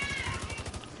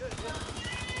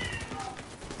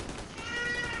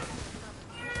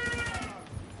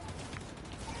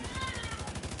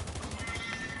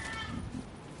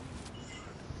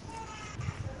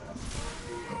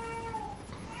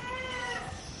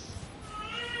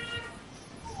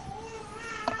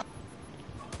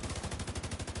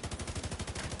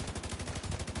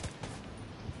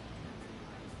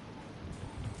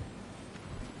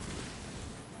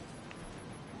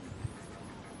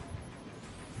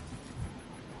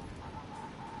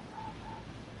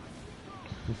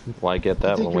 Why get I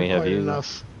that think when we you're have quite you?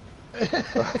 enough.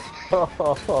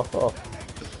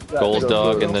 Gold goes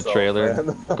dog for in the himself, trailer.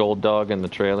 man. Gold dog in the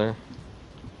trailer.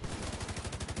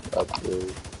 That's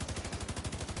good.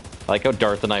 I like how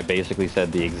Darth and I basically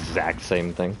said the exact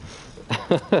same thing.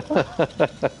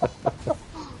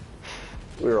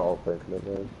 We were all thinking it,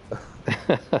 man.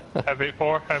 Heavy at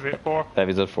 4, heavy at 4.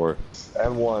 Heavy's at 4.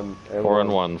 And 1. And 4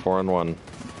 and 1. 4 and 1.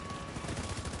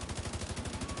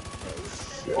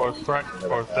 4's cracked,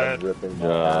 4's dead. Ripping my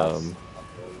ass.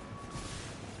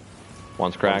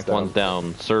 One's cracked, one's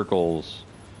down. Circles.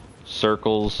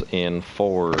 Circles in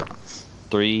 4,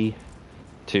 3,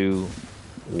 2,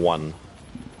 1.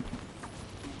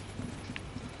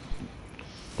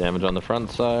 Damage on the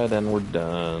front side, and we're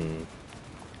done.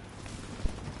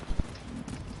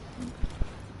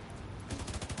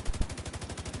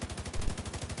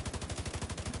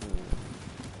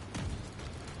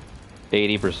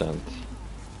 %.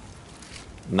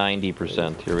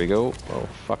 90%. Here we go. Oh,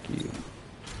 fuck you.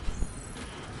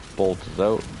 Bolt is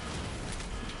out.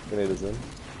 Grenade is in.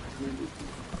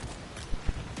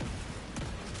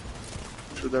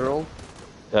 Should I roll?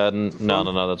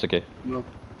 No, that's okay. No.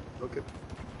 Okay.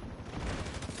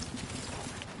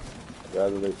 I'd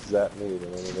rather they zap me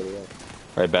than anybody else.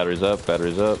 Alright, batteries up,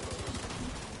 batteries up.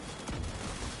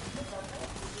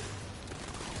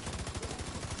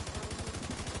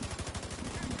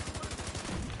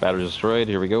 Battery destroyed,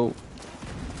 here we go.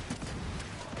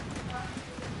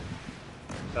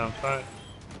 Downside.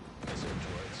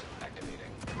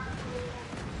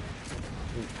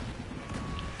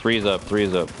 Three's up,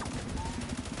 three's up.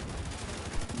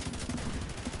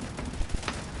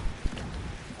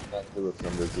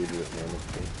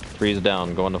 Three's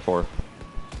down, going to 4.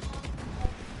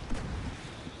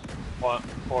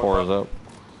 4 is up.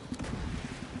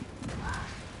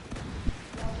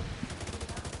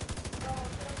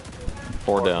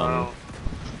 4 down.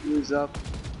 Who's up?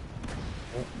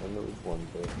 Oh, and there was one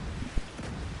there.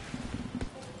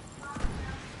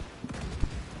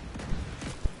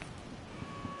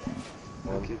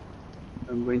 Okay.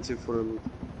 I'm waiting for a loot.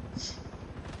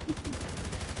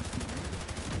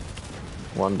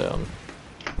 1 down.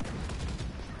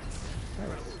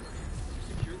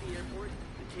 Secure the airport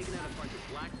and taken out a bunch of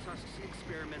Black Tusk's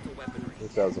experimental weaponry.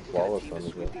 This guy's a flawless Team one to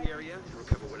as well. sweep the area and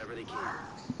recover whatever they can.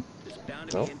 There's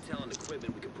bound to be intel and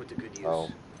equipment we can put to good use. Oh.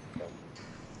 Okay.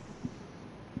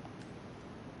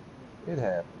 It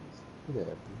happens. It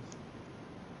happens.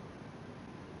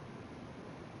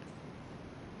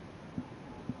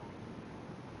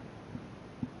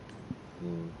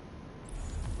 Hmm.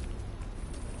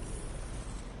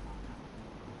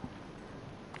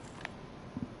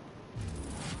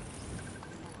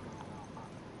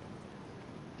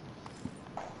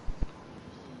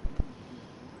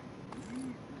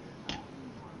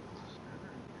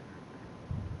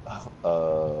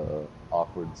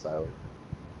 Awkward silence.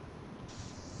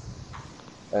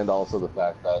 And also the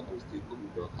fact that there's people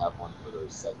who don't have one for their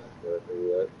second character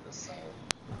yet. So.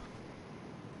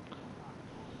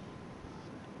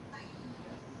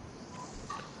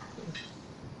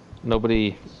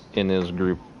 Nobody in this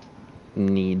group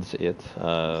needs it.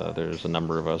 There's a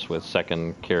number of us with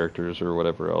second characters or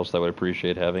whatever else that would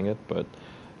appreciate having it, but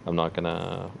I'm not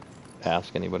gonna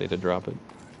ask anybody to drop it.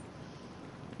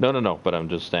 No, but I'm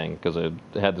just saying, because I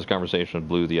had this conversation with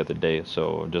Blue the other day,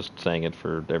 so I'm just saying it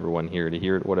for everyone here to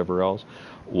hear it, whatever else.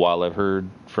 While I've heard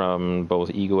from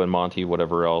both Ego and Monty,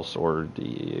 whatever else, or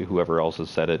whoever else has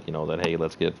said it, that, hey,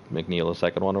 let's give McNeil a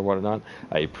second one or whatnot,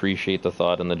 I appreciate the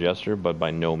thought and the gesture, but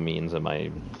by no means am I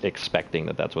expecting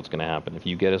that that's what's going to happen. If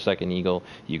you get a second Eagle,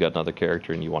 you got another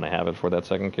character, and you want to have it for that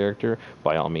second character,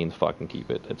 by all means, fucking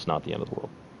keep it. It's not the end of the world.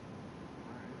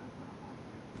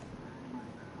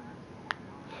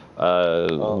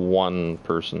 One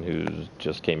person who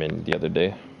just came in the other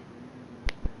day.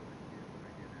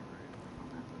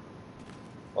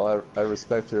 Well, I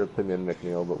respect your opinion,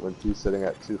 McNeil, but when she's sitting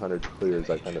at 200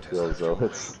 clears, I kind of feel as though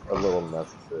it's a little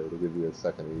necessary to give you a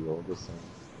second Eagle. Just saying.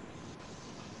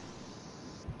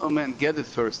 Oh man, get it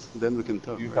first, then we can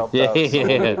talk. You right? helped out so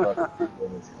many fucking people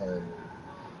in this time.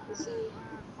 Just saying.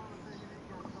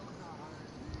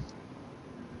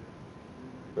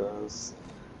 Because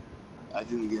I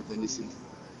didn't get anything.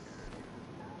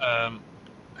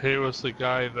 Who was the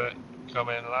guy that come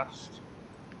in last?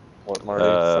 What, Marty?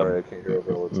 Sorry, I can't hear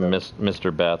over what's happening.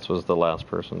 Mr. Bats was the last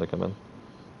person to come in.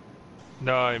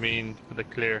 No, I mean for the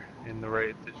clear in the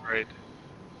raid. This raid.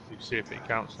 You see if it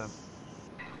counts them.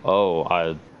 Oh,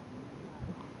 I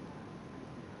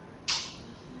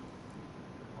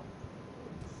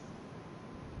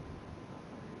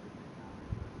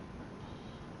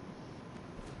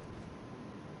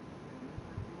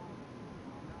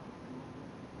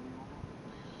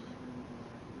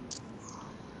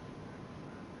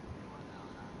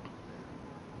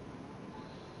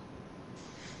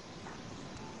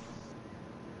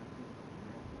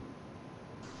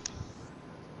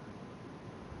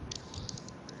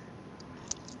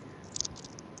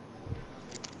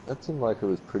That seemed like it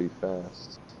was pretty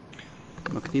fast.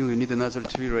 McNeil, we need another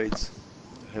 3 raids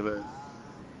to have a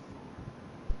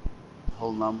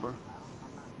whole number.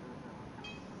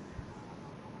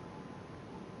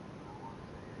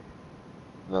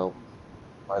 No,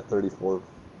 my 35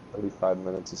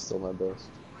 minutes is still my best.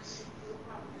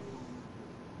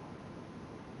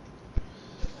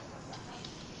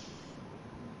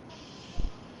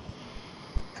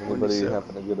 Anybody 27.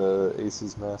 happen to get a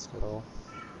Aces mask at all?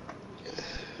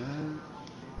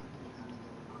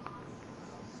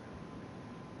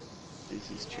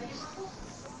 Aces chest.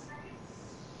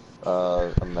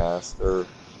 A mask, or,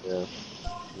 yeah.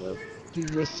 Dude,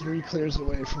 you're 3 clears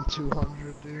away from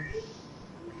 200, dude.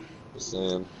 Just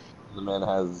saying, the man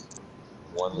has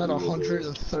one I'm at lead.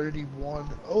 131.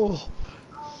 Oh,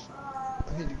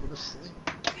 I need to go to sleep.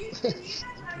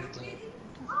 Sleeping time.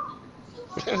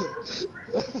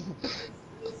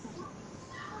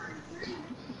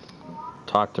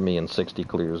 Talk to me in 60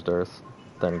 clears, Darth.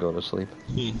 Then go to sleep.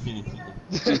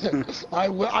 I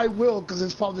will, because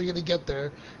it's probably going to get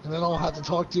there, and then I'll have to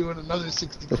talk to you in another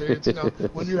 60 clears, you know,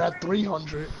 when you're at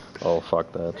 300. Oh, fuck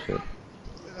that shit.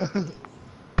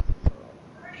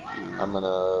 I'm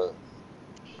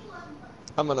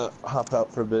gonna hop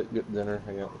out for a bit, get dinner,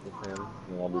 hang out with the fam,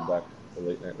 and then I'll be back for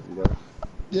late night with you guys.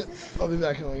 Yep, I'll be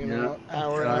back in like an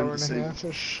hour and a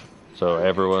half-ish. So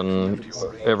everyone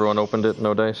opened it,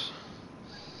 no dice?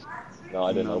 No,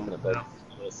 I didn't open it, but I'm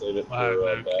gonna save it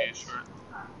for bats.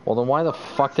 Well, then why the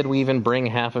fuck did we even bring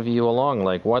half of you along?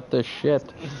 Like, what the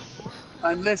shit?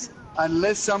 Unless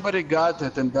somebody got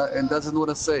it and doesn't want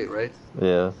to say, right?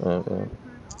 Yeah. An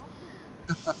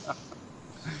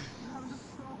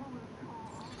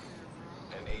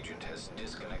agent has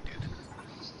disconnected.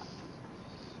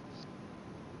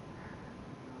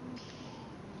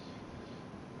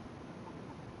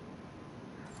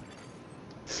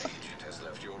 Agent has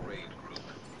left your raid group.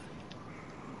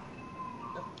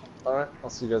 Alright, I'll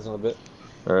see you guys in a bit.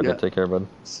 Alright, yeah. Take care, bud.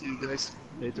 See you guys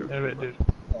later. Yeah, right, dude.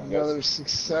 Another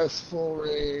successful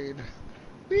raid.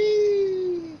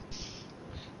 Whee!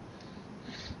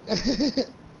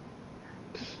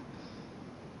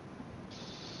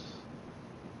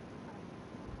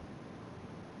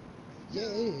 Yeah.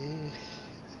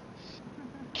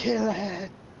 Kill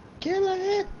it! Kill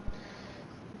it!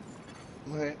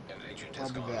 Wait, I'll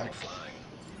be back.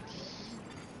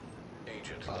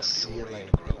 I'll see you later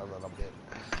in a little bit.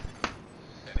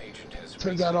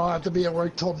 Turns out I'll have to be at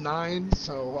work till 9,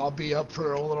 so I'll be up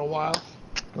for a little while.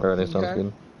 Alright, sounds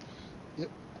good. Yep.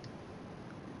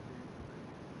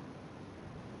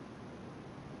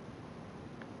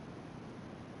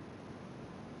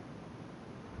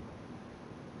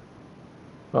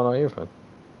 Oh, no, you're fine.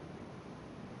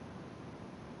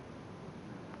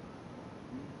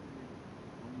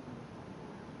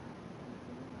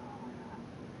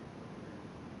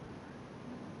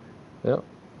 Yep.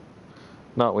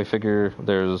 No, we figure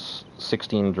there's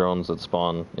 16 drones that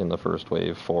spawn in the first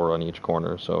wave, 4 on each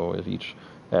corner. So if each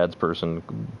ads person,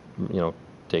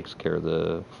 takes care of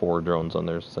the 4 drones on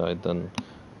their side, then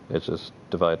it's just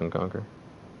divide and conquer.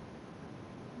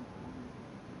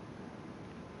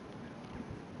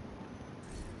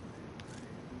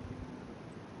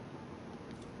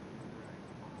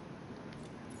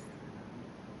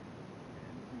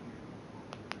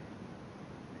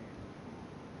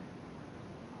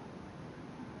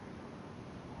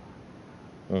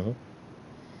 Mm-hmm.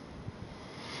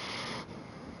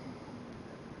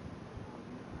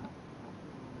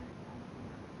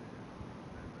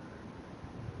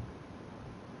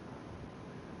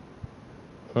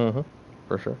 Mm-hmm.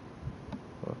 For sure.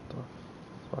 What the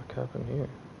fuck happened here?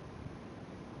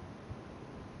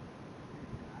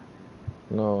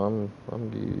 No, I'm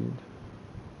good.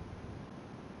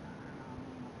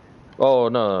 Oh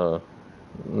no.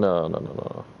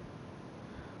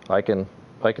 I can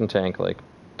tank like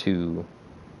 2,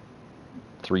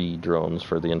 3 drones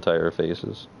for the entire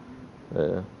phases.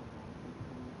 Yeah.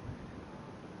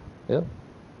 Yeah.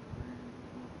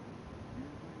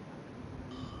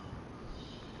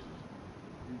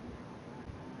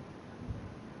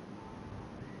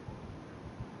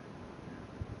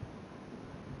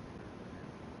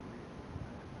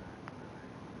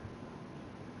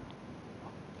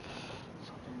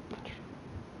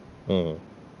 Mm.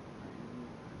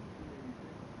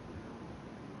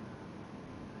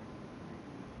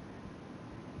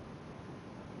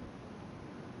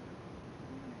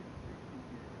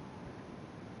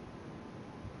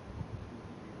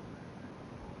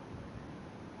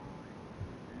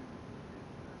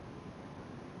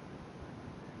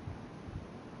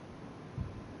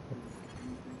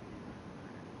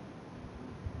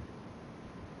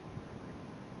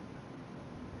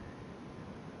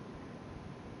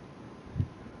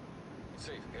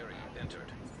 Safe area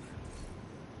entered.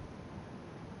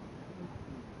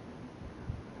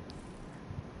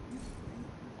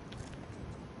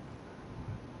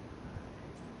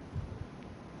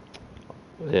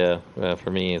 Yeah,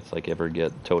 for me, it's like ever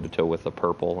get toe-to-toe with the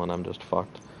purple, and I'm just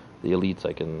fucked. The elites,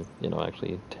 I can,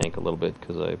 actually tank a little bit,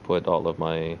 because I put all of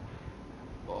my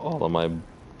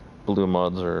blue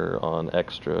mods are on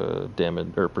extra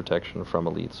damage, or protection from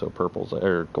elites, so purples,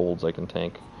 or golds I can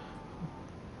tank.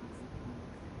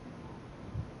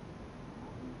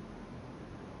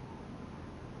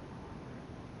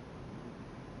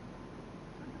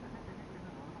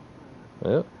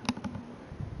 Yep.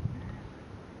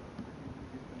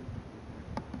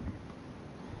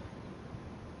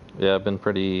 Yeah, I've been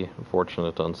pretty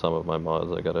fortunate on some of my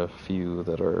mods. I got a few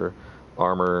that are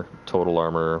armor, total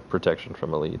armor, protection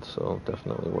from elites, so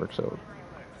definitely works out.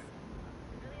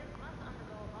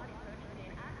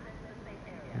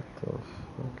 What the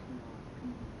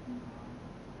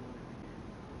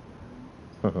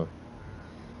fuck? Uh-huh.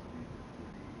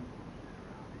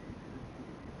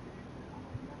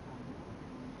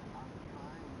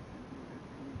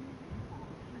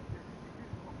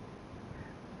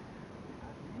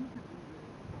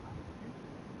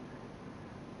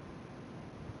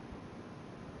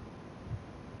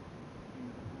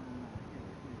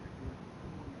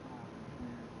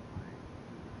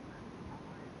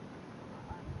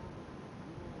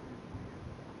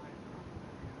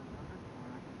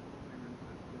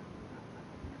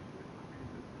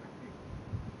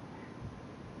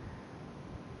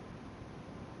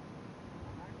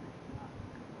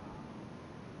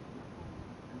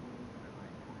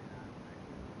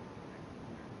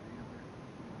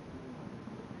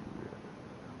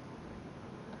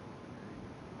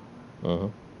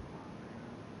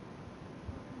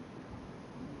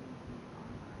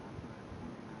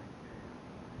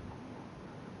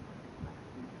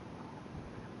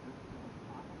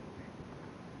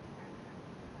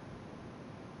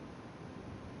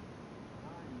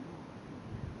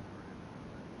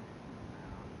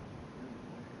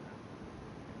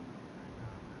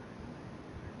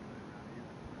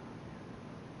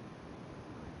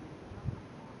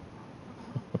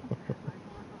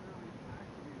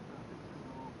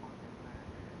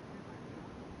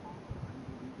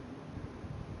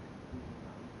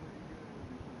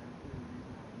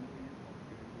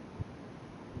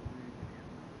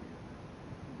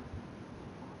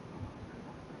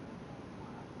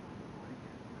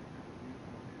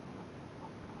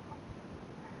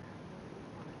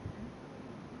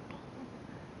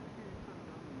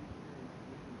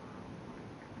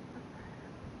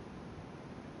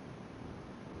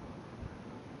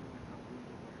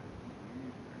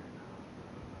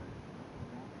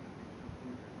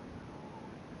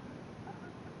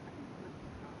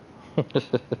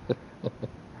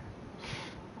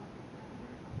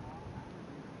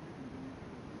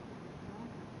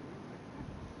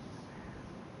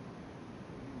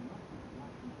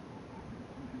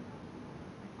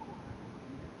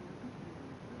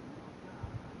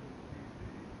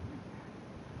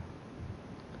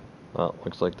 Well,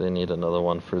 looks like they need another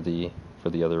one for the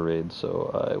other raid,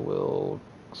 so I will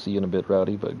see you in a bit,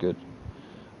 Rowdy, but good.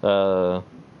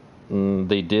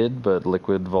 They did, but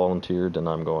Liquid volunteered, and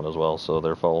I'm going as well, so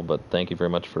they're full. But thank you very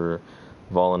much for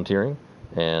volunteering,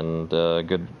 and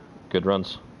good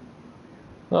runs.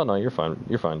 Oh no, you're fine.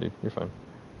 You're fine, dude. You're fine.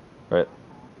 All right.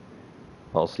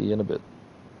 I'll see you in a bit.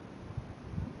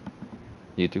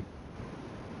 You too.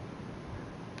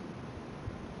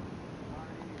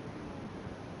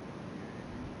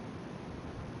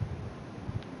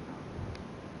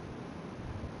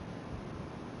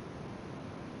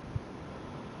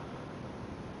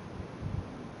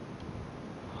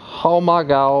 Oh my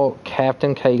god,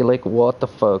 Captain Kalik, what the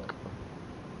fuck?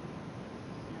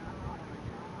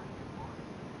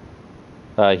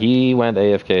 He went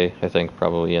AFK, I think,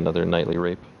 probably another nightly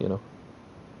rape, Okay.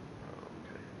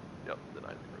 Yep, the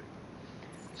nightly rape.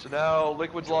 So now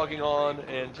Liquid's logging on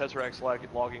and Tesseract's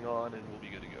logging on, and we'll be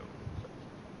good to go.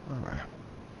 Alright.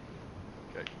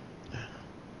 Okay.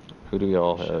 Who do we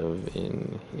all have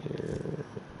in here?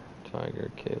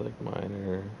 Tiger, Kalik,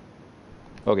 Miner.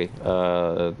 Okay,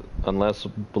 unless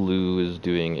Blue is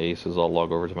doing aces, I'll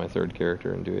log over to my third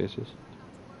character and do aces.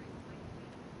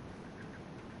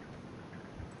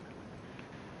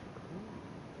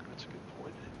 That's a good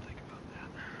point. I didn't think about that.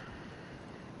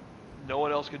 No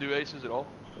one else can do aces at all?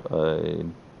 I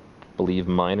believe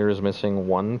Miner is missing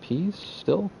one piece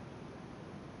still.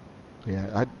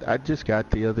 Yeah, I just got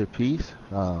the other piece.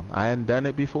 I hadn't done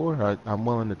it before. I'm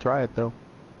willing to try it though.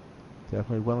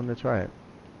 Definitely willing to try it.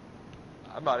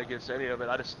 I'm not against any of it.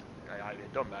 It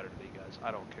don't matter to me, guys.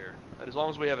 I don't care. As long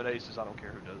as we have an aces, I don't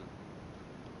care who does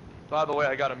it. By the way,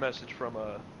 I got a message from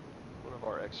one of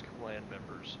our ex-clan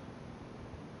members.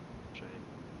 Shane.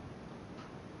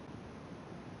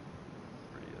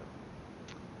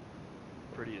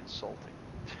 Pretty insulting.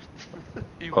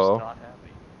 He was not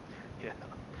happy. Yeah.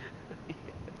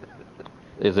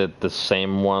 Is it the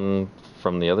same one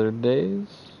from the other days?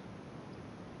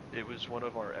 It was one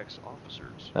of our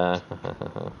ex-officers.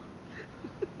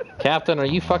 Captain, are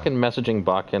you fucking messaging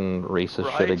Bakken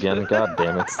racist shit again? God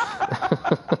damn it.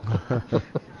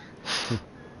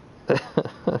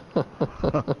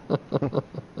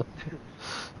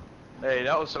 Hey,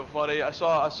 that was so funny. I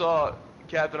saw,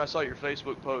 Captain, I saw your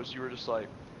Facebook post. You were just like,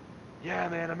 yeah,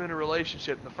 man, I'm in a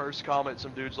relationship. And the first comment,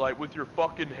 some dude's like, with your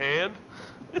fucking hand?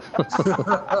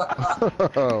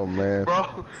 Oh, man.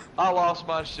 Bro, I lost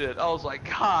my shit. I was like,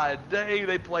 God dang,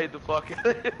 they played the fuck out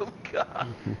of him. God.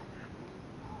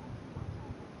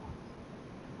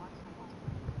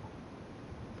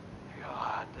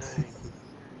 God dang.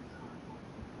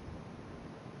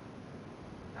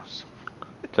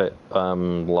 Okay,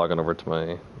 I'm logging over to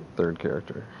my third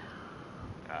character.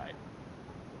 Alright.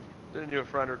 Sending you a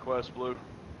friend request, Blue.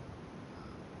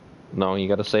 No, you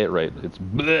gotta say it right. It's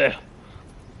bleh.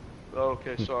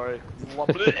 Okay, sorry.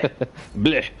 Bleh.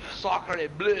 Bleh. Soccer,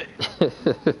 bleh.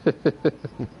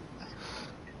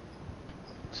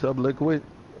 What's up, Liquid?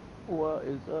 What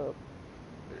is up?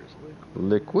 There's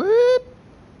Liquid.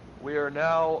 We are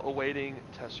now awaiting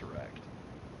Tesseract.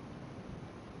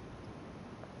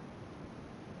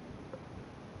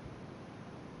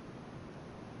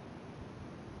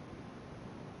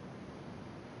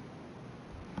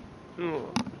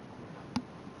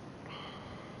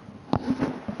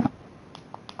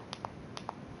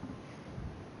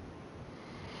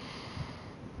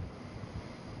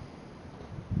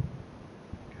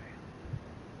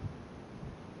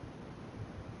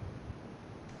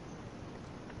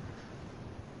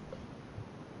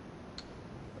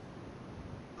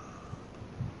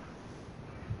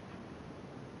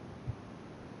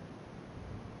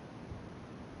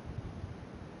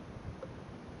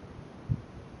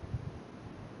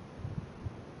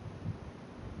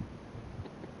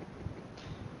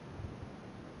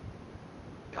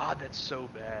 God, that's so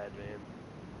bad, man.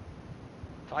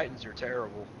 Titans are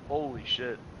terrible. Holy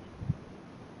shit.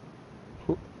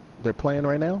 They're playing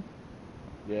right now?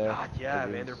 Yeah. God, yeah,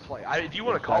 man, they're playing. If you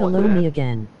want to call Hello it that. me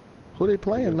again. Who they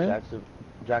playing, man?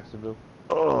 Jacksonville.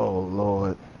 Oh,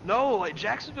 Lord. No, like,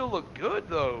 Jacksonville looked good,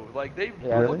 though. Like, they're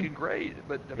Really? looking great.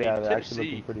 But, I mean, Yeah, they're actually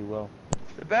Tennessee... looking pretty well.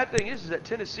 The bad thing is that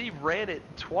Tennessee ran it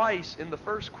twice in the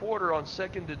first quarter on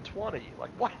 2nd and 20.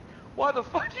 Like, why the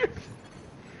fuck you...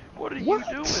 What are you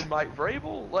doing, Mike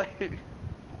Vrabel? Like...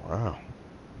 Wow.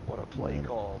 What a play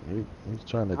call. He's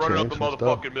trying to Run it up change the some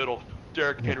stuff. motherfucking middle.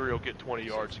 Derrick Henry will get 20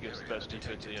 yards against the best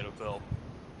defense in the NFL.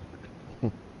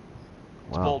 It's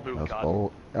Wow, bold move, that's Cotton.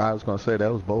 bold. I was going to say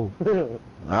that was bold.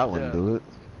 I wouldn't do it.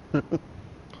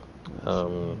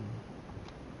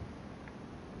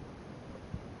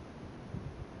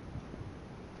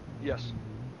 Yes.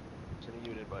 Sending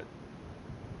you an invite.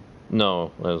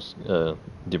 No, do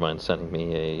you mind sending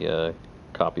me a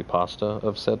copy pasta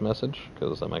of said message?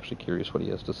 Because I'm actually curious what he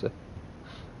has to say.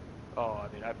 Oh, I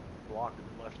mean, I blocked him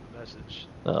and left the message.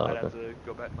 Oh, I'd okay. have to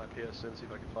go back to my PSN, see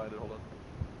if I can find it. Hold on.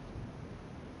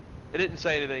 It didn't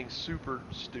say anything super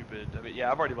stupid. I mean,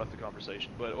 yeah, I've already left the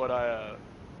conversation, but what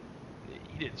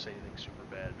he didn't say anything super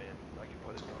bad, man. I can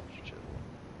put it on your chat.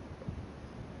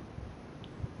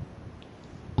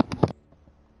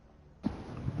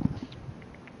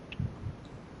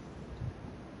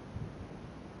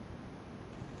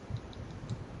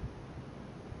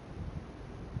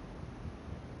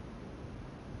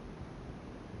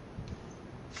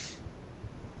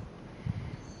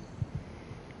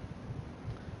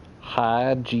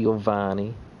 Hi,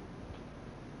 Giovanni.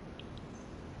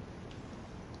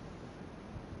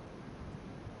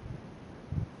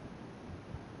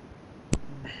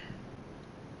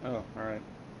 Oh, alright.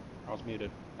 I was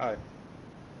muted. Hi.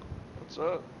 What's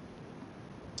up?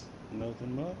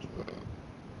 Nothing much.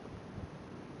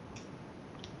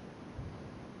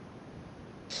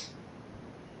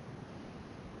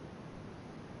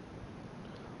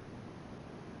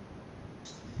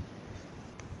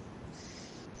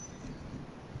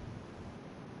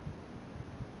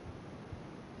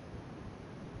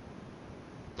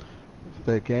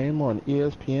 That game on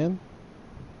ESPN?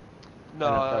 No,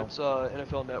 NFL. it's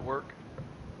NFL Network.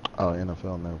 Oh,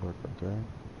 NFL Network, okay.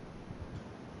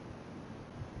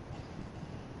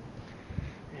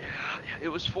 Yeah, it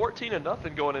was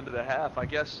 14-0 going into the half. I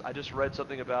guess I just read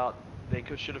something about they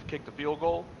should have kicked the field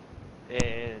goal,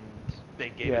 and they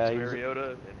gave Yeah, it to he was-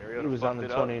 Mariota, and Mariota He was on fucked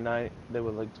the it up. 29. They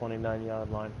were like 29-yard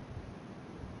line,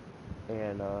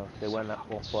 and they went that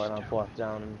whole flight on fourth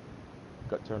down and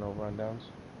got turnover on downs.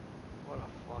 What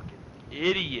a fucking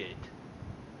idiot!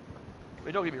 I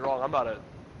mean, don't get me wrong. I'm not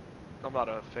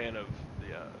a fan of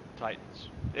the Titans,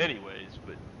 anyways.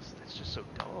 But it's just so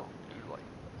dumb. Dude. Like,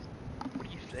 what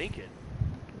are you thinking?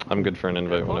 I'm good for an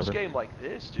invite In a close whenever. game like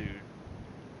this, dude.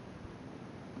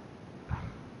 I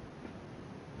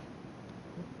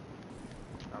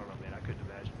don't know, man. I couldn't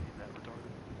imagine being that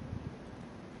retarded.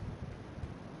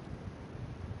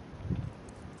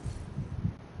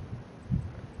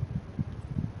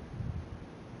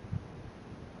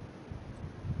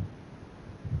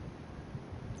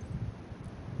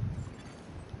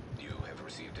 You have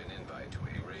received an invite to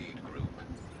a raid group.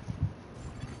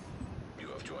 You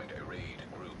have joined a raid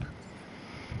group.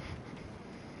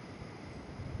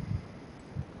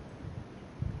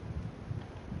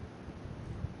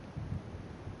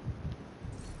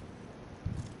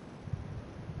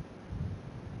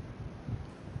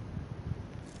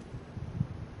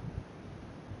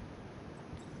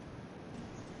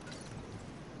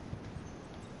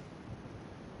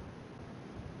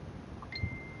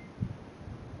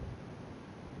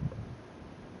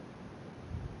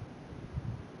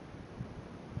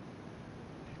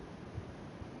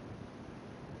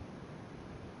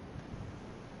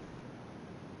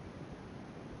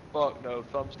 Fuck no,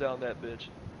 thumbs down that bitch.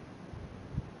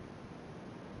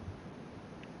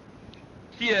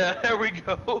 Yeah, there we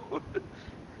go.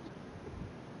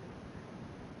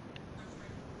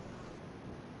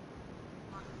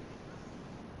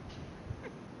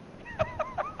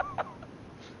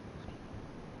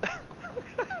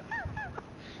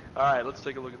 Alright, let's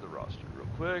take a look at the roster real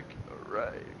quick.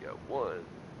 Alright, we got 1,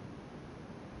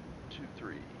 2,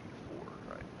 3, 4.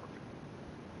 Alright, perfect.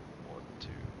 1, 2.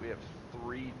 We have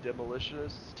 3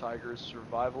 demolitionists, tigers,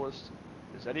 survivalists.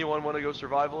 Does anyone want to go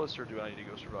survivalist, or do I need to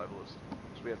go survivalist?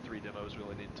 So we have 3 demos, we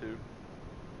only need 2.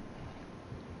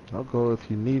 I'll go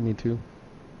if you need me to.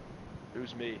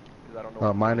 Who's me? Because I don't know.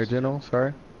 What Minor it is. General,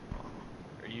 sorry.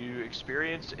 Are you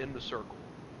experienced in the circle?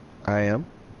 I am.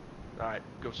 Alright,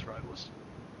 go survivalist.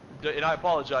 And I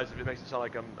apologize if it makes it sound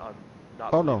like I'm not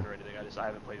Oh, believing no. or anything. I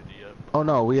haven't played it yet. Oh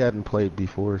no, we hadn't played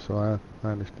before, so I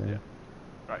understand. Yeah.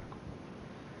 Alright, cool.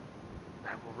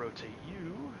 And we'll rotate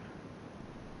you.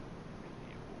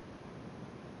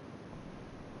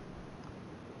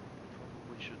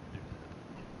 Probably shouldn't do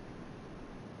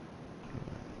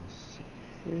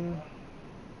that. Yeah.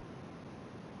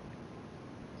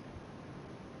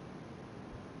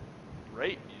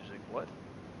 Rate music, what?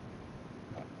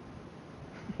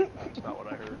 That's not what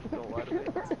I heard. Don't lie to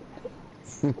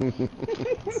me.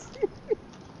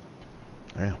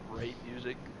 Damn. Rate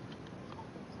music.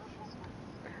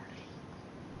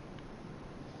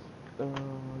 Oh my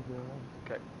god.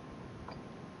 Okay.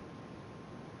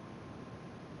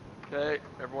 Okay,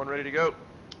 everyone ready to go?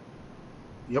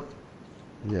 Yep.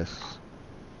 Yes.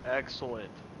 Excellent.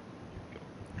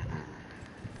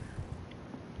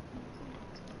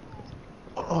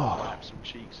 Oh. Slap some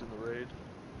cheeks in the raid.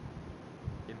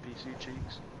 NPC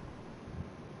cheeks.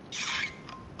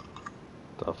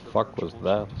 The fuck was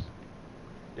that?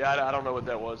 Yeah, I don't know what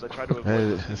that was. I tried to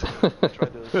Hey, avoid this. I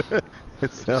tried to...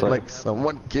 It sounds like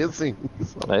someone kissing.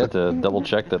 I had to double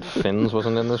check that Finn's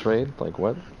wasn't in this raid. Like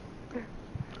what?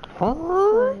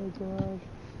 Oh my god.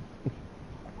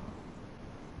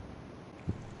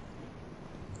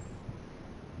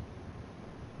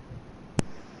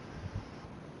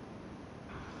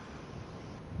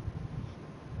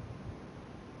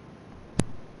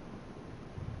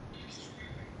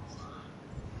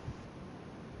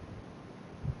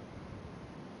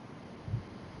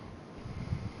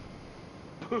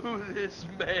 Boo this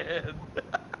man.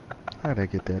 How'd I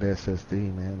get that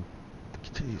SSD, man?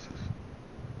 Jesus.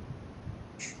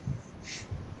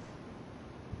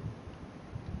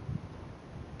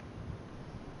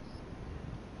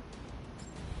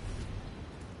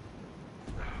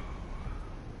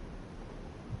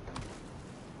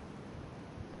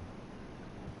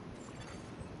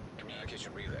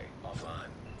 Communication relay offline.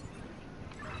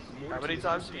 How many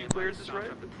times have you cleared this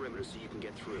raid? The perimeter so you can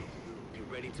get through. Be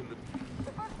ready to move.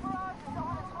 The first barrage is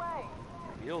on its way.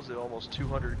 McNeil's at almost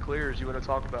 200 clears. You want to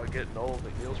talk about getting old?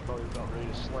 McNeil's probably about ready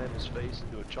to slam his face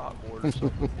into a chalkboard or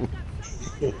something.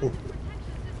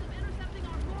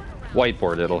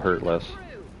 Whiteboard, it'll hurt less.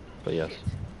 But yes.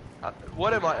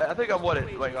 What am I? I think I'm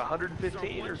at like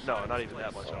 115 or no, not even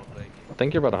that much. I don't think. I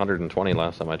think you're about 120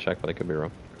 last time I checked, but I could be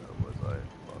wrong. Was I?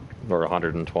 Fuck. Or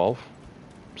 112,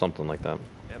 something like that.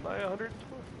 Am I 112?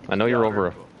 I know you're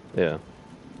over. Yeah.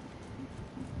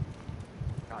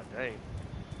 God dang.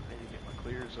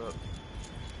 Tigers up.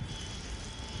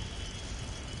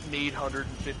 Need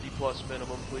 150 plus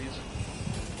minimum, please.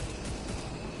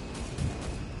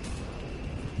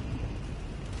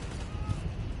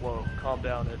 Whoa, calm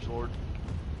down, edgelord.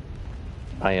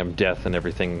 I am death and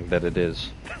everything that it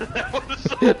is.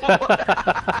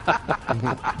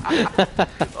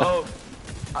 Oh,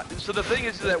 so the thing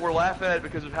is that we're laughing at it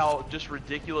because of how just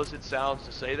ridiculous it sounds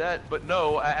to say that. But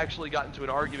no, I actually got into an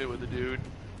argument with a dude.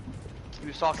 He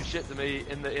was talking shit to me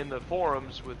in the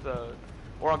forums with,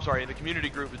 or I'm sorry, in the community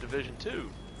group with Division 2.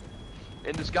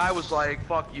 And this guy was like,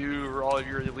 "Fuck you," or all of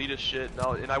your elitist shit.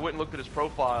 And I went and looked at his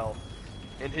profile,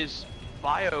 and his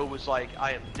bio was like,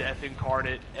 "I am death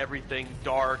incarnate, everything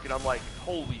dark," and I'm like,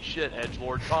 "Holy shit,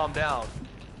 edgelord, calm down."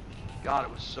 God,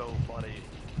 it was so funny.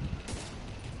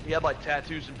 He had like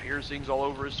tattoos and piercings all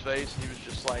over his face, and he was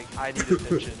just like, "I need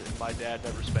attention, and my dad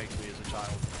never spanked me as a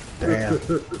child." Damn.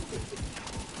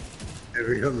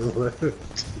 Every on the left.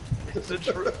 It's the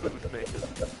truth, man.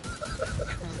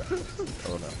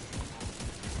 Oh no.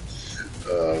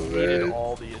 Oh, Needed man.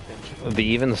 all the attention. The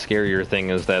even scarier thing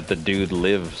is that the dude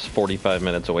lives 45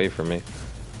 minutes away from me.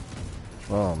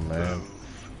 Oh man.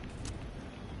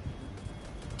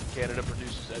 Canada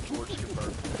produces edgelords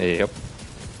confirmed. Yep.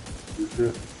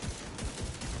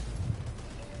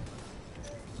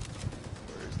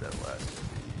 Where is that last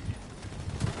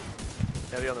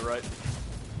heavy? Heavy on the right.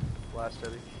 Last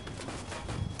heavy.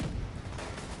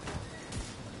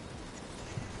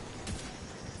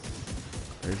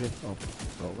 Where is it? Oh,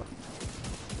 over.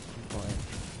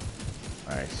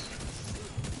 Nice.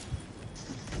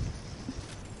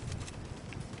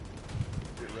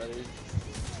 Get ready.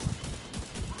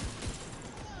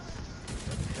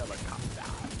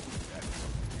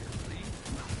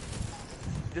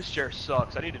 This chair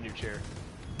sucks. I need a new chair.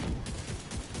 I'm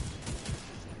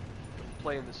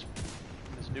playing this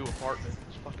in this new apartment.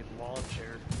 This fucking lawn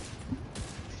chair.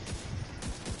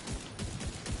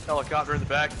 Helicopter in the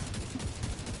back.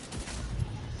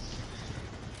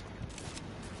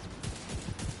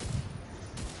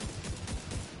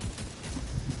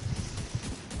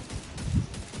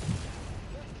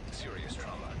 Serious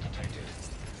trauma detected.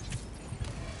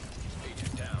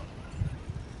 Agent down.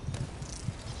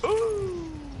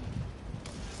 Ooh!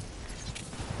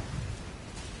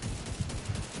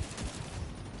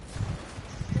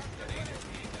 An agent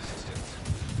needs assistance.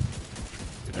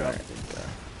 Good job.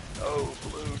 Oh,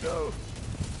 blue, no.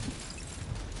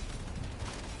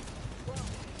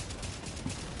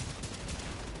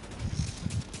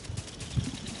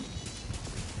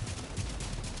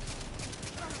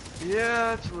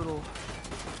 Yeah, it's a little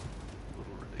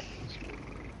ridiculous.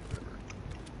 Whatever.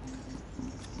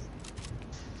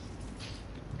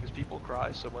 Because people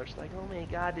cry so much, like, "Oh my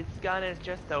God, this gun is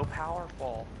just so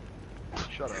powerful."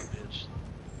 Shut up, bitch.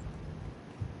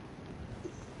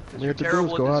 We have to do is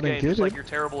Terrible go at out this and game, get just like it. you're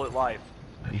terrible at life.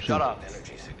 Shut up.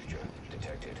 Energy signature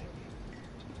detected.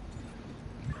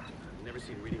 Never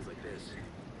seen readings like this.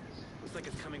 Looks like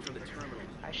it's coming from the terminal.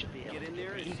 I should be able Get in to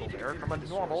there get and the see Eagle if you there can from a pinpoint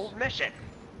the normal source. mission.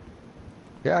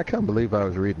 Yeah, I can't believe I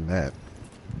was reading that.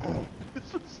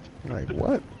 Like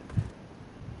what?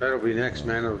 That'll be next,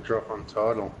 man. It'll drop on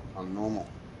title, on normal,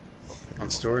 on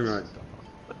story mode.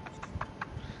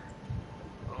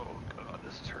 Oh God,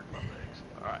 this is hurting my legs.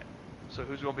 Alright, so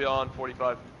who's going to be on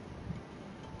 45?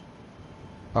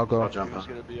 I'll go. Who's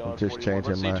going to be on I'm just 41? Let's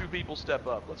changing see my. two people step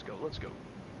up. Let's go, let's go.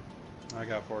 I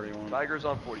got 41. Tiger's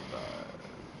on 45.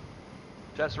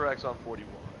 Tesseract's on 41.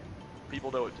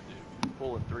 People know what to do.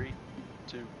 Pull in 3,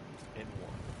 2, and 1.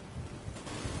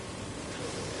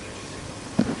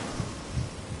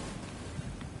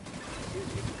 Seems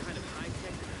to be some kind of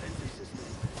high-tech defensive system.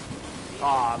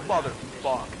 Ah,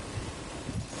 motherfuck.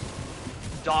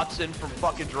 Dotson from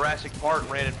fucking Jurassic Park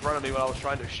ran in front of me when I was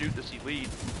trying to shoot this elite.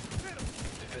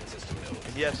 Defense system node.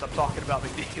 And yes, I'm talking about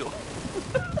McNeil.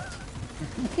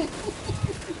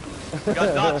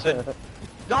 Got Dotson.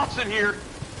 Dotson here.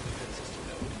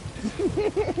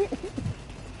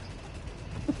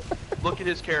 Look at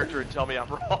his character and tell me I'm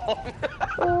wrong.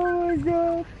 Oh my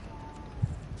God.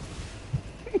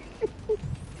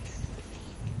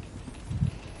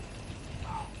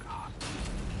 Oh God.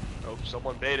 Oh,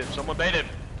 someone bait him. Someone bait him.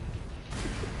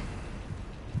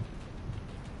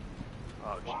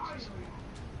 Oh Jesus.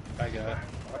 I got it.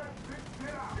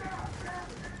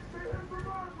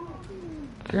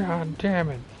 God damn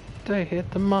it. They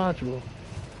hit the module.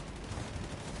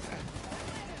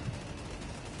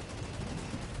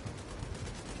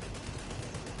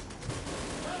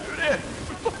 Shoot it!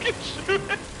 Fucking shoot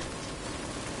it!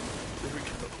 There we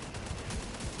go.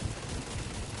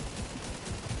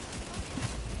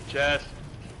 Chest.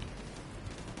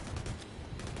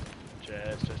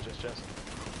 Chest.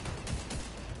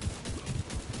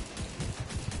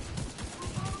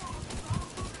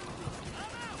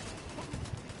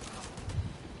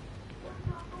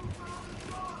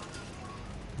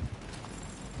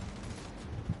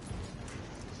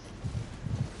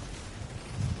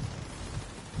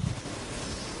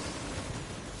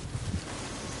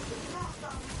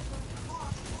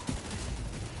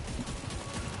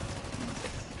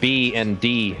 B and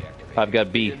D. I've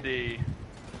got B. D.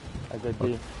 I got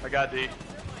D. I got D.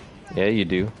 Yeah, you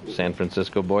do. San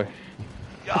Francisco boy.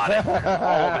 Got it. All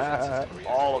of it.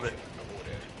 All of it.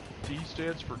 D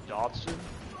stands for Dodson.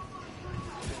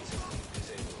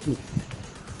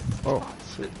 Oh,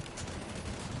 shit.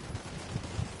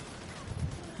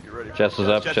 Get ready. Chest is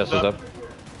up. Chest is up.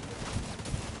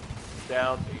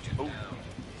 Down. Oh.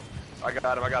 I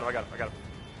got him.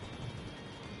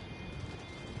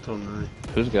 Don't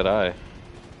Who's got eye?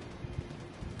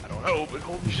 I don't know, but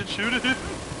Colton should shoot it.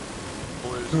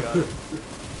 Blue's got it.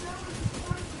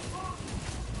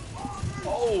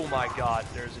 Oh my god,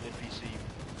 there's an NPC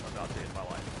I'm not dead in my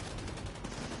life.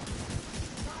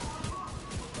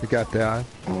 You got that.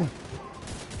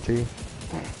 T.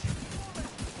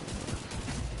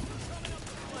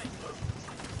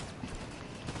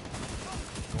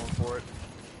 Going for it.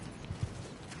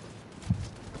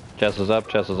 Chest is up.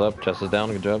 Chest is up. Chest is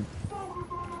down. Good job.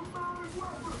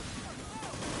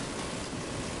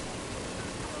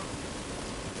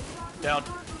 Down.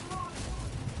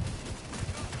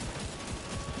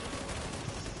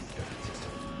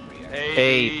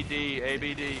 A, B, D, A,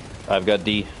 B, D. I've got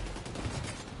D.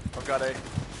 I've got A.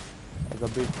 I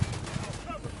got B.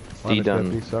 D done.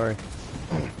 B, sorry.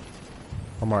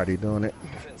 I'm already doing it.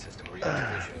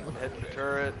 Head to the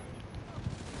turret.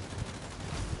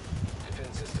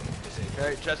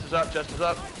 Okay, chest is up, chest is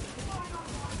up.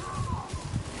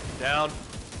 Down.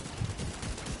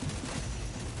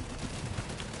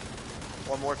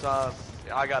 One more time.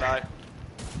 Yeah, I got I.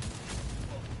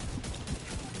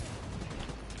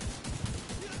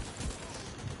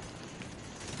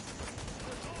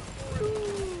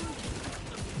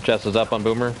 Chest is up on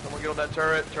Boomer. Someone get on that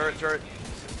turret, turret.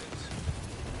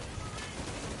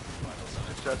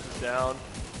 Chest is down.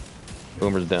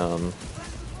 Boomer's down.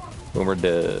 Boomer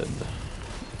dead.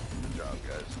 Good job,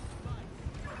 guys.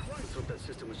 Let's hope that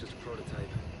system was just a prototype.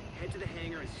 Head to the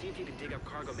hangar and see if you can dig up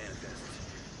cargo manifests.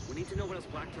 We need to know what else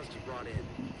Black Trust has brought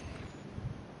in.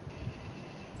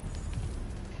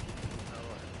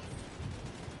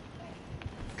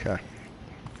 Okay.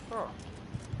 Huh.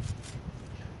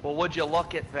 Well, would you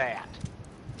look at that?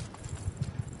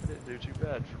 I didn't do too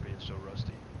bad for being so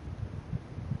rusty.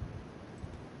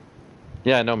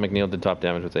 Yeah, I know McNeil did top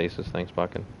damage with aces. Thanks,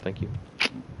 Buckin. Thank you.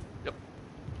 Yep.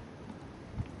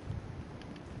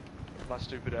 My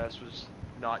stupid ass was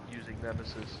not using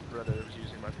Nemesis, rather I was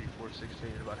using my P416,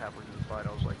 and about halfway through the fight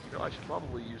I was like, you know, I should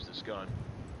probably use this gun.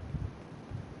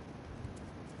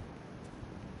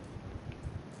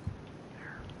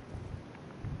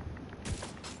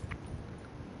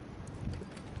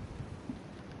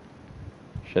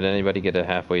 Should anybody get a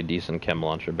halfway decent chem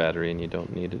launcher battery and you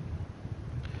don't need it?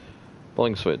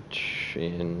 Pulling switch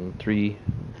in 3,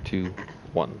 2,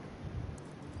 1.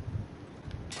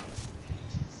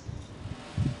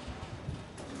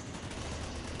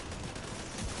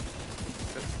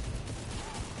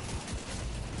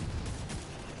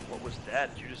 What was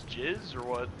that? Did you just jizz, or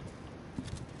what?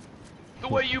 The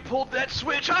way you pulled that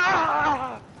switch!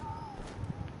 Ah!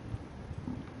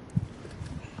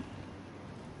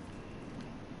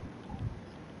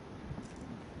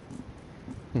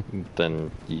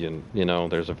 Then you know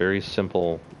there's a very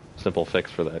simple fix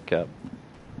for that, Cap.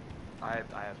 I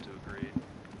have to agree.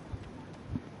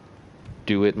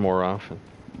 Do it more often.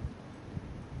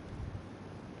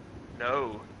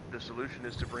 No, the solution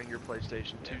is to bring your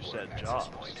PlayStation 2 set jobs.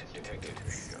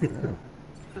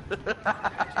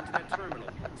 That terminal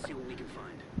and see what we can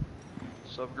find.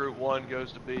 Subgroup 1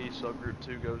 goes to B, subgroup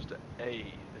 2 goes to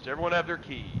A. Does everyone have their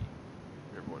key?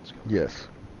 Everyone's coming. Yes.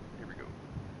 Here we go.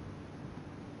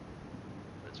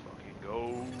 Let's fucking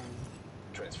go.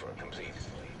 Transfer complete.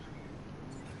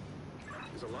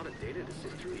 There's a lot of data to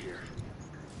sift through here.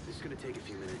 This is gonna take a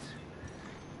few minutes.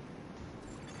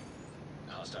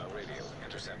 Hostile radio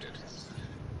intercepted.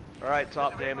 Alright,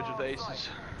 top damage with aces.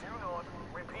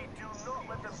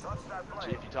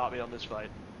 See if you taught me on this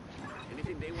fight.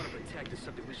 Anything they want to protect is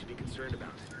something we should be concerned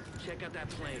about. Check out that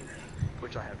plane.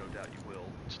 Which I have no doubt you will,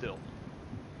 still.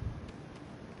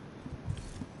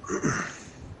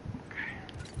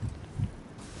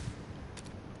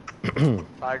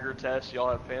 Tiger test, y'all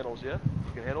have panels, yeah?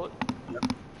 You can handle it? Yep.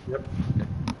 Okay,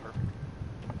 perfect.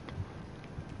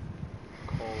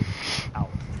 Cold. out.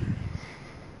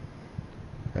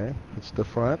 Okay, it's the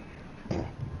front.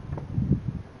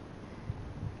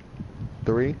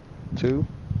 3, 2,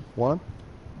 1.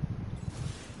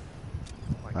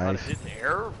 Oh my god, Nice. it did an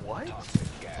error? What?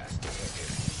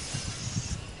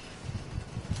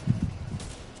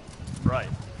 Right.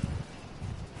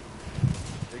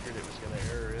 Figured it was gonna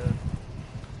error, yeah.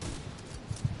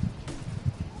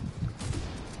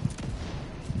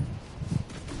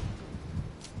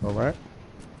 All right.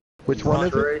 Which one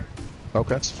is it?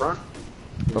 Okay. It's front.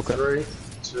 Okay. 3,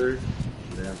 2,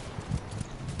 down.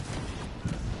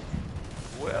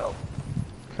 Well.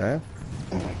 Okay.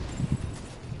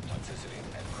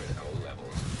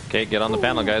 Okay, get on the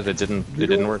panel, guys. It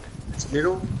didn't work. It's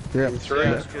middle. Yeah. 3.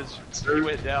 Yeah, because he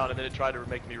went down and then it tried to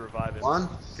make me revive him. 1.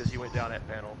 Because he went down that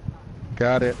panel.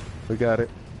 Got it. We got it.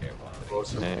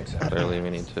 Okay, clearly we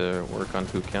need to work on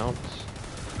 2 counts.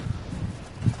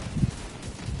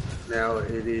 Now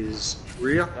it is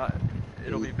rear.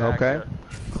 It'll be back. Okay.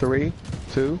 3,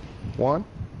 2, 1.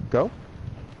 Go.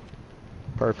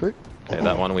 Perfect. Okay,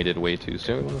 that one we did way too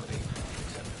soon.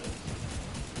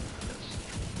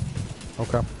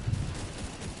 Okay.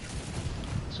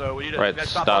 So we need to Right,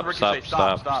 stop, stop, ricochet,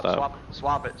 stop.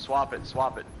 swap it.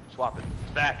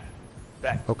 It's back.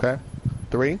 Okay.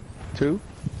 3, 2,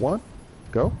 1.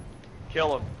 Go.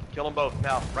 Kill them both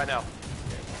now, right now.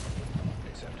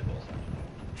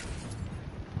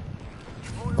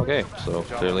 Okay, so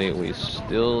clearly we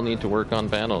still need to work on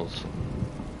panels.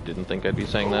 Didn't think I'd be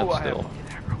saying that still.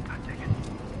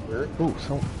 Ooh,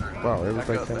 so wow,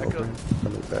 everything Back up, came back open.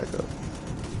 Let me back up.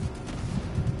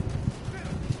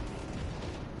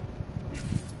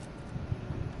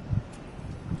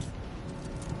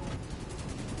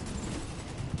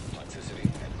 Toxicity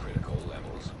at critical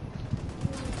levels.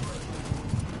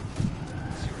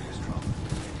 Serious trauma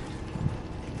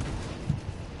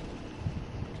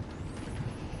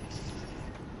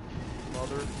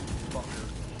Motherfucker.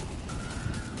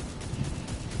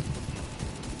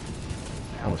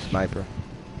 I'm a sniper.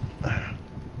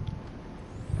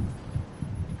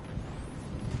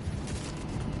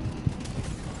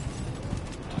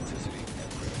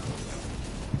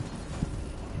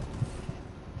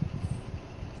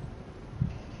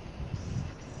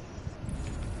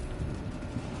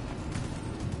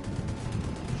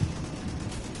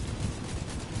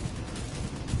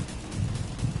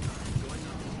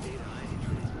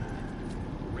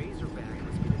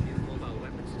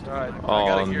 Alright, I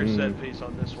got a gear set piece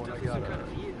on this one. I got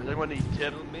does anyone need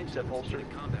tip holster?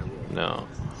 No.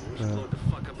 No.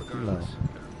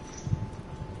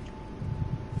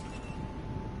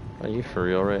 Are you for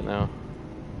real right now?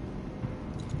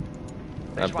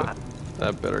 Thanks,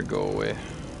 That better go away.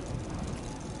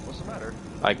 What's the matter?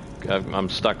 I'm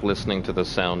stuck listening to the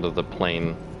sound of the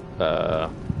plane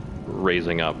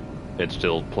raising up. It's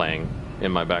still playing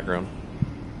in my background.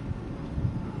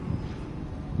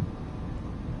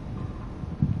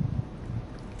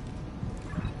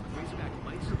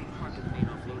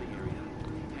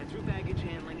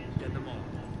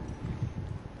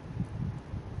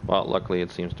 Well, luckily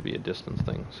it seems to be a distance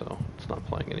thing, so it's not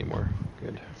playing anymore.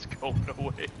 Good. It's going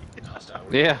away.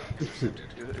 Yeah.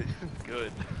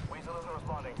 Good.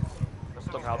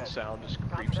 Somehow the sound just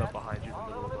creeps up behind you in the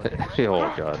middle of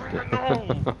Oh god.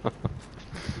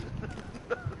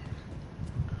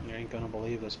 You ain't gonna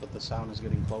believe this, but the sound is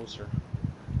getting closer.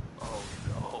 Oh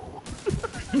no.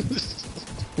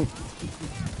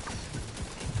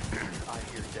 I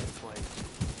hear dead planes.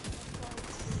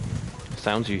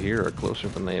 Sounds you hear are closer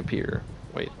than they appear.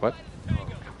 Wait, what?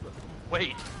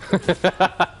 Wait.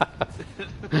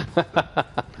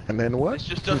 And then what? This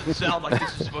just doesn't sound like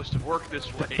this is supposed to work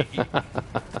this way.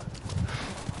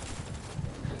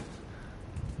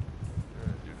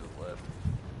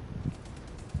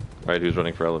 Alright, who's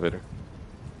running for elevator?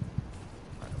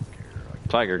 I don't care.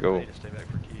 Tiger, go. Need to stay back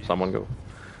for keys. Someone go.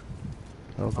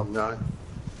 Okay. I'm not.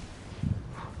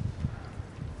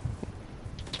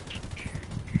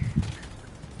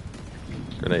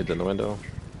 Grenades in the window.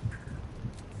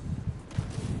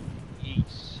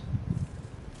 Yeets.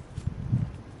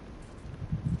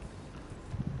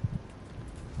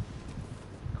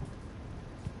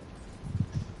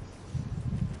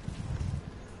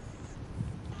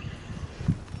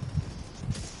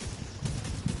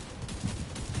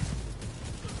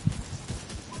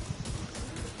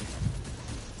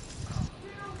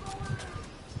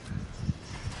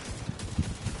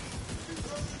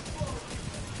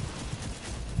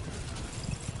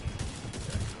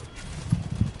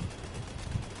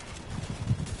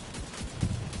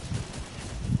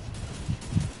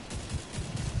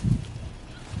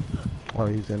 Oh,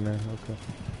 he's in there. Okay.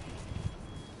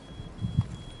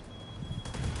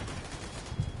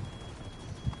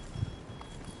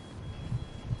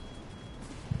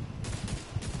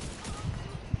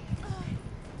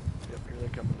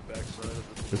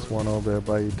 This one over there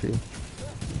by ET.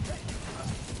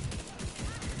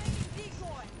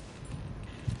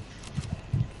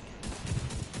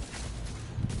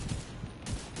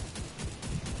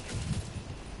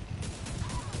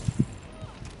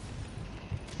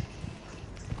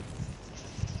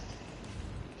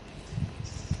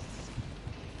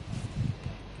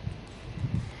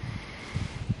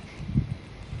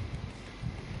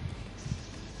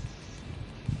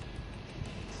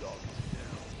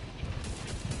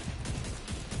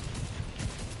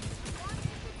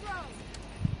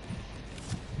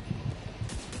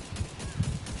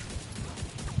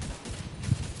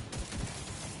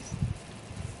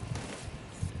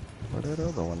 Where that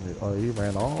other one is? Oh, he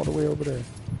ran all the way over there.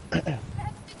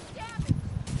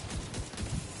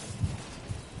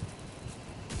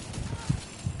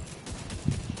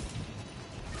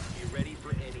 You ready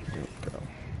for anything?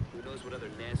 Who knows what other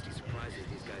nasty surprises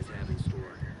these guys have in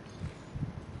store?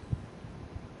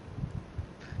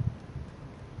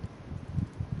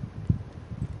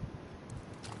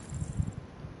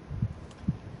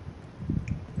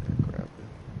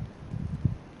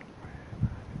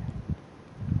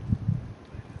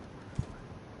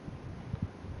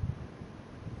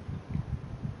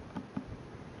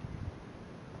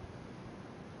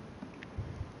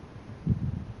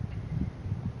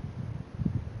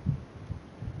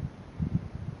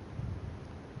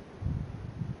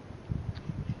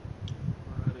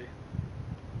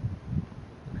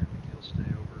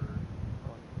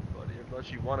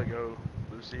 Unless you want to go,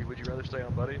 Lucy, would you rather stay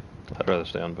on Buddy? I'd rather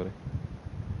stay on Buddy.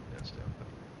 Yeah, stay on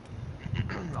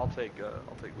Buddy. I'll take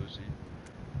Lucy.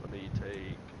 Let me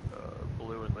take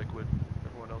Blue and Liquid.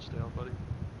 Everyone else stay on Buddy.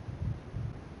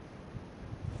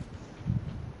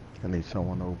 I need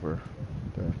someone over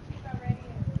the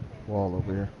wall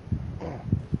over here.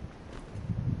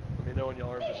 Let me know when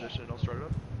y'all are in position and I'll start it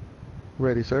up.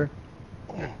 Ready, sir?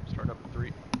 Okay, starting up in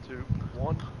 3, 2,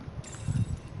 1.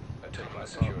 Attack my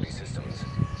security systems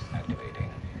activating.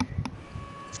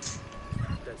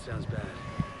 That sounds bad.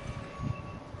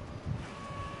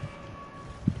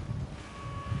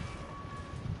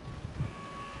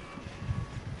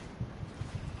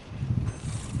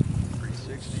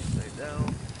 Stay down.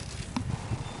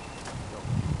 Go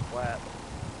flat.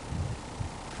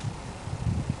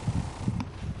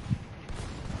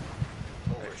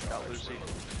 Okay, got Lucy.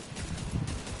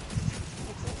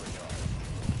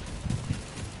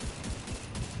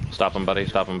 Stop him, buddy.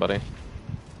 Stop him, buddy.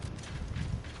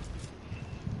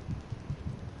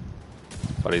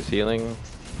 Buddy's healing. Here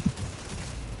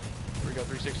we go,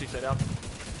 360, stay down.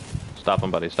 Stop him,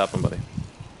 buddy. Stop him, buddy.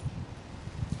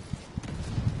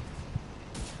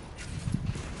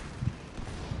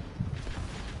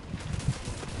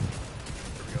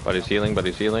 Buddy's healing.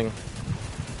 Buddy's healing.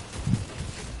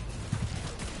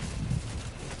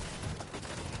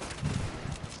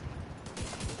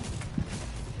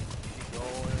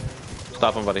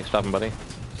 Stop him, buddy. Stop him, buddy.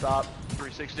 Stop.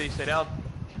 360, stay down.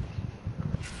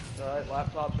 Alright,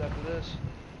 laptops after this.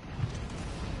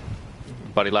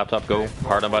 Buddy, laptop, go.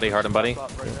 Hard on, buddy. Hard on, buddy.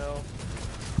 Laptop right now.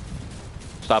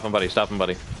 Stop him, buddy. Stop him,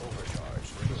 buddy.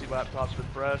 Lucy laptop's been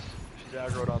pressed. She's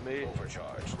aggroed on me.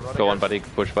 Go on, buddy.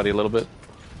 Push buddy a little bit.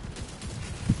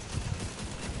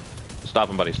 Stop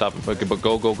him, buddy. Stop him. Okay, but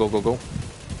go, go, go, go, go.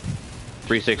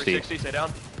 360. 360, stay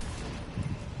down.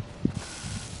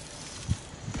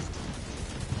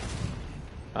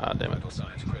 Ah, damn it.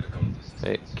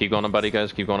 Hey, keep going on, buddy,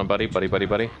 guys. Keep going on, buddy. Buddy, buddy,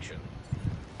 buddy.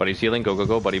 Buddy's healing. Go, go,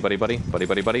 go. Buddy, buddy, buddy. Buddy,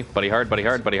 buddy, buddy. Buddy hard, buddy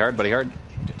hard, buddy hard, buddy hard.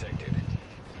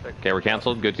 Okay, we're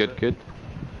canceled. Good, good, good.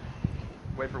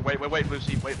 Wait,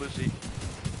 Lucy. Wait, Lucy.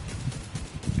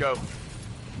 Go.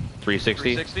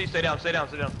 360. 360, stay down, stay down,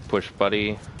 stay down. Push,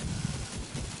 buddy.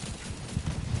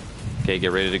 Okay,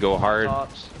 get ready to go hard.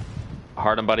 Tops.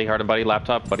 Hard on, buddy. Hard on, buddy.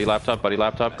 Laptop, buddy, laptop, buddy,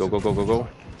 laptop. Go, go, go, go, go.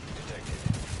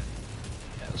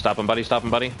 Stop him, buddy. Stop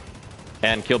him, buddy.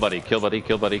 And kill, buddy. Kill, buddy.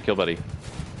 Kill, buddy. Kill, buddy.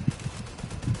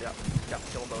 Yeah,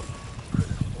 kill them both.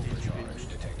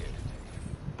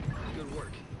 Good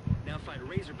work. Now find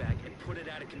Razorback and put it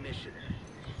out of commission.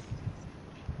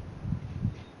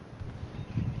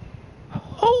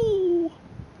 Oh!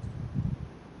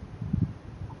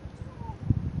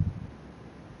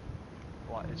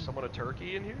 What, is someone a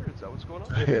turkey in here? Is that what's going on?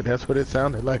 Yeah, that's what it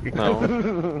sounded like.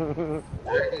 No.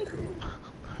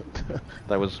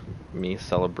 That was me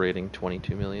celebrating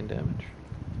 22 million damage.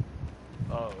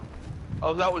 Oh.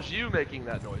 Oh, that was you making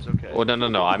that noise, okay. Well,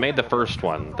 no. I made the first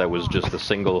one. That was just a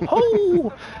single.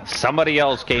 Oh! Somebody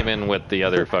else came in with the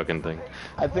other fucking thing.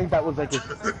 I think that was like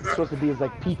supposed to be his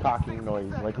like peacocking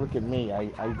noise. Like, look at me, I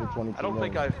did 22 I don't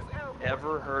think I've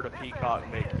ever heard a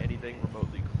peacock make anything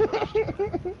remotely close.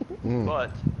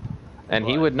 But And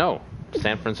he would know.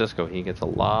 San Francisco, he gets a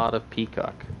lot of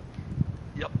peacock.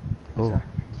 Yep. Oh.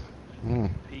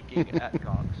 Peeking at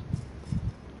cocks.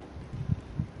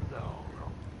 No.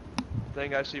 The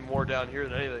thing I see more down here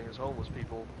than anything is homeless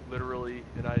people, literally,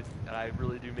 and I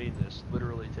really do mean this,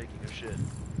 literally taking a shit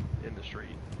in the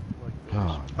street. Like,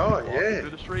 they'll just walk through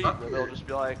the street, and they'll just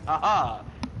be like, aha!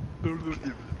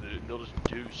 And they'll just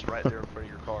juice right there in front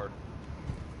of your car.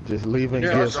 Just leaving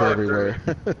gifts everywhere.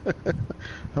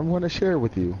 I'm going to share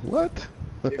with you. What?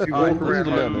 If you walk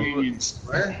around the Union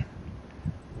Square,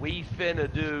 we finna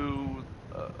do.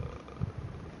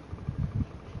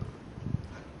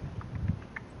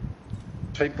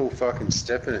 people fucking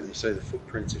step in it and you see the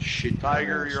footprints of shit.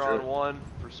 Tiger, you're on 1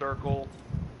 for circle.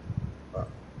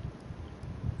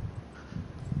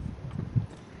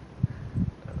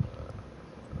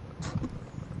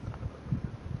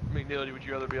 McNeil, would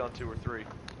you rather be on 2 or 3?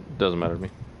 Doesn't matter to me.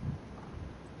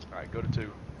 Alright, go to 2.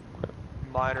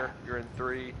 Minor, you're in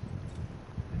 3. And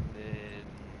then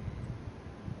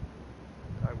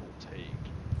I will take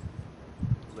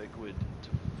liquid to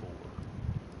 4.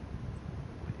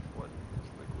 What is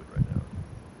liquid right now?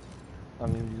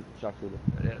 I'm in sharpshooter.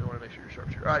 Yeah, I want to make sure you're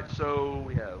sharpshooter. Alright, so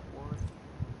we have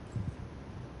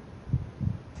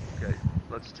 1. Okay,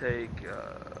 let's take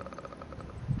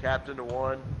captain to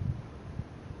 1.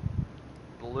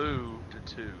 Blue to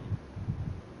 2.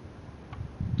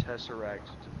 Tesseract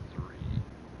to 3.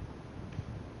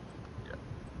 Yeah,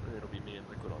 and it'll be me and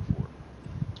Liquid on 4.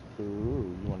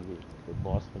 Ooh, you want to be the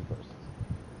Boston person.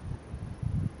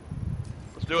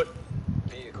 Let's do it.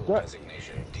 Vehicle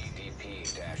designation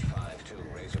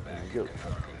DDP-52 Razorback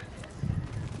confirmed.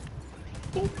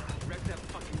 Wreck that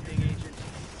fucking thing, agent.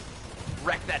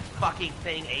 Wreck that fucking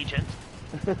thing, agent.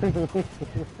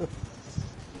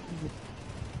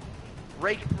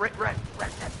 Wreck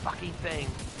that fucking thing.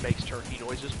 Makes turkey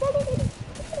noises.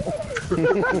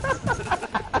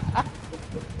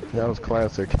 That was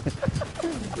classic.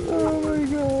 Oh my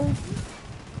god.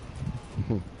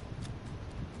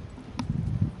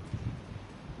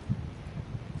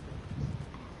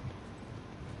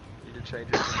 Need to change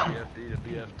it from BFD to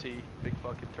BFT. Big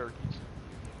fucking turkeys.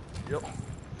 Yep.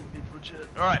 It's legit.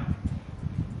 Alright.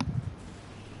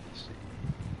 Let's see.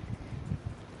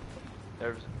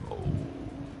 There's. Oh.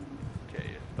 Okay.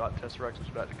 Thought Tesseract was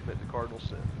about to commit the cardinal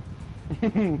sin.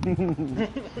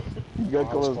 You got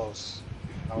That was close. close.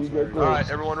 That You was got very close. Alright,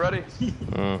 everyone ready?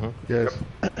 Mm-hmm. Yes.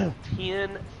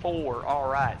 10-4.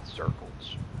 Alright,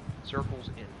 circles. Circles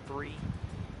in 3,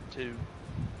 2,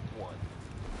 1.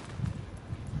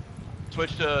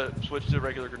 Switch to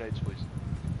regular grenades, please.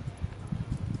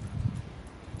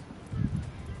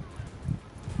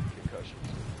 Concussions.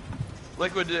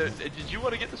 Liquid, did you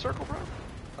want to get the circle, bro?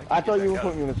 I thought you were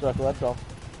putting me in a circle, that's all.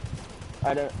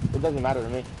 It doesn't matter to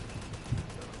me.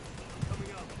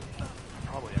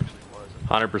 Probably actually was.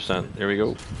 100%. Here we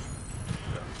go.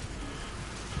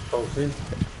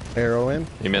 Arrow in.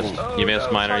 You missed. You missed,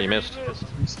 no, Minor. Tiger, You missed.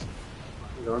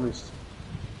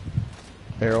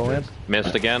 Arrow in.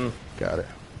 Missed again. Got it.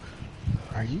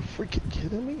 Are you freaking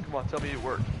kidding me? Come on, tell me it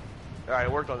worked. Alright,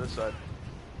 it worked on this side.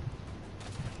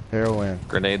 Arrow in.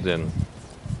 Grenades in.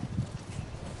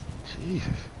 Jesus.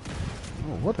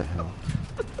 Oh, what the hell?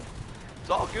 It's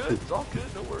all good. It's all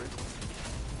good. No worries.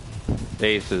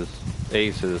 Aces.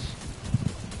 Aces.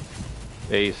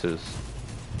 Aces.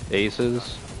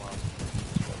 Aces.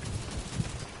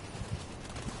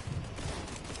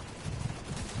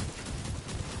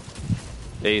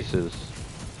 Aces.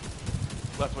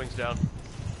 Left wing's down.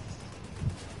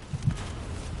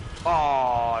 Oh,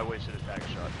 I wasted a tag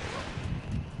shot. Oh, well.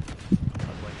 I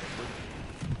blame Liquid.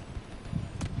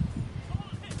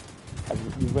 Have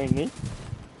you blamed me?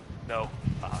 No.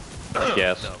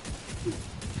 Yes. No.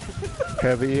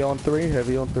 Heavy on 3.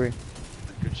 Heavy on 3.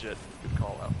 Good shit. Good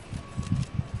call out.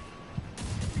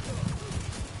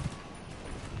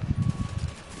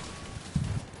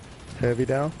 Heavy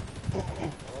down.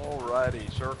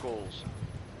 Alrighty, circles.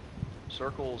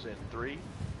 Circles in 3,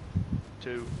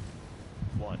 2,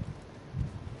 1.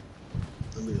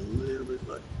 Let me a little bit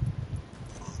like.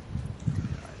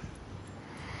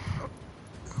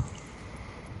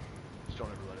 Just don't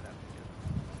ever let it happen again.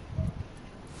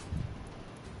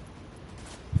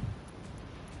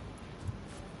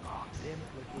 Oh, damn it,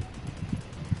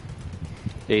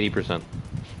 Liquid. 80%.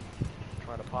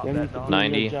 Trying to pop Damn that it, dog.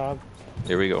 90. good job.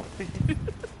 Here we go.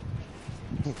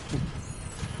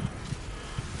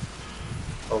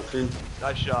 Open.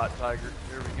 Nice shot, Tiger.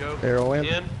 Here we go. Arrow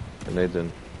in. Grenades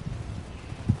in.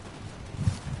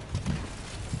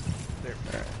 There.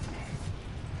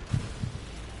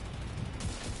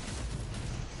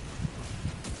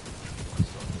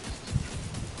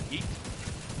 Yeet.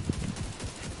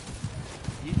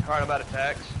 Alright, I'm out of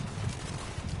tax.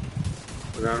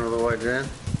 We're down all the way down.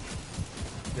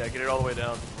 Yeah, get it all the way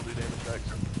down. We'll do damage tax.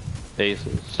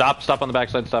 Aces. Stop on the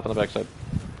backside, stop on the backside.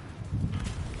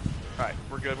 Alright,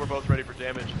 we're good. We're both ready for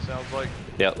damage, it sounds like.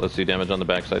 Yeah, let's do damage on the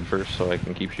backside first so I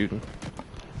can keep shooting.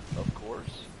 Of course.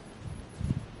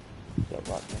 Yeah,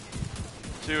 rock me.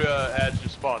 2 ads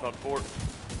just spawned on fort.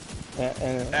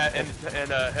 And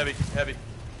heavy.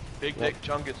 Big Yep. Dick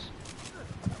Chungus.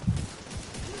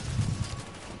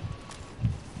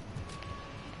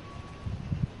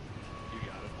 You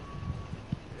got it.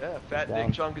 Yeah, Fat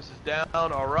Down. Dick Chungus is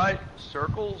down. Alright,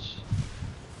 circles.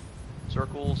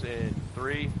 Circles in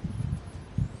 3,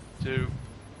 2,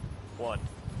 1.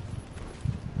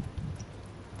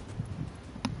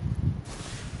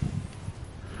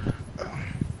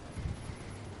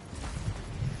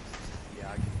 Yeah,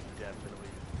 I can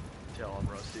definitely tell I'm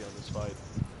rusty on this fight.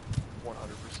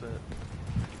 100%.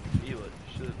 Feel it,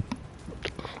 shit.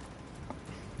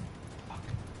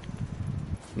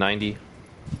 90.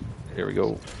 Here we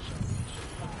go.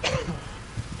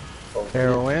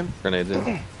 Arrow in. Grenades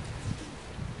in.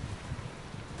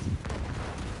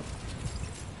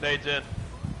 Nades in.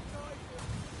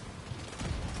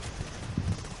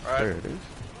 Alright. There it is.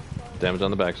 Damage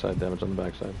on the backside, damage on the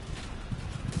backside.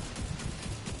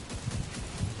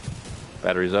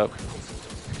 Batteries up.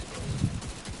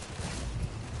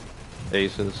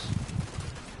 Aces.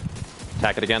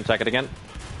 Tack it again, tack it again.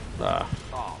 Ah.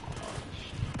 Oh,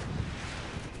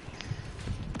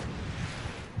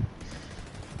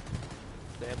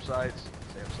 Sam sides.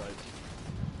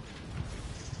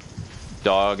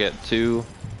 Dog at 2.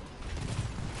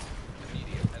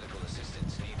 Immediate medical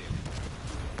assistance needed.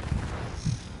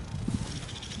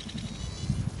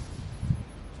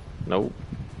 Nope.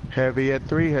 Heavy at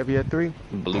 3. Heavy at 3.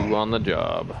 Blue on the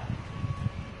job.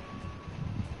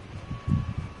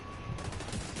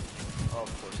 Oh,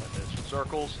 of course I missed.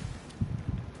 Circles.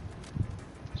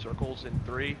 Circles in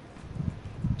 3,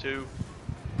 2,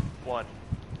 1.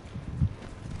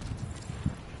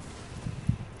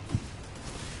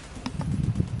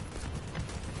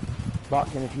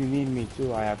 Botkin, if you need me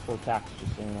too, I have full tax,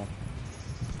 just so you know.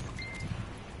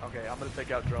 Okay, I'm gonna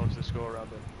take out drones this go around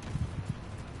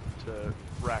to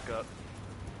rack up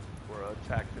or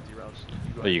attack 50 rounds.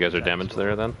 Oh, you guys are damaged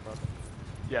there then?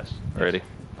 Yes. Alrighty.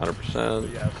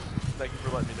 100%. Yes. Thank you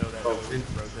for letting me know that. Rotate.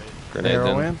 Grenades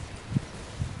Arrow in. in.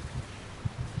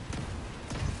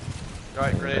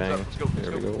 Alright, grenades Bang. up. Let's go.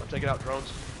 Here we go. I'm taking out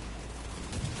drones.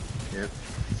 Yep.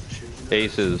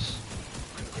 Aces.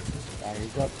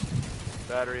 Battery's up.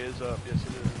 Battery is up. Yes,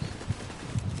 it is.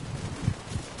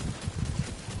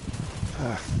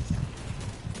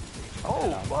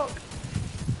 Oh, fuck.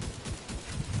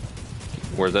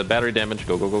 Where's that battery damage?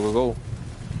 Go, go, go, go, go.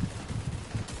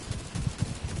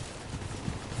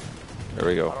 There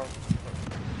we go.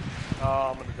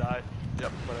 Oh, I'm gonna die.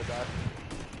 Yep, I'm gonna die.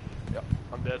 Yep,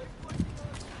 I'm dead.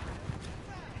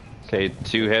 Okay,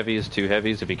 2 heavies, 2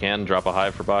 heavies. If you can, drop a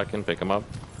hive for Bakken, pick him up.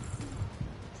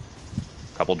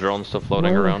 Couple drones still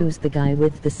floating Whoa, around. who's the guy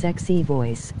with the sexy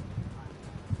voice?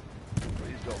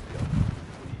 Please don't go.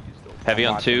 Please don't. Heavy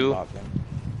on 2.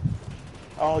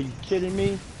 Oh, you kidding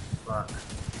me? Fuck.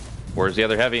 Where's the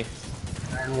other heavy?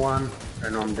 And 1,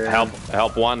 and I'm dead.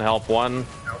 Help 1, help 1.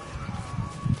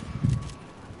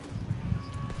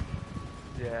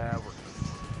 Yeah,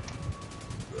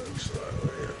 Looks like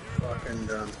we're fucking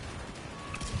done.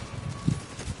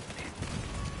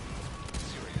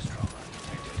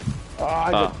 Oh,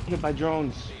 I got hit by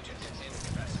drones.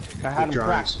 I had them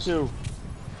cracked too.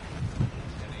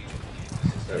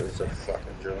 That was a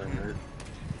fucking drilling rig.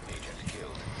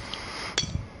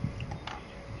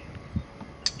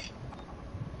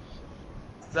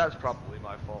 that's probably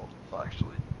my fault,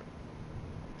 actually.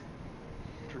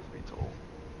 Truth be told.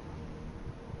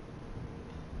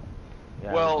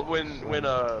 Yeah, Well, when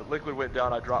Liquid went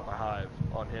down, I dropped my hive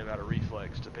on him out of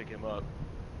reflex to pick him up,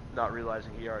 not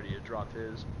realizing he already had dropped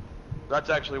his. That's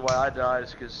actually why I died,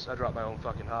 is because I dropped my own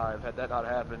fucking hive. Had that not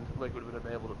happened, Liquid would have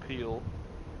been able to peel,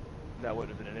 and that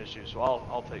wouldn't have been an issue. So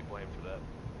I'll take blame for that.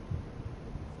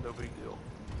 No big deal.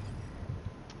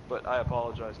 But I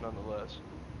apologize nonetheless.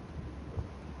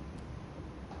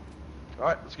 All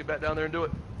right, let's get back down there and do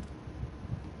it.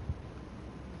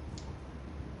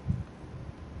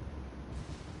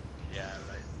 Yeah,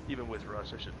 right. Even with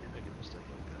Russ, I shouldn't be making a mistake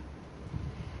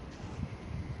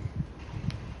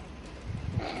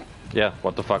like that. Yeah,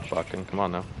 what the fuck, fucking, come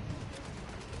on now.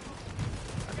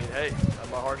 I mean, hey, I'm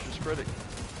my harshest critic.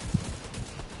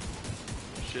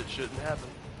 Shit shouldn't happen.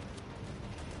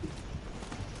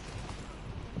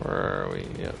 Where are we?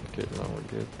 Yep, good, no, we're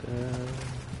good there.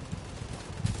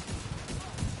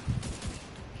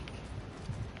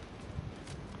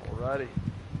 Alrighty.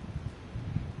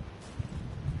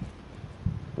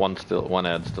 One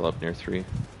ad still up near 3.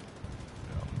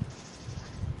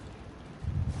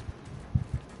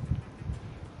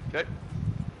 Okay.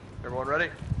 Everyone ready?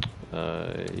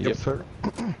 Yep. sir.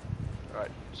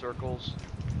 Alright, circles.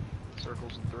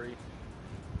 Circles in 3,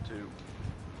 2,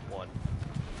 1.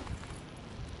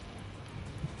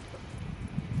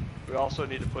 We also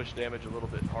need to push damage a little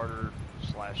bit harder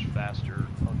 / faster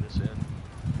on this end,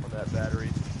 on that battery.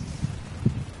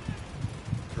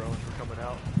 Drones were coming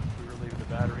out. We were leaving the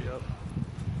battery up.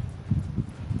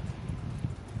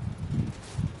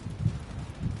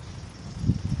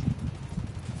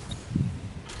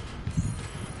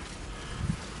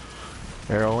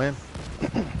 Arrow in.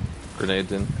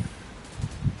 Grenades in.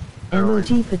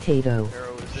 Emoji potato.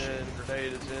 Arrow is in.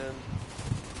 Grenade is in.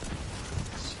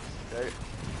 Okay.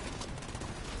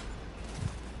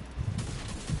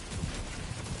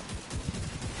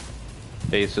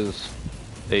 Aces.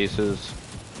 Aces.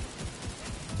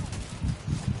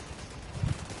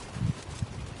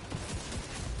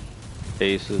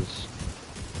 Aces.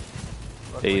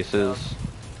 Aces.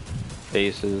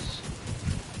 Aces.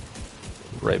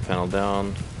 Right panel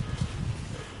down.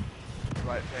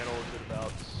 Right panel is at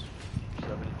about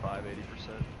 75, 80%.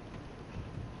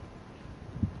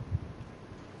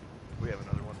 If we have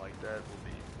another one like that, we'll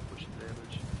be pushing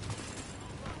damage.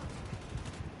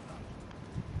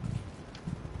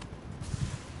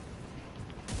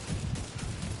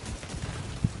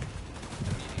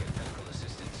 Immediate medical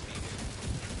assistance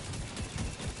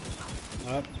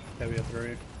needed. Up. Heavy at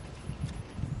 3.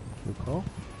 Good call.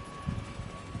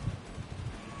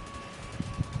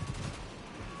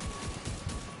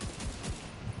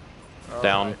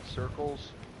 Down. Right,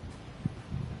 circles.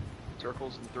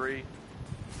 Circles in 3,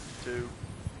 2,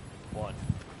 1.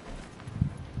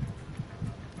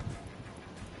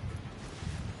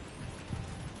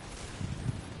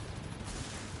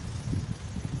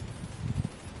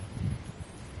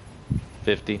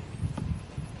 $50,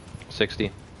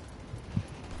 $60,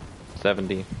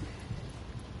 $70,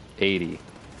 $80,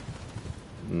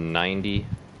 $90.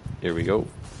 Here we go.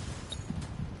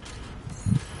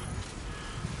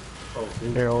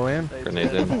 Arrow in.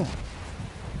 Grenades in.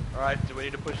 Alright, do we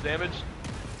need to push damage?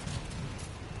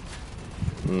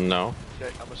 No.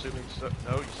 Okay, I'm assuming so.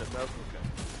 No, you said no? Okay.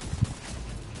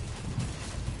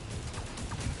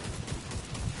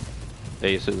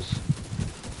 Aces.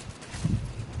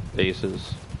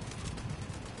 Aces.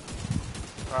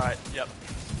 Alright, yep.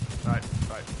 Alright,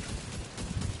 alright.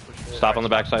 Stop on the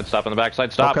backside, stop on the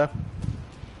backside, stop! Okay.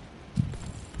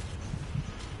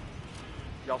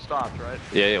 Y'all stopped, right?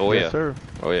 Yeah, oh Yes, yeah. sir.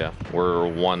 Oh yeah. We're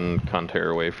one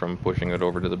container away from pushing it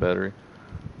over to the battery.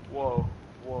 Whoa,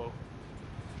 whoa.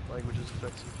 Language is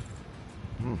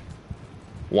offensive.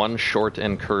 One short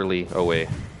and curly away.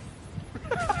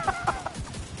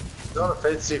 Not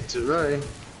offensive to me.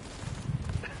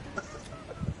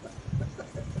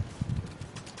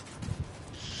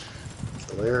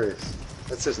 Hilarious.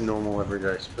 That's just normal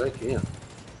everyday speaking.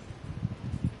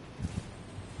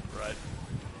 Right.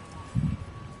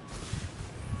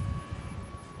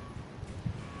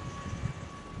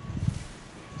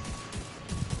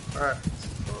 Alright.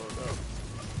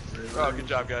 Oh, good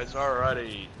job, guys.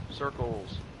 Alrighty.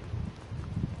 Circles.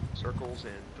 Circles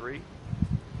in 3,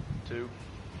 2,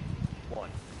 1.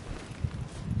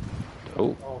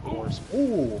 Oh. Oh, of course.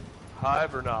 Ooh.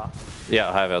 Hive or not?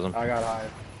 Yeah, Hive has him. I got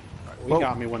Hive. He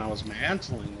got me when I was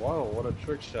mantling. Whoa, what a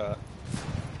trick shot.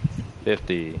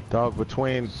 50. Dog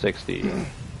between 60.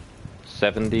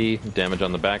 70. Damage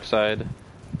on the backside.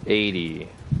 80.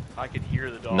 I can hear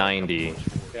the dog. 90.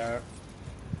 Yeah.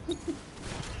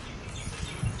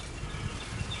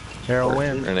 Arrow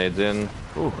in. Grenades in.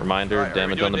 Ooh. Reminder, Alright, are we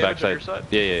damage doing on the damage on backside.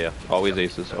 your Yeah, side? Always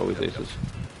aces, always Yep, aces.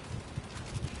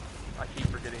 I keep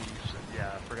forgetting you said,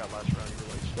 yeah, I forgot last round you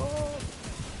were like,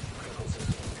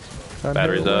 stop.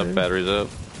 Batteries up, batteries up.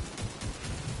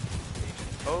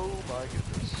 Oh my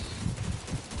goodness.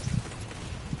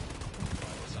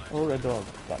 Oh, red dog.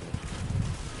 Got me.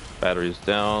 Batteries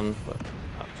down.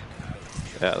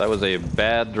 Yeah, that was a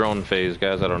bad drone phase,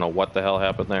 guys. I don't know what the hell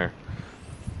happened there.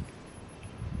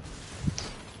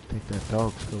 I think that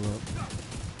dog's still up.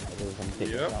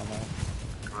 Yep. I'll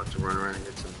have to run around and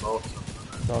get some bolts.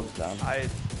 Dog's down.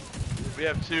 We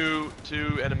have two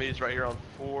enemies right here on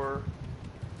 4.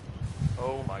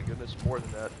 Oh my goodness, more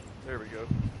than that. There we go.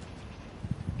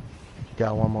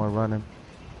 Got one more running.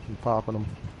 I'm popping him.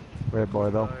 Red boy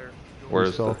though.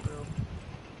 Where's so?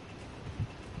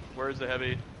 Where's the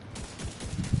heavy?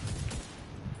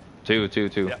 Two.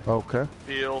 Yeah. Okay.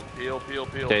 Peel.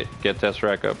 Okay, get test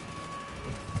rack up.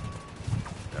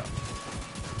 Yeah.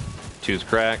 2's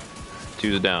cracked.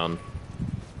 Two's down.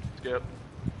 Skip.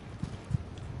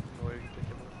 No way you can pick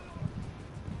him up.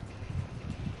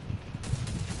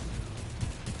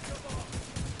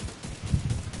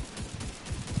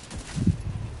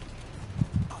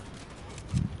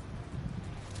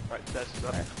 Alright, test is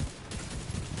up. Alright.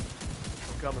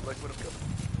 I'm coming, Liquid, I'm coming.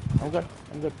 I'm good.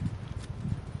 I'm good.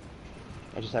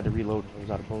 I just had to reload. I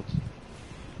was out of bullets.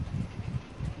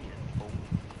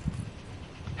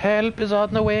 Help is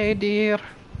on the way, dear.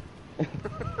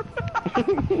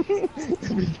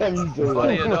 Every time you say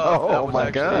Funny that. enough, that Oh was my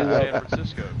actually in God. San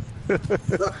Francisco.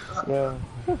 Yeah.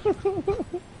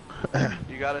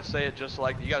 You gotta say it just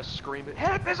like, you gotta scream it,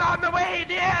 help is on the way,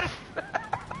 dear!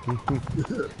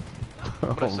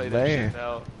 I'm gonna say that shit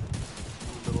now. In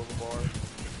the middle of the bar.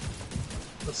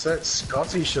 What's that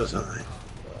Scottish or something?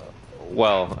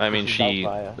 Well, I mean, Mrs. she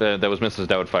Doubtfire. that was Mrs.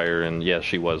 Doubtfire, and yes,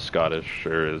 she was Scottish,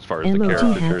 or as far as the MOG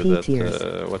caricature happy that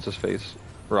tears. what's his face,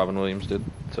 Robin Williams did.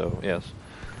 So yes.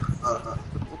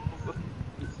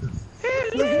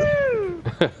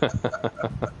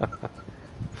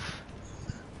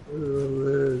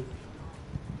 Hello!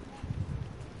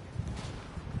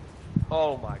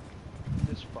 Oh my,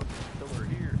 this fucking killer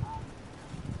here.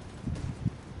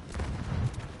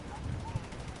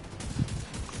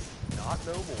 Not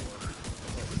no more.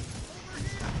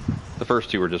 The first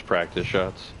two were just practice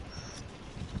shots.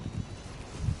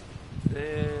 And,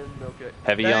 okay.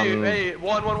 Heavy hey, on- Hey,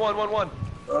 one.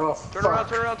 Oh, Turn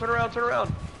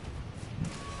around.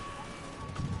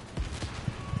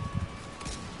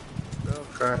 No,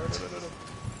 Cracked. no.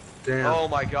 Damn. Oh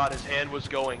my god, his hand was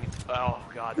going. Oh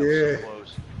god, that was so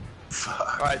close.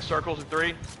 Fuck. Alright, circles in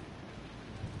 3,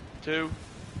 2,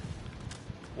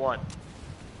 1.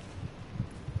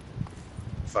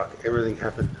 Fuck, everything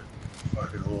happened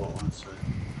fucking all at once.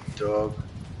 Dog.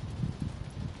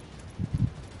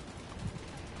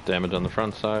 Damage on the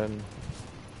front side.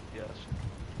 Yes.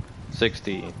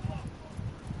 60.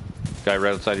 Guy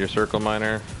right outside your circle,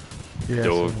 miner. Yeah,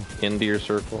 Dove so- into your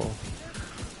circle.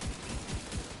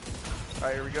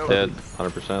 Alright, here we go. Dead,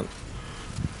 100%.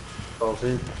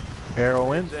 Bolting.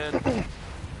 Arrow in. It's in.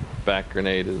 Back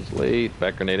grenade is late.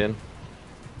 Back grenade in.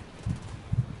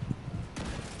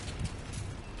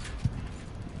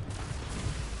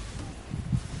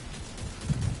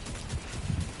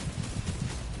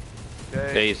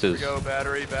 Okay, Aces. Here we go,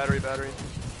 battery.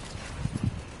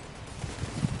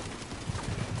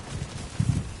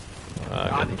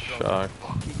 Getting shocked.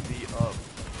 Fucking me up.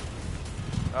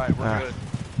 Alright, we're good.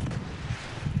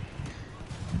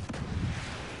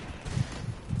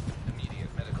 Immediate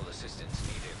medical assistance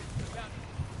needed.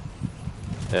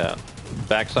 Yeah.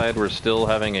 Backside, we're still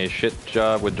having a shit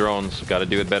job with drones. Gotta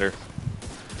do it better.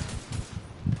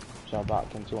 Shot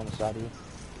Botkin 2 on the side of you.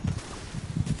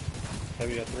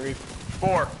 Heavy at 3.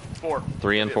 4.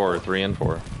 3 and 4. 3 and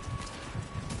 4.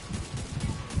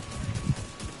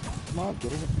 Come on,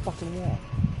 get in the fucking wall.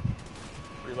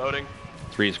 Reloading.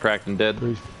 3's cracked and dead.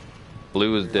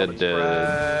 Blue is dead.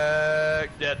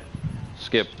 Dead.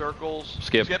 Skip. Circles.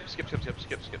 Skip. Skip.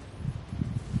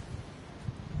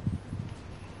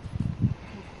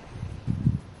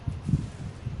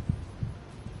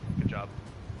 Good job.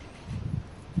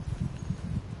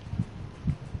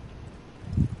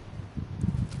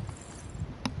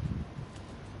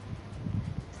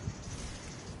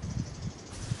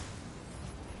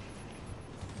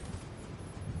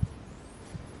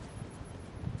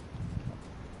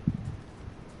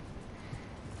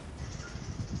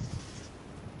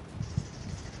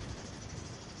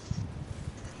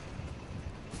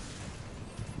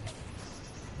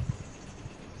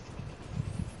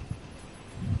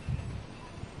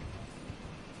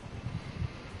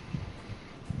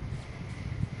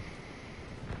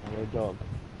 Dog.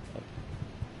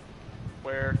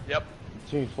 Where? Yep.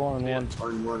 2, 4 and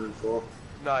 1. 1 and 4.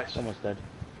 Nice. Almost dead.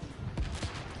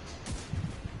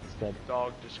 It's dead.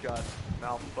 Dog just got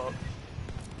mouth fucked.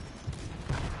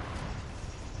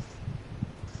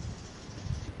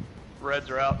 Reds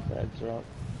are out. Reds are out.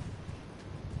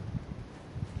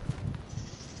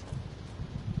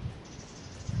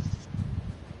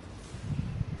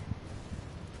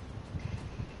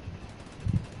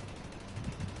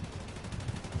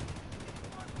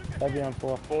 Heavy on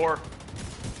 4. 4.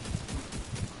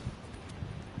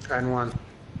 And 1.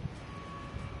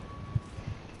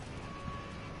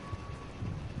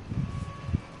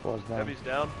 Four's down. Heavy's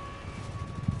down.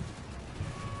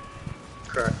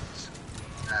 Cracked.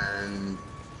 And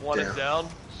 1 is down.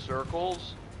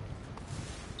 Circles.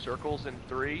 Circles in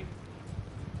 3,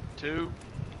 2,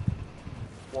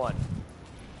 1.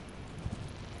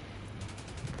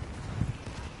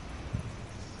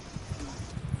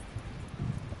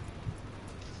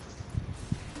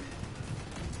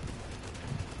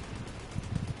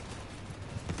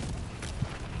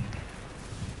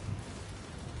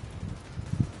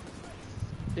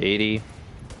 80,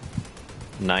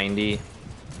 90.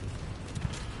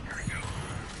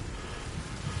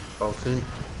 Both in.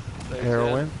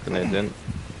 Heroin. Grenades in.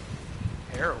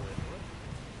 Heroin.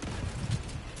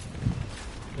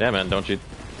 Yeah, man, don't you...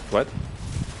 What?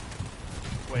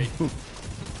 Wait.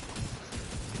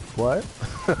 What?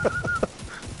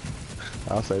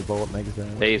 I'll say bolt niggas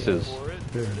down. Aces.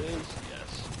 There it is.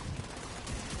 Yes.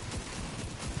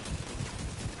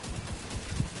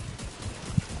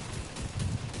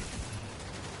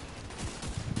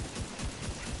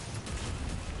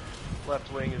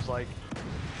 Left wing is like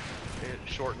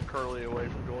short and curly away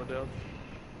from going down.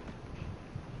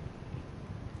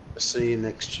 I'll see you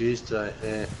next Tuesday.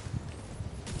 Yeah.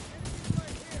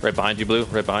 Right behind you, Blue.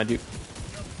 Right behind you.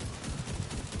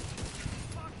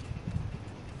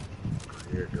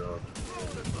 Dear God.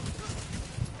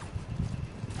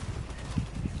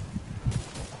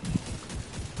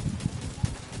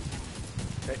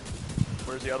 Okay.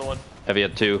 Where's the other one? Heavy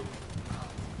at 2.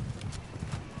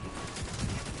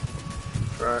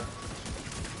 Right.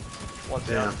 One's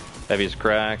down. Heavy's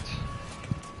cracked.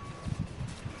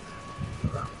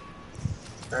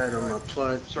 And on my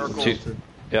plate. Circles. 2.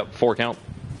 Yep, 4 count.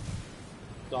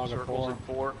 Dog at Circles 4. in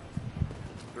 4,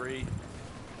 3,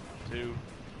 2,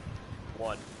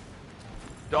 1.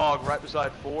 Dog right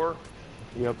beside 4.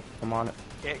 Yep, I'm on it.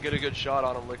 Can't get a good shot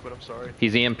on him, Liquid. I'm sorry.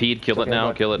 He's EMP'd. Kill it Okay, now.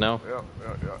 bud. Kill it now.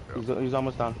 He's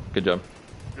almost done. Good job.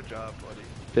 Good job, buddy.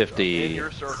 50. In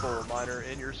your circle, Miner.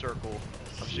 In your circle.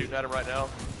 I'm shooting at him right now.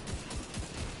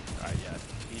 Alright, yeah.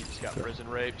 He's got prison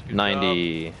raped. Good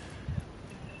 90. job.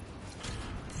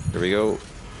 Here we go.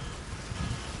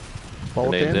 Bolt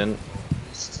Grenades in. in.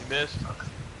 He missed.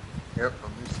 Yep, I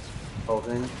missed. Both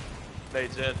in.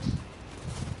 Nades in.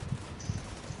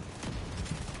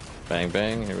 Bang,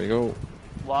 bang. Here we go.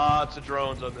 Lots of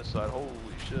drones on this side. Holy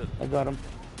shit. I got him.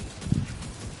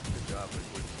 Good job,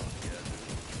 Liquid. Fuck yeah,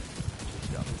 dude. Shit's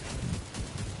got me.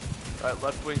 Alright,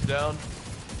 left wing's down.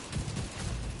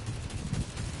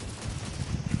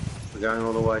 We're going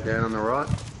all the way down on the right.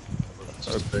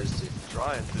 Just beastie.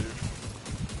 Trying to.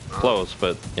 Close,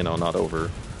 but, you know, not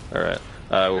over. Alright.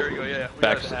 There you go, yeah. We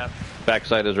got it to half.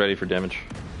 Backside is ready for damage.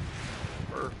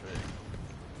 Perfect.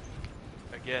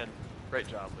 Again, great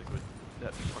job, Liquid.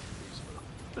 That fucking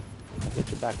beast. Get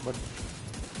your back, bud.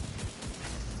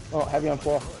 Oh, heavy on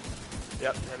 4.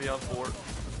 Yep, heavy on 4.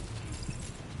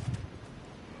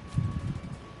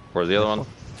 Where's the other one?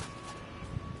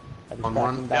 Heavy On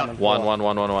cracking one. down Yep. on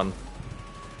 1.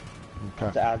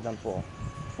 Okay. To add on 4.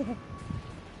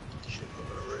 Shit, I'm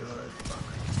gonna reload. Fuck.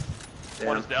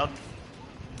 One is down.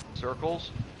 Circles.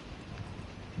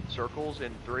 Circles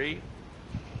in 3,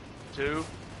 2,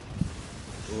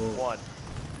 1.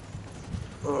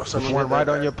 Oh, There's someone one got right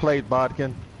that on your plate,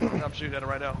 Bodkin. I'm shooting at him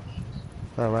right now.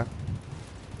 Alright.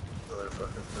 Oh,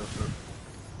 fucking filter.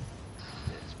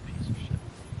 It's a piece of shit.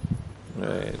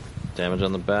 Alright. Damage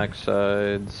on the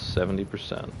backside,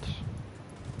 70%.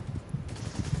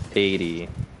 80.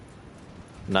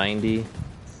 90.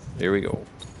 Here we go.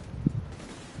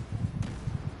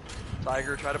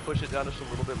 Tiger, try to push it down just a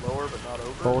little bit lower, but not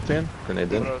over. Bolt in. Grenade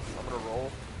I'm in. gonna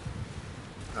roll.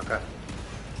 Okay.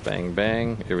 Bang,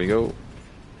 bang. Here we go.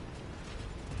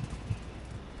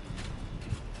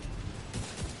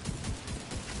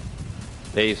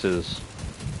 Aces.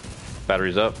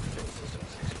 Batteries up.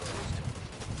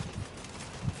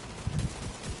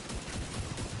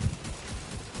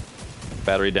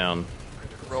 Battery down.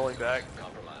 Rolling back.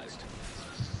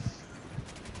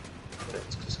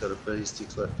 It's just got a beastie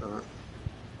left on it.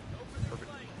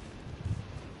 Perfect.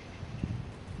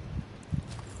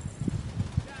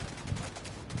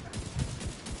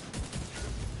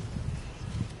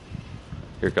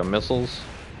 Here come missiles.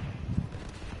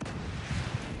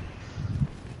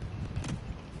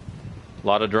 A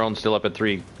lot of drones still up at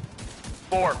 3.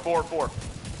 4, 4, 4.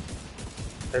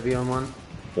 Heavy on 1.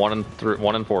 1 and 3,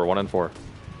 1 and 4, 1 and 4.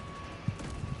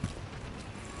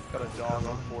 Got a dog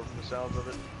on 4 from the sounds of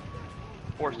it.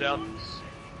 4's down.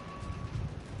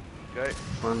 Okay.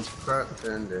 1's cracked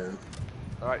and down.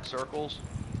 Alright, circles.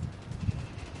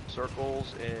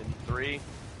 Circles in 3,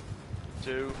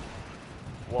 2,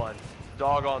 1.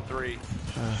 Dog on 3.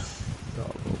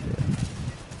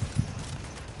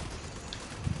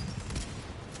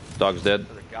 Dog's dead.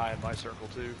 There's a guy in my circle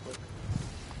too.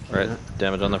 Alright,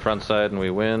 damage on the front side and we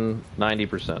win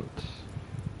 90%.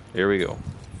 Here we go.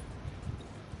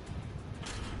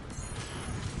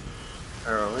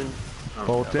 Arrow in.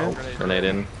 Bolt in. Grenade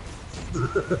in.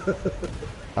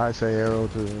 I say arrow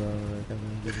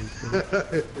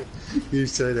to. You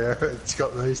said arrow. It's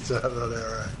got me started on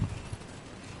arrow.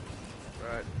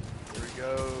 Alright, here we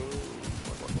go.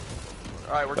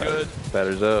 Alright, we're good.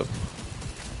 Battery's up.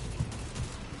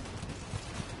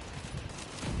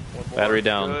 One more. Battery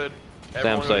down. Good. Sam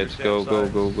Everyone over sights. Sam Go, go,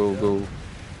 sights. go, go, go.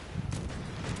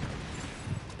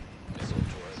 Missile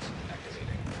turrets activating.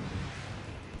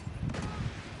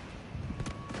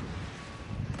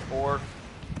 4.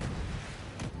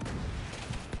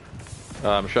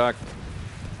 I'm shocked.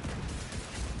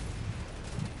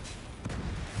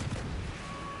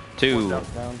 2.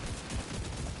 Down.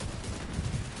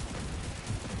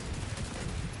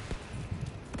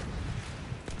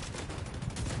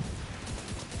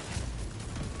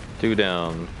 Two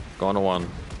down. Going to 1.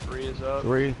 3 is up.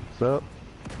 3 is up.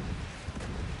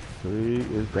 3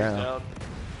 is down. Down.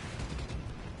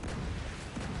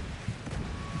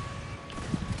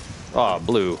 Ah,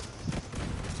 blue.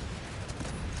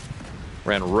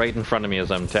 Ran right in front of me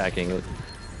as I'm attacking it.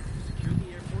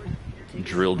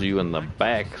 Drilled you in the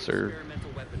back, sir.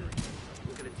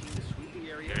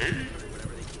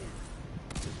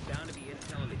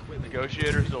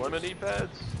 Negotiators don't limit knee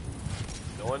pads.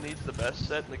 No one needs the best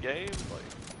set in the game. Like,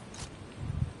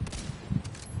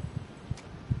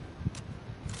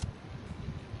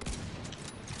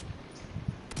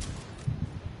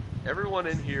 everyone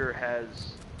in here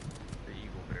has the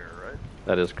Eagle Bear, right?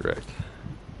 That is correct.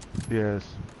 Yes.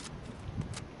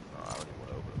 Oh, I don't even want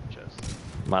to open up the chest.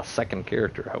 My second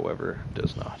character, however,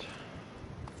 does not.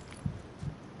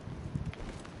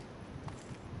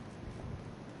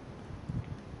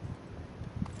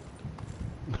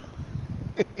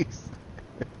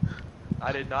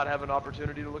 I did not have an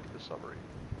opportunity to look at the summary.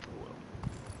 Oh well.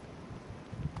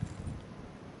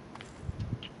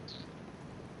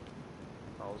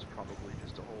 I was probably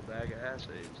just a whole bag of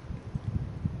assays.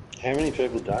 How many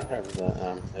people don't have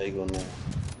the eagle now?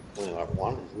 Only like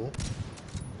one, isn't it?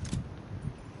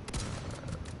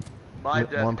 My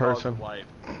death One caused person? a wipe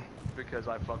because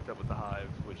I fucked up with the hive,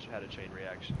 which had a chain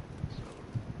reaction. So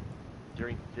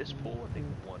during this pool, I think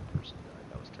one person died.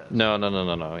 That was Tess. No.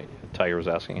 Tiger was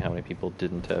asking how many people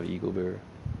didn't have Eagle Bear.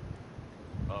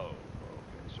 Oh, okay.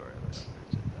 Sorry, I said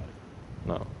that.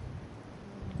 No.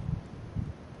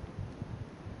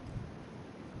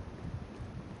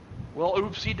 Well,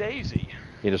 oopsie daisy.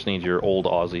 You just need your old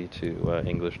Aussie to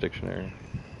English dictionary.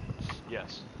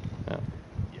 Yes. Yeah.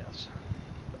 Yes.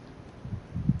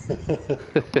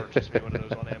 Purchase me one of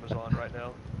those on Amazon right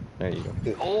now. There you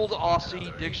go. Old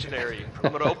Aussie dictionary.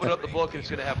 I'm gonna open up the book and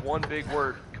it's gonna have one big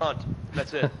word, cunt.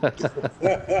 That's it.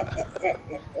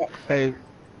 Hey,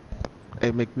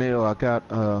 McNeil, I got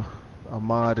a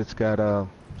mod. It's got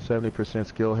 70%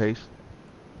 skill haste. Is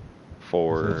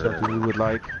For that something you would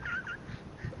like?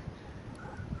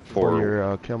 For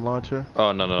your chem launcher?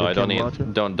 Oh no, Your I don't chem need launcher?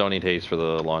 don't need haste for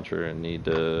the launcher. I need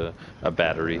a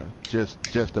battery.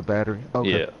 Just a battery.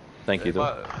 Okay. Yeah. Thank you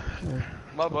though.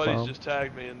 My buddies problem. just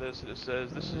tagged me in this, and it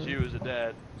says, "This is you as a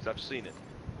dad," because I've seen it.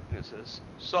 And it says,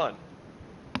 "Son."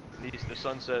 And the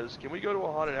son says, "Can we go to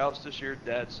a haunted house this year?"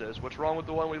 Dad says, "What's wrong with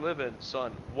the one we live in?"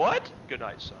 Son, "What?" "Good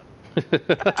night, son."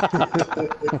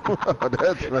 Oh,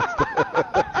 that's messed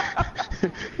up.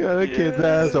 Yeah, that kid's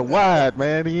eyes are wide,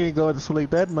 man. He ain't going to sleep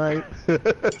that night.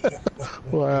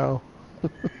 Wow.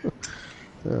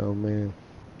 Oh, man.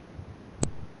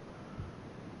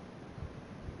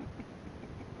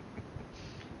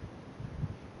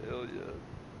 Hell yeah.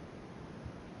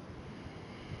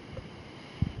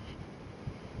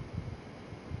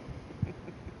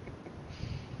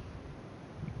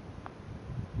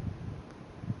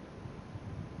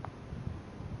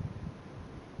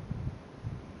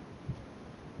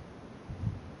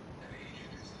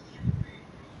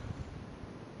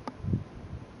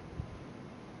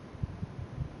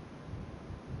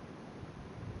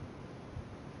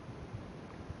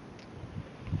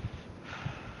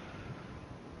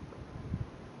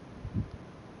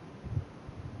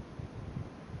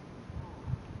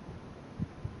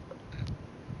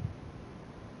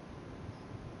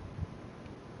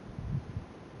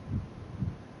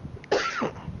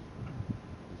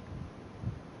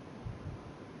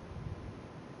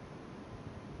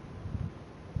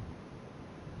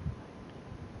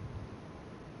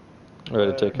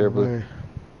 Alright, take care, Blue. Right.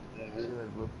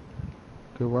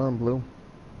 Good run, Blue.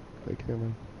 Take care,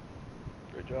 man.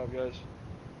 Great job, guys.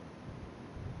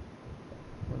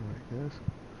 Alright, guys.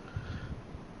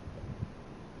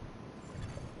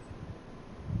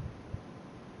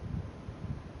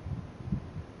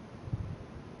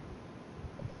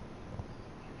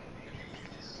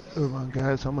 Good run,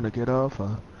 guys. I'm gonna get off.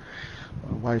 My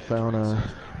wife found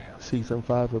season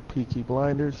 5 of Peaky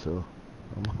Blinders, so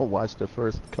I'm gonna watch the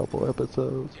first couple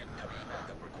episodes.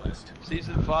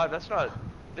 Season 5, that's not...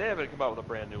 They haven't come out with a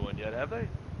brand new one yet, have they?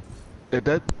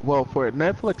 Well, for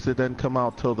Netflix, it doesn't come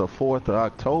out till the 4th of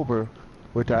October,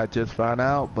 which I just found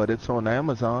out, but it's on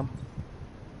Amazon.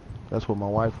 That's what my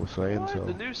wife was saying. What? So.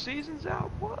 The new season's out?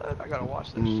 What? I gotta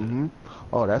watch that shit.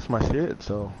 Oh, that's my shit.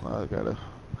 So I gotta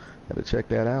check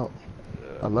that out.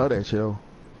 I love that show.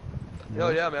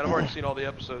 Hell yeah, man! I've already seen all the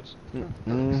episodes, except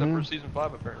for season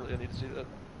 5. Apparently, I need to see that.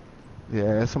 Yeah,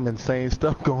 there's some insane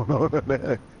stuff going on in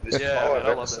there. Yeah, man,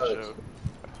 I love that show.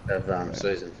 Have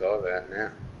season 5 out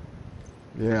now.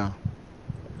 Yeah.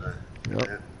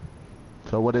 Yep.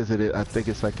 So what is it? I think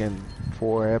it's like in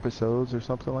 4 episodes or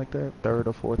something like that. 3rd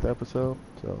or 4th episode.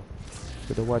 So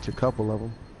get to watch a couple of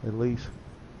them at least.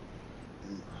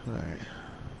 All right.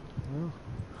 Well,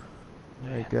 all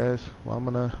right, guys. Well, I'm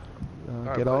gonna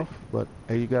get off. But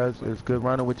hey, you guys, it's good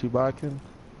running with you, Bakken.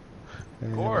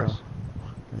 Of course.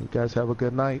 You guys have a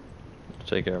good night.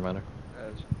 Take care, man.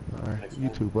 All right. You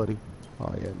too, buddy.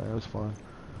 Oh yeah, man, it was fun.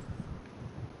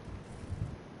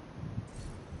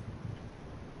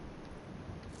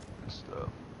 Stuff.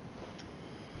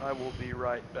 I will be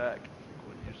right back.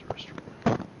 Go and use the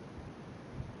restroom.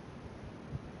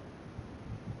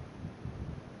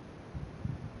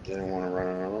 Didn't want to run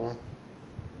another one?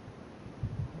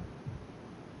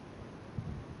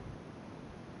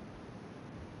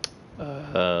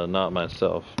 Not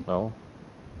myself, no.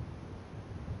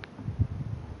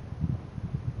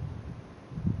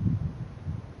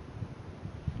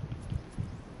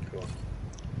 Cool.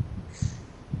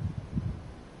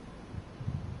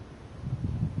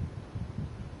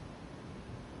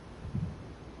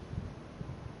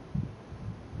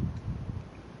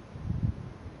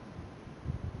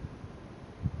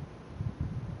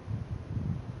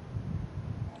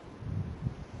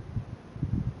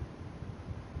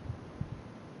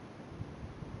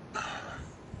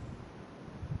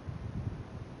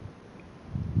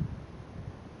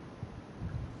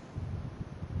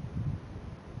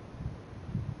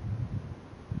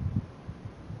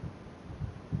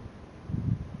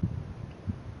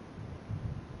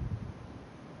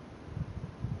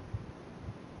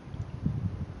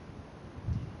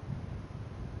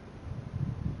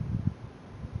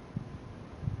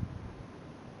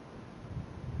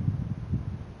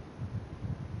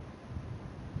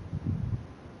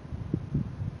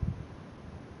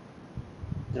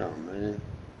 Oh man,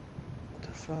 what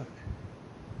the fuck?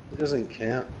 It doesn't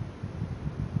count.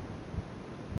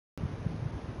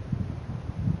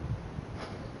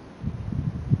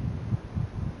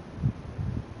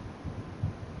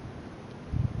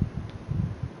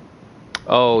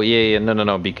 Oh yeah,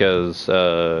 no, because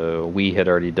we had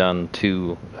already done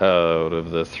 2 out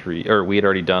of the 3, or we had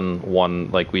already done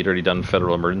 1. Like we'd already done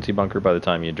Federal Emergency Bunker by the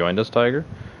time you joined us, Tiger.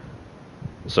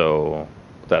 So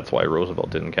that's why Roosevelt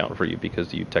didn't count for you,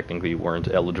 because you technically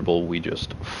weren't eligible. We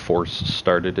just force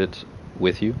started it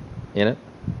with you in it.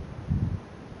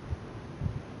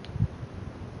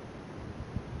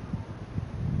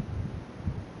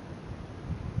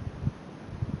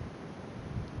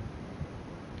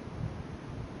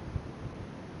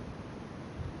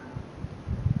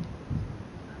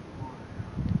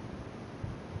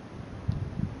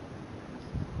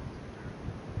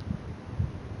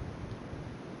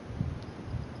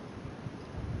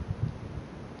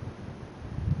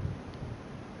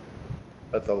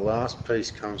 But the last piece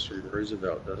comes from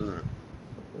Roosevelt, doesn't it?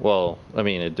 Well, I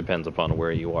mean, it depends upon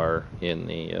where you are in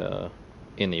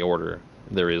the order.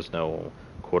 There is no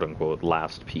quote unquote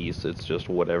last piece. It's just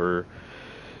whatever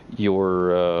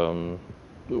your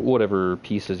whatever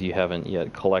pieces you haven't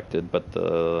yet collected. But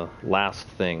the last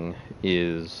thing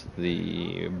is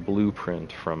the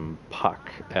blueprint from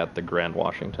Puck at the Grand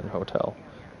Washington Hotel.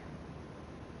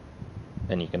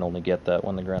 And you can only get that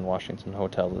when the Grand Washington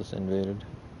Hotel is invaded.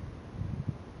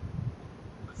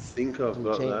 I think I've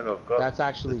got that. I've got. That's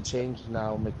actually changed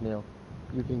now, McNeil.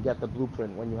 You can get the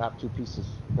blueprint when you have 2 pieces.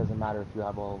 It doesn't matter if you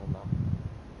have all of them now.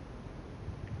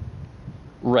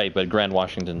 Right, but Grand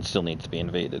Washington still needs to be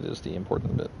invaded is the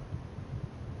important bit.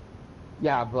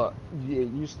 Yeah, but it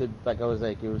used to, like I was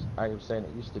saying,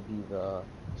 it used to be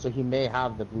so he may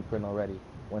have the blueprint already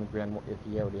if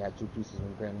he already had 2 pieces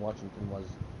when Grand Washington was,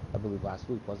 I believe, last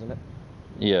week, wasn't it?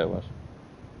 Yeah, it was. So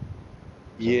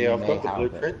yeah, I've got the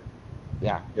blueprint.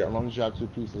 Yeah, as long as you have 2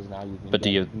 pieces now, you can. But do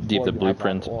you have the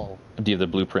blueprint? Do you have the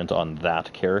blueprint on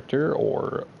that character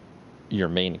or your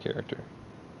main character?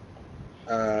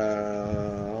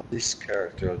 This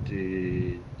character I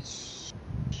did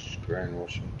Grand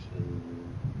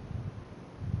Washington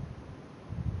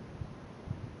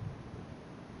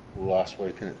last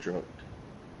week and it dropped.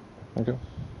 Okay.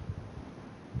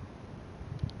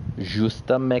 Just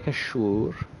to make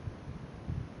sure.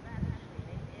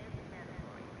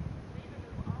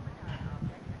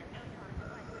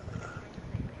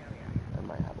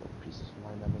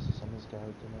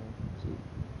 character now. See.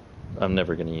 I'm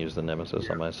never going to use the Nemesis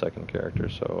on my second character,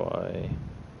 so I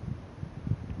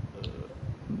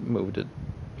moved it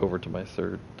over to my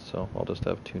third, so I'll just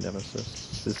have 2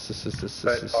 Nemesis.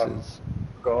 I've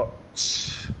got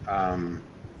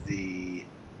the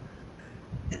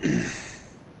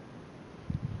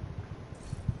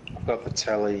I've got the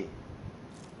telly,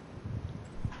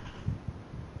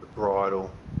 the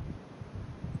bridle.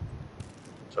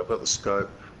 So I've got the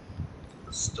scope,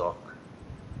 the stock,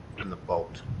 and the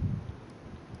bolt.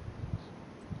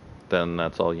 Then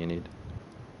that's all you need.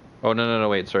 Oh, no,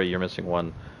 wait, sorry, you're missing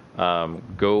one.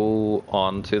 Go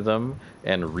onto them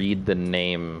and read the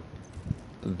name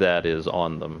that is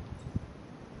on them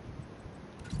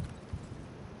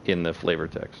in the flavor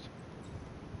text.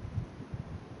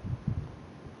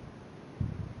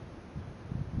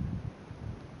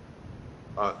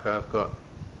 Okay, I've got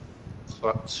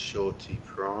Clutch Shorty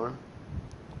Prime.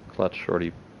 Clutch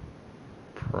Shorty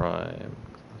Prime.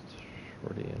 Clutch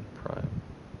Shorty and Prime.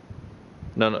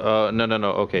 No,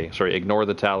 okay, sorry, ignore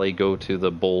the tally, go to the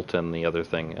bolt and the other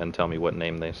thing, and tell me what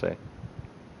name they say.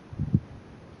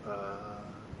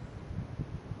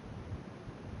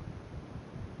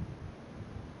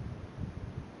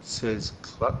 Says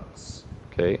Klutz.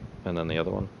 Okay, and then the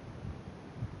other one?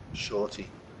 Shorty.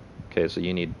 Okay, so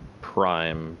you need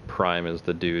Prime. Prime is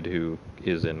the dude who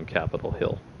is in Capitol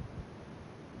Hill.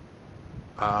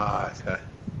 Ah, okay.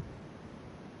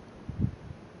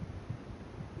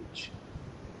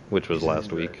 Which was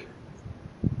last week.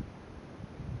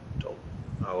 Oh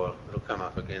well, it'll come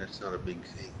up again. It's not a big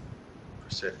thing for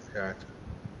second character.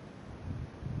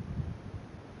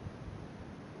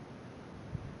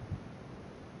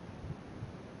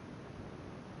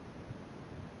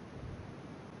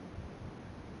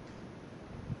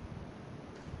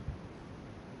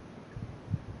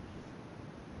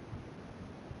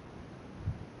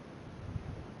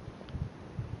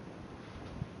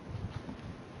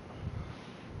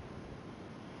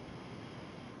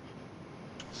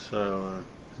 So,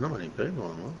 there's not many people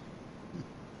on,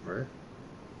 right?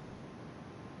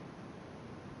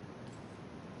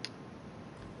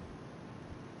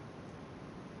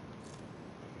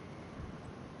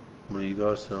 What are you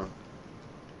guys doing?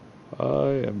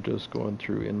 I am just going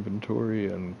through inventory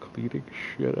and cleaning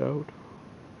shit out.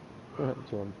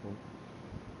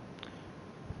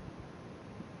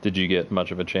 Did you get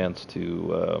much of a chance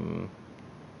to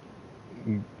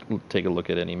take a look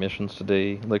at any missions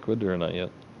today, Liquid, or not yet?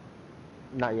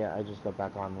 Not yet. I just got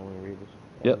back on when we read it.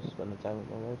 Yep. Just spending time with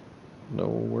my wife. No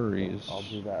worries. So I'll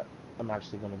do that. I'm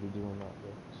actually going to be doing that.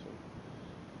 Yeah, so.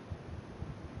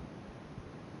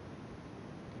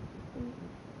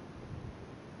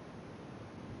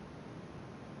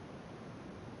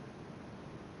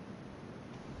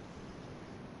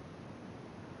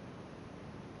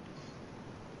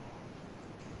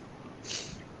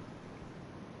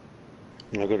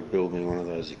 I've got to build me one of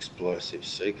those explosive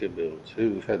seeker builds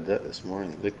too. We've had that this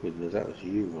morning. Liquid, that was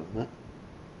you, wasn't it?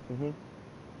 Mhm.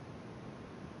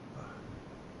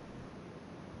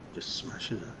 Just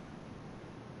smashing it.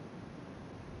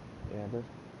 Yeah,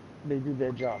 they do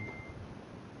their job.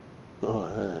 Oh,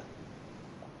 yeah.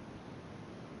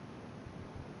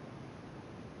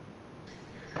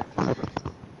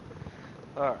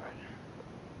 All right.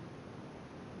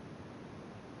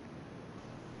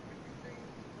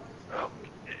 Okay.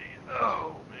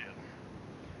 Oh man,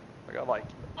 I got like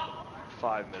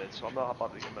 5 minutes, so I'm not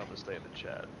about to stay in the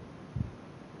chat.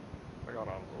 I got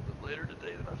on a little bit later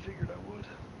today than I figured I would.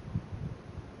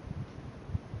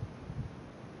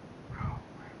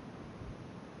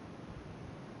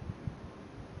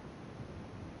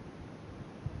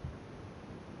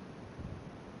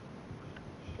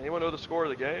 Anyone know the score of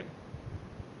the game?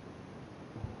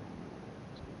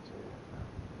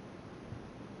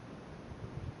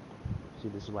 See,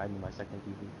 this is why I need my second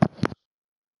TV.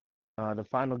 The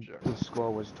final score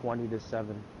was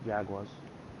 20-7 Jaguars.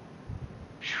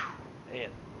 Man,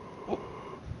 ooh.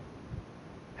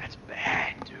 That's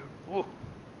bad, dude. Ooh.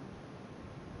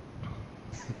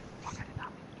 Fuck, I did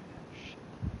not mean to do that. Shit.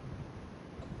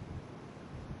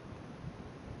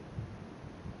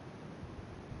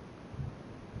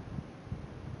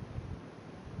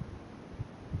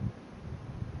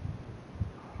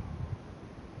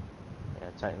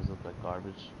 Yeah, Titans look like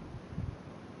garbage.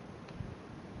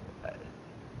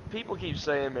 People keep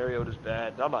saying Mariota's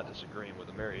bad. I'm not disagreeing with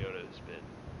him. Mariota has been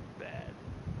bad.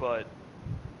 But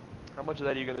how much of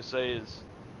that are you going to say is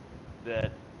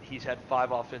that he's had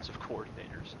 5 offensive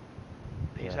coordinators?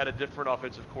 He's had a different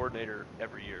offensive coordinator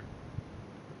every year.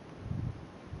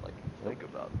 Like, think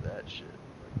about that shit.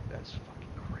 Like, that's fucking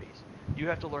crazy. You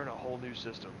have to learn a whole new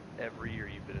system every year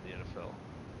you've been in the NFL.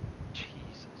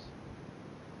 Jesus.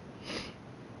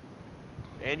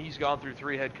 And he's gone through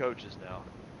 3 head coaches now.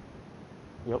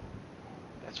 Yep.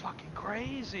 That's fucking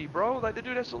crazy, bro. Like, the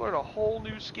dude has to learn a whole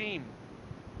new scheme.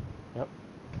 Yep.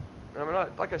 I mean,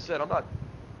 like I said, I'm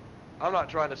not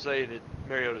trying to say that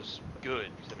Mariota's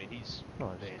good. I mean, he's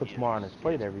puts more on his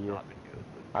plate every year.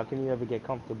 How can you ever get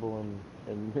comfortable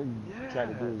and try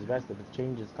to do his best if it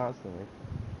changes constantly?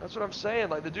 That's what I'm saying.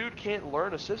 Like, the dude can't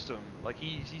learn a system. Like,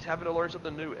 he's having to learn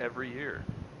something new every year.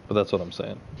 But that's what I'm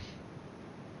saying.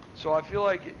 So I feel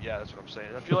like, yeah, that's what I'm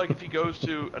saying. I feel like if he goes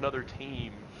to another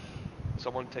team,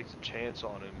 someone takes a chance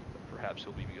on him, perhaps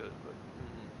he'll be good. But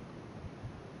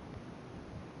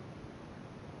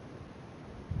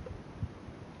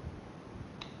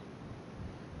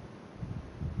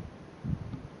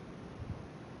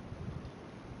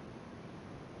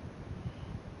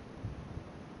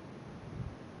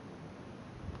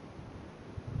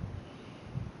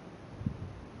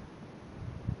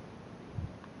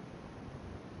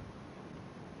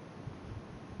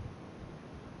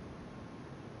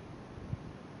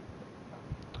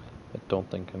I don't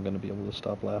think I'm going to be able to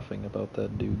stop laughing about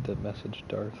that dude that messaged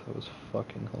Darth. That was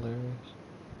fucking hilarious.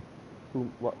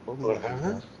 What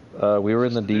happened? We were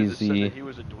in the dude that said DZ. that he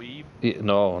was a dweeb?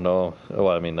 No. Well,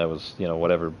 I mean, that was,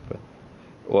 whatever. But,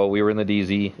 well, we were in the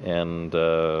DZ, and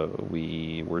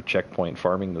we were checkpoint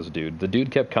farming this dude. The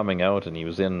dude kept coming out, and he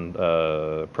was in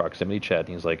proximity chat, and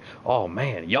he's like, "Oh,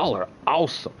 man, y'all are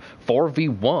awesome.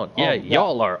 4v1. Yeah,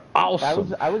 y'all are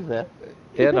awesome." I was there.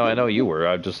 Yeah, no, I know you were.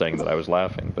 I'm just saying that I was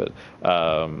laughing. But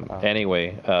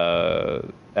anyway,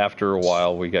 after a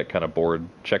while, we got kind of bored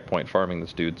checkpoint farming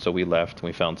this dude, so we left and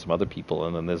we found some other people.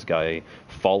 And then this guy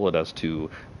followed us to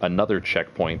another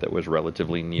checkpoint that was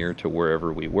relatively near to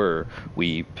wherever we were.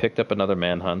 We picked up another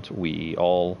manhunt. We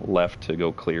all left to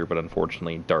go clear, but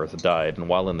unfortunately, Darth died. And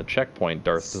while in the checkpoint,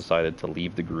 Darth decided to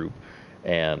leave the group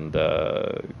and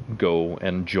go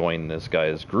and join this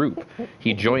guy's group.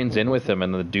 He joins in with him,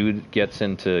 and the dude gets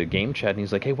into game chat, and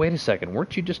he's like, "Hey, wait a second,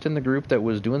 weren't you just in the group that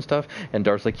was doing stuff?" And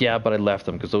Darth's like, "Yeah, but I left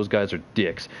them because those guys are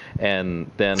dicks."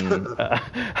 And then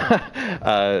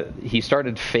he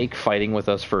started fake fighting with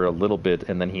us for a little bit,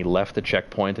 and then he left the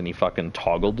checkpoint, and he fucking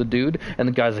toggled the dude, and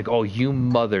the guy's like, "Oh, you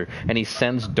mother," and he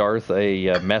sends Darth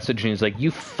a message, and he's like,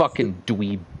 "You fucking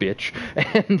dweeb bitch."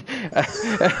 And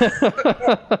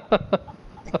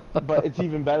But what's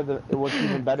even better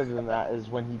than that is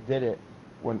when he did it,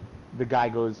 when the guy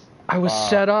goes, "I was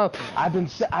set up. I've been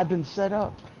set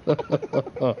up."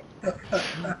 Oh,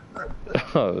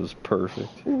 it was perfect.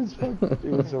 It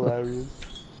was hilarious.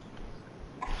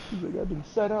 He's like, "I've been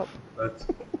set up." That's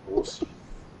awesome.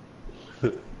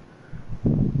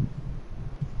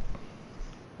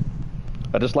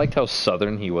 I just liked how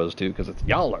southern he was too, because it's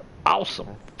 "y'all are awesome.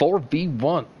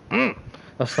 4v1.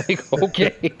 I was like,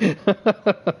 okay.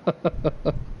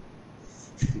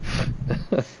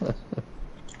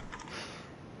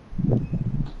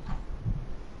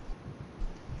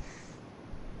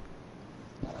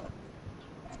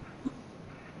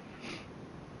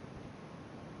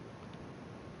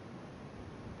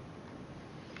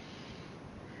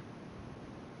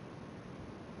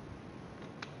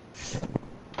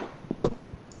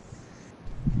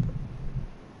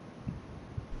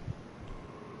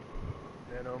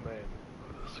 Man, oh man.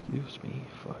 Excuse me,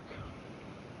 fuck.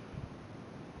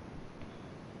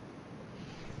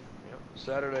 Yep.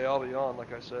 Saturday I'll be on,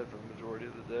 like I said, for the majority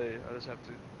of the day. I just have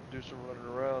to do some running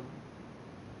around.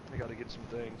 I gotta get some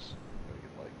things. Gotta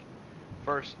get, like,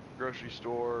 first grocery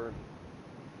store,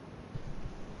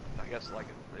 and I guess like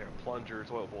a plunger,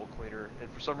 toilet bowl cleaner. And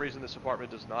for some reason this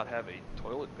apartment does not have a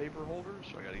toilet paper holder,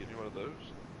 so I gotta get me one of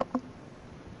those. A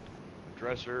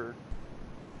dresser.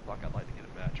 Fuck, I'd like to get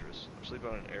a mattress. I'm sleeping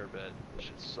on an air bed. This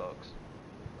shit sucks.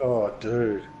 Oh,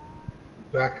 dude. Your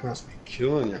back must be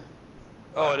killing you.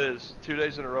 Oh, it is. 2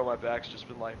 days in a row, my back's just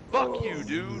been like, fuck you,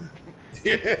 dude.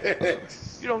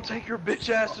 Yes. You don't take your bitch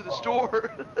ass to the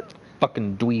store.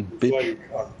 Fucking dweeb bitch.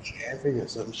 Like camping or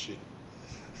some shit.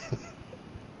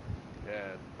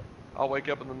 Yeah. I'll wake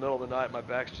up in the middle of the night, my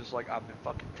back's just like, I've been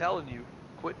fucking telling you,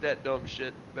 quit that dumb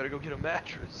shit. Better go get a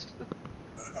mattress.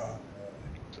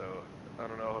 So, I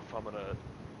don't know if I'm gonna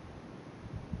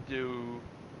do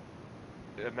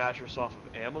a mattress off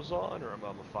of Amazon or I'm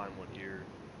gonna find one here.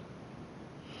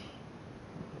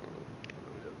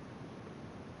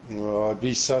 Well, I'd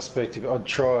be suspect if I'd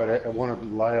try it. I want to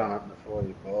lay on it before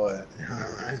you buy it. You know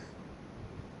what I mean?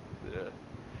 Yeah.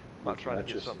 I'm not trying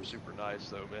to do something super nice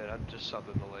though, man. I'm just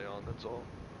something to lay on, that's all.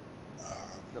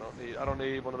 I don't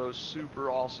need one of those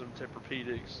super awesome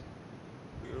Tempur-Pedics.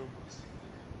 You know?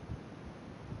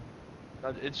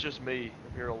 It's just me.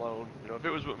 I'm here alone. You know, if it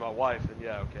was with my wife, then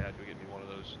yeah, okay, I'd go get me one of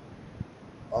those.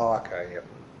 Oh, okay, yep.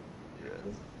 Yeah.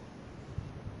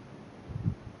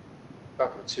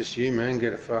 Fuck, it's just you, man.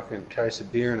 Get a fucking case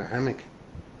of beer and a hammock.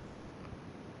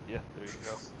 Yeah, there you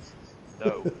go.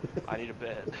 No, I need a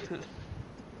bed.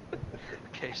 A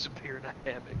case of beer and a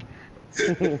hammock.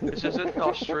 It's just in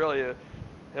Australia.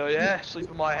 Hell yeah, sleep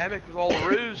in my hammock with all the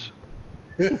ruse.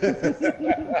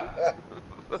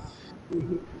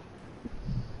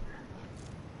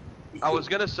 I was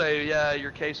gonna say, yeah,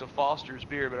 your case of Foster's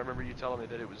beer, but I remember you telling me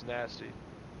that it was nasty.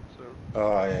 So.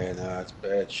 Oh yeah, no, it's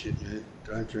bad shit, man.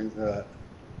 Don't drink that.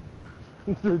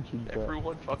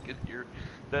 Everyone fucking here,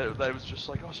 that was just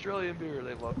like Australian beer.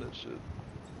 They love that shit.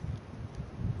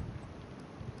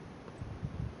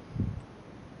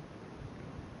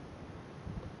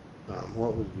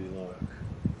 What would be like?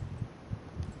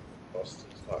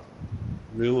 Foster's like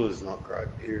Miller's not great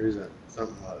beer, is it?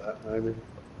 Something like that, maybe.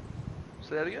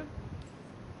 Say that again.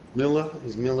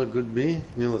 Is Miller good beer?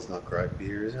 Miller's not great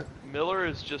beer, is it? Miller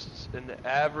is just an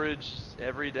average,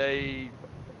 everyday,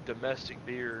 domestic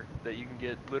beer that you can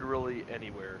get literally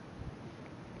anywhere.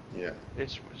 Yeah.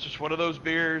 It's just one of those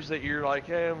beers that you're like,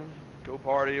 hey, I'm gonna go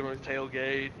party, I'm gonna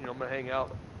tailgate, you know, I'm gonna hang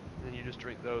out, and you just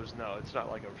drink those. No, it's not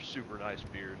like a super nice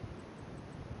beer.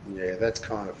 Yeah, that's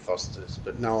kind of Foster's,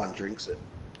 but no one drinks it.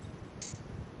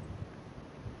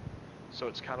 So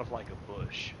it's kind of like a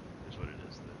Bush, is what it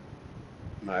is then.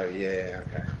 No, yeah,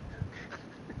 okay.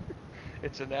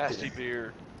 It's a nasty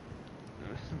beer.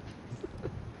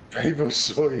 People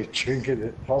saw you drinking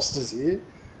it, Foster's here,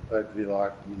 they'd be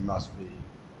like, you must be, you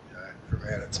know, from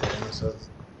out of town or something.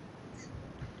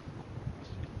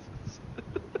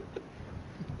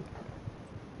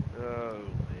 Oh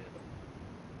man.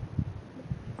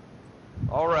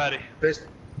 Alrighty.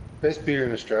 Best beer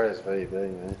in Australia is VB,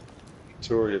 man.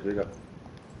 Victoria bigger.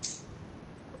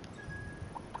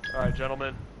 Alright,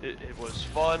 gentlemen. It was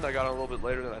fun. I got on a little bit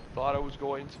later than I thought I was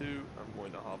going to. I'm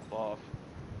going to hop off.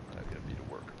 I'm going to be to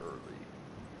work early.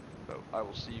 So I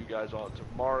will see you guys on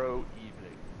tomorrow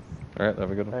evening. Alright,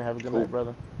 have a good one. Hey, have a good night,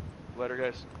 brother. Later,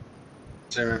 guys.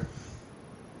 See you, man.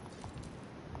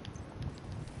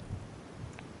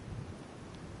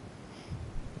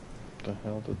 What the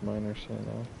hell did Miner say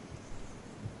now?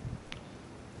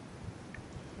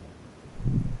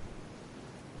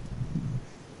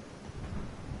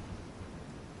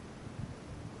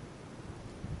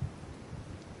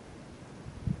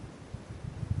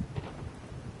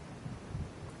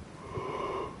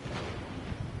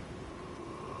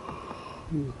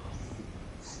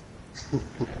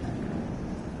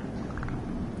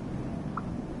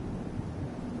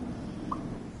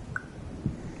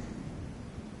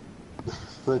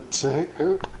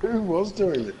 Who was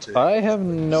doing the tea? I have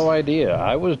no idea.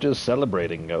 I was just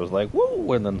celebrating. I was like,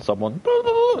 woo! And then someone...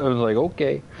 I was like,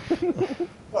 okay.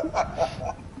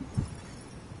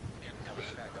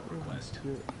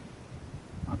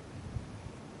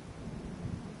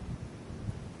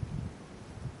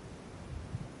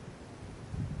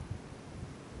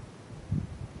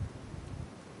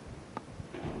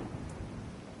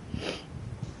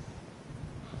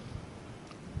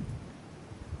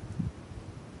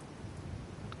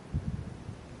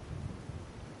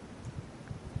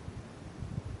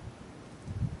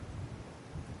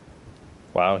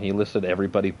 Wow, he listed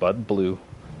everybody but Blue.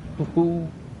 Woohoo.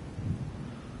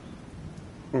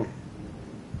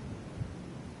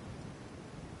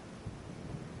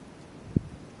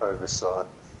 Oversight.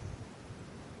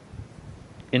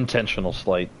 Intentional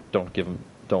slight. Don't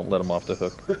let him off the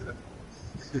hook.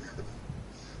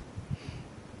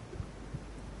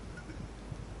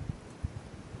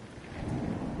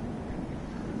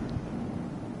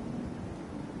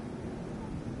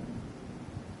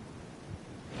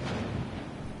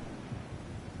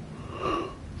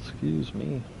 Excuse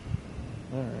me.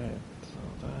 Alright,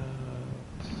 so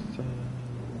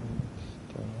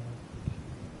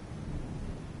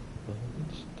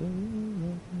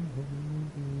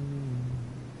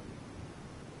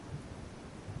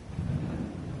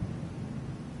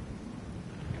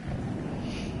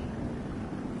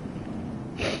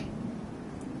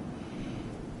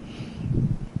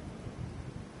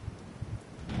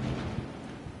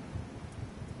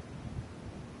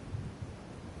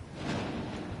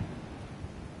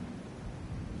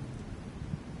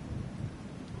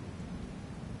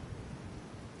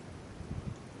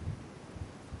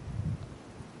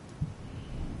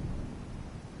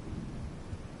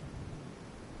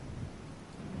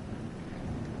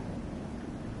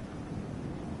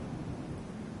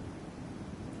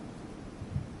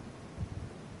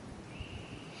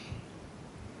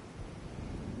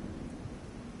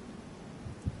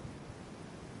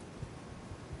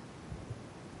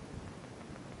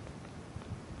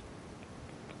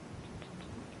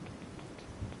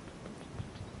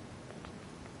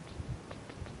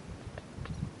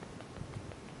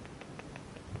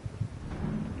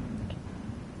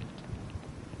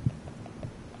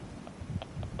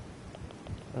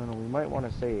don't know, we might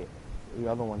want to say the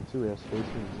other one too, if Space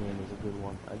Museum is a good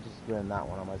one. I just ran that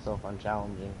one on myself on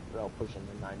challenging without pushing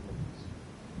the 9 minutes.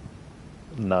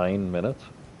 9 minutes?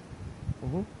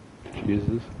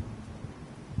 Jesus.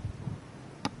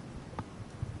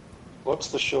 What's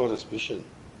the shortest mission?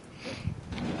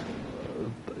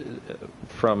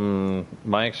 From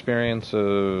my experience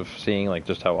of seeing like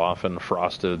just how often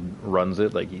Frosted runs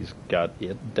it, like he's got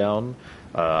it down,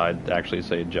 I'd actually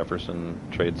say Jefferson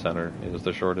Trade Center is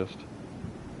the shortest.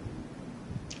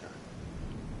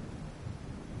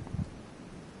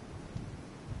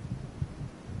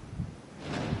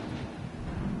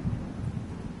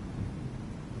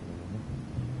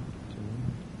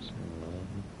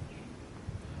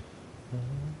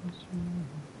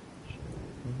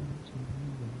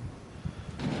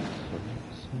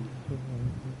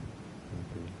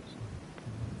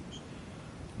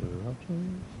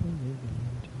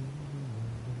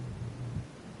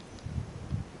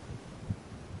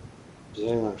 Does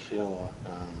anyone feel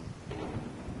like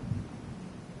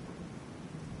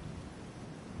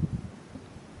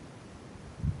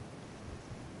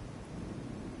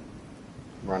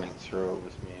running through it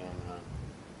with me on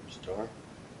Star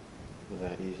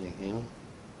without using healing?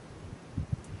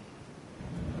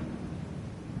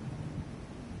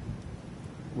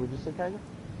 Would you say, Tiger?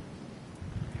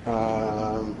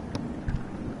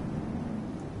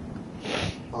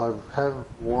 I have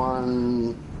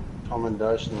one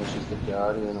commendation, which is the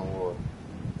Guardian Award,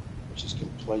 which is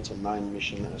complete a main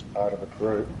mission as part of a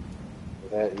group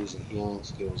without using healing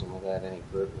skills and without any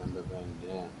group member being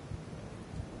down.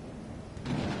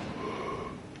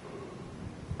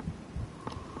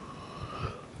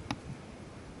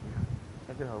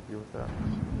 I can help you with that.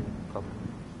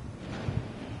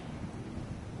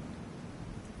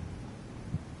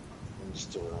 I'm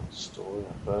just doing a story,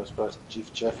 I suppose.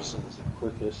 Jefferson is the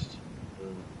quickest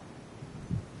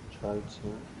trade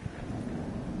center.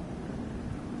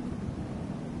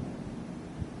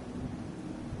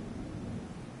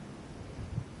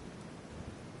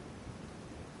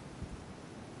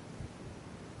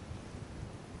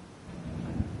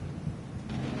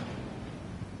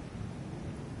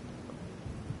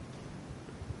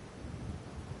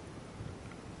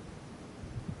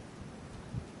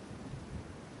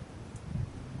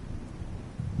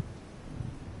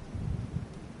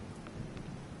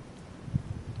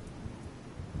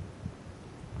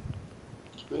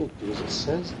 Weird because it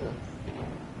says that.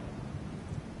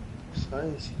 It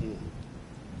says here.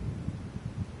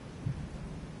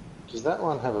 Does that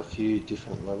one have a few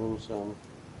different levels,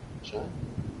 Shane?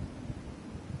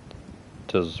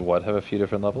 Does what have a few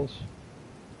different levels?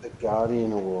 The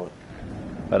Guardian Award.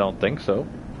 I don't think so.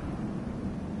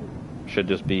 Should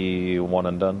just be one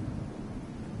and done.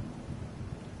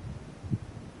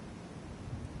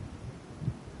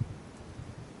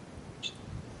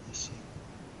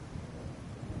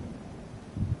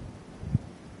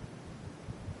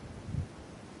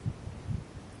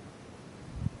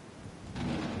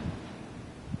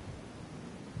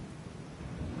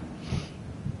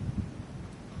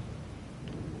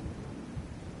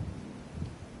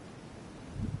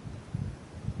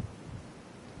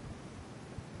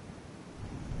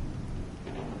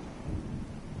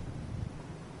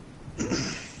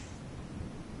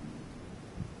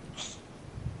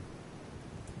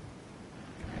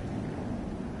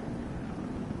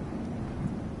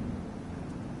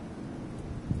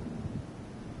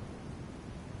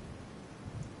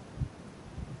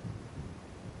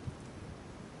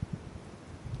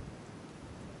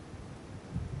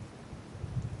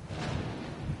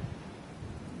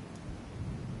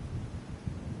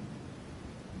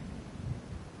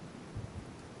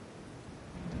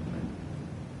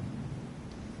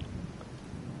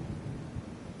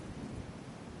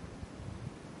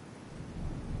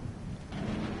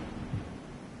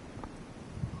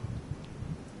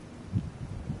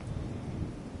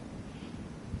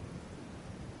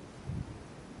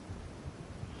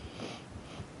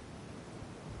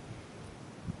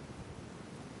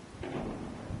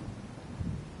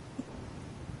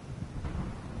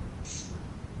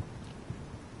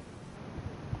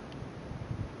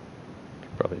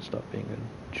 Probably stop being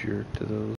a jerk to those.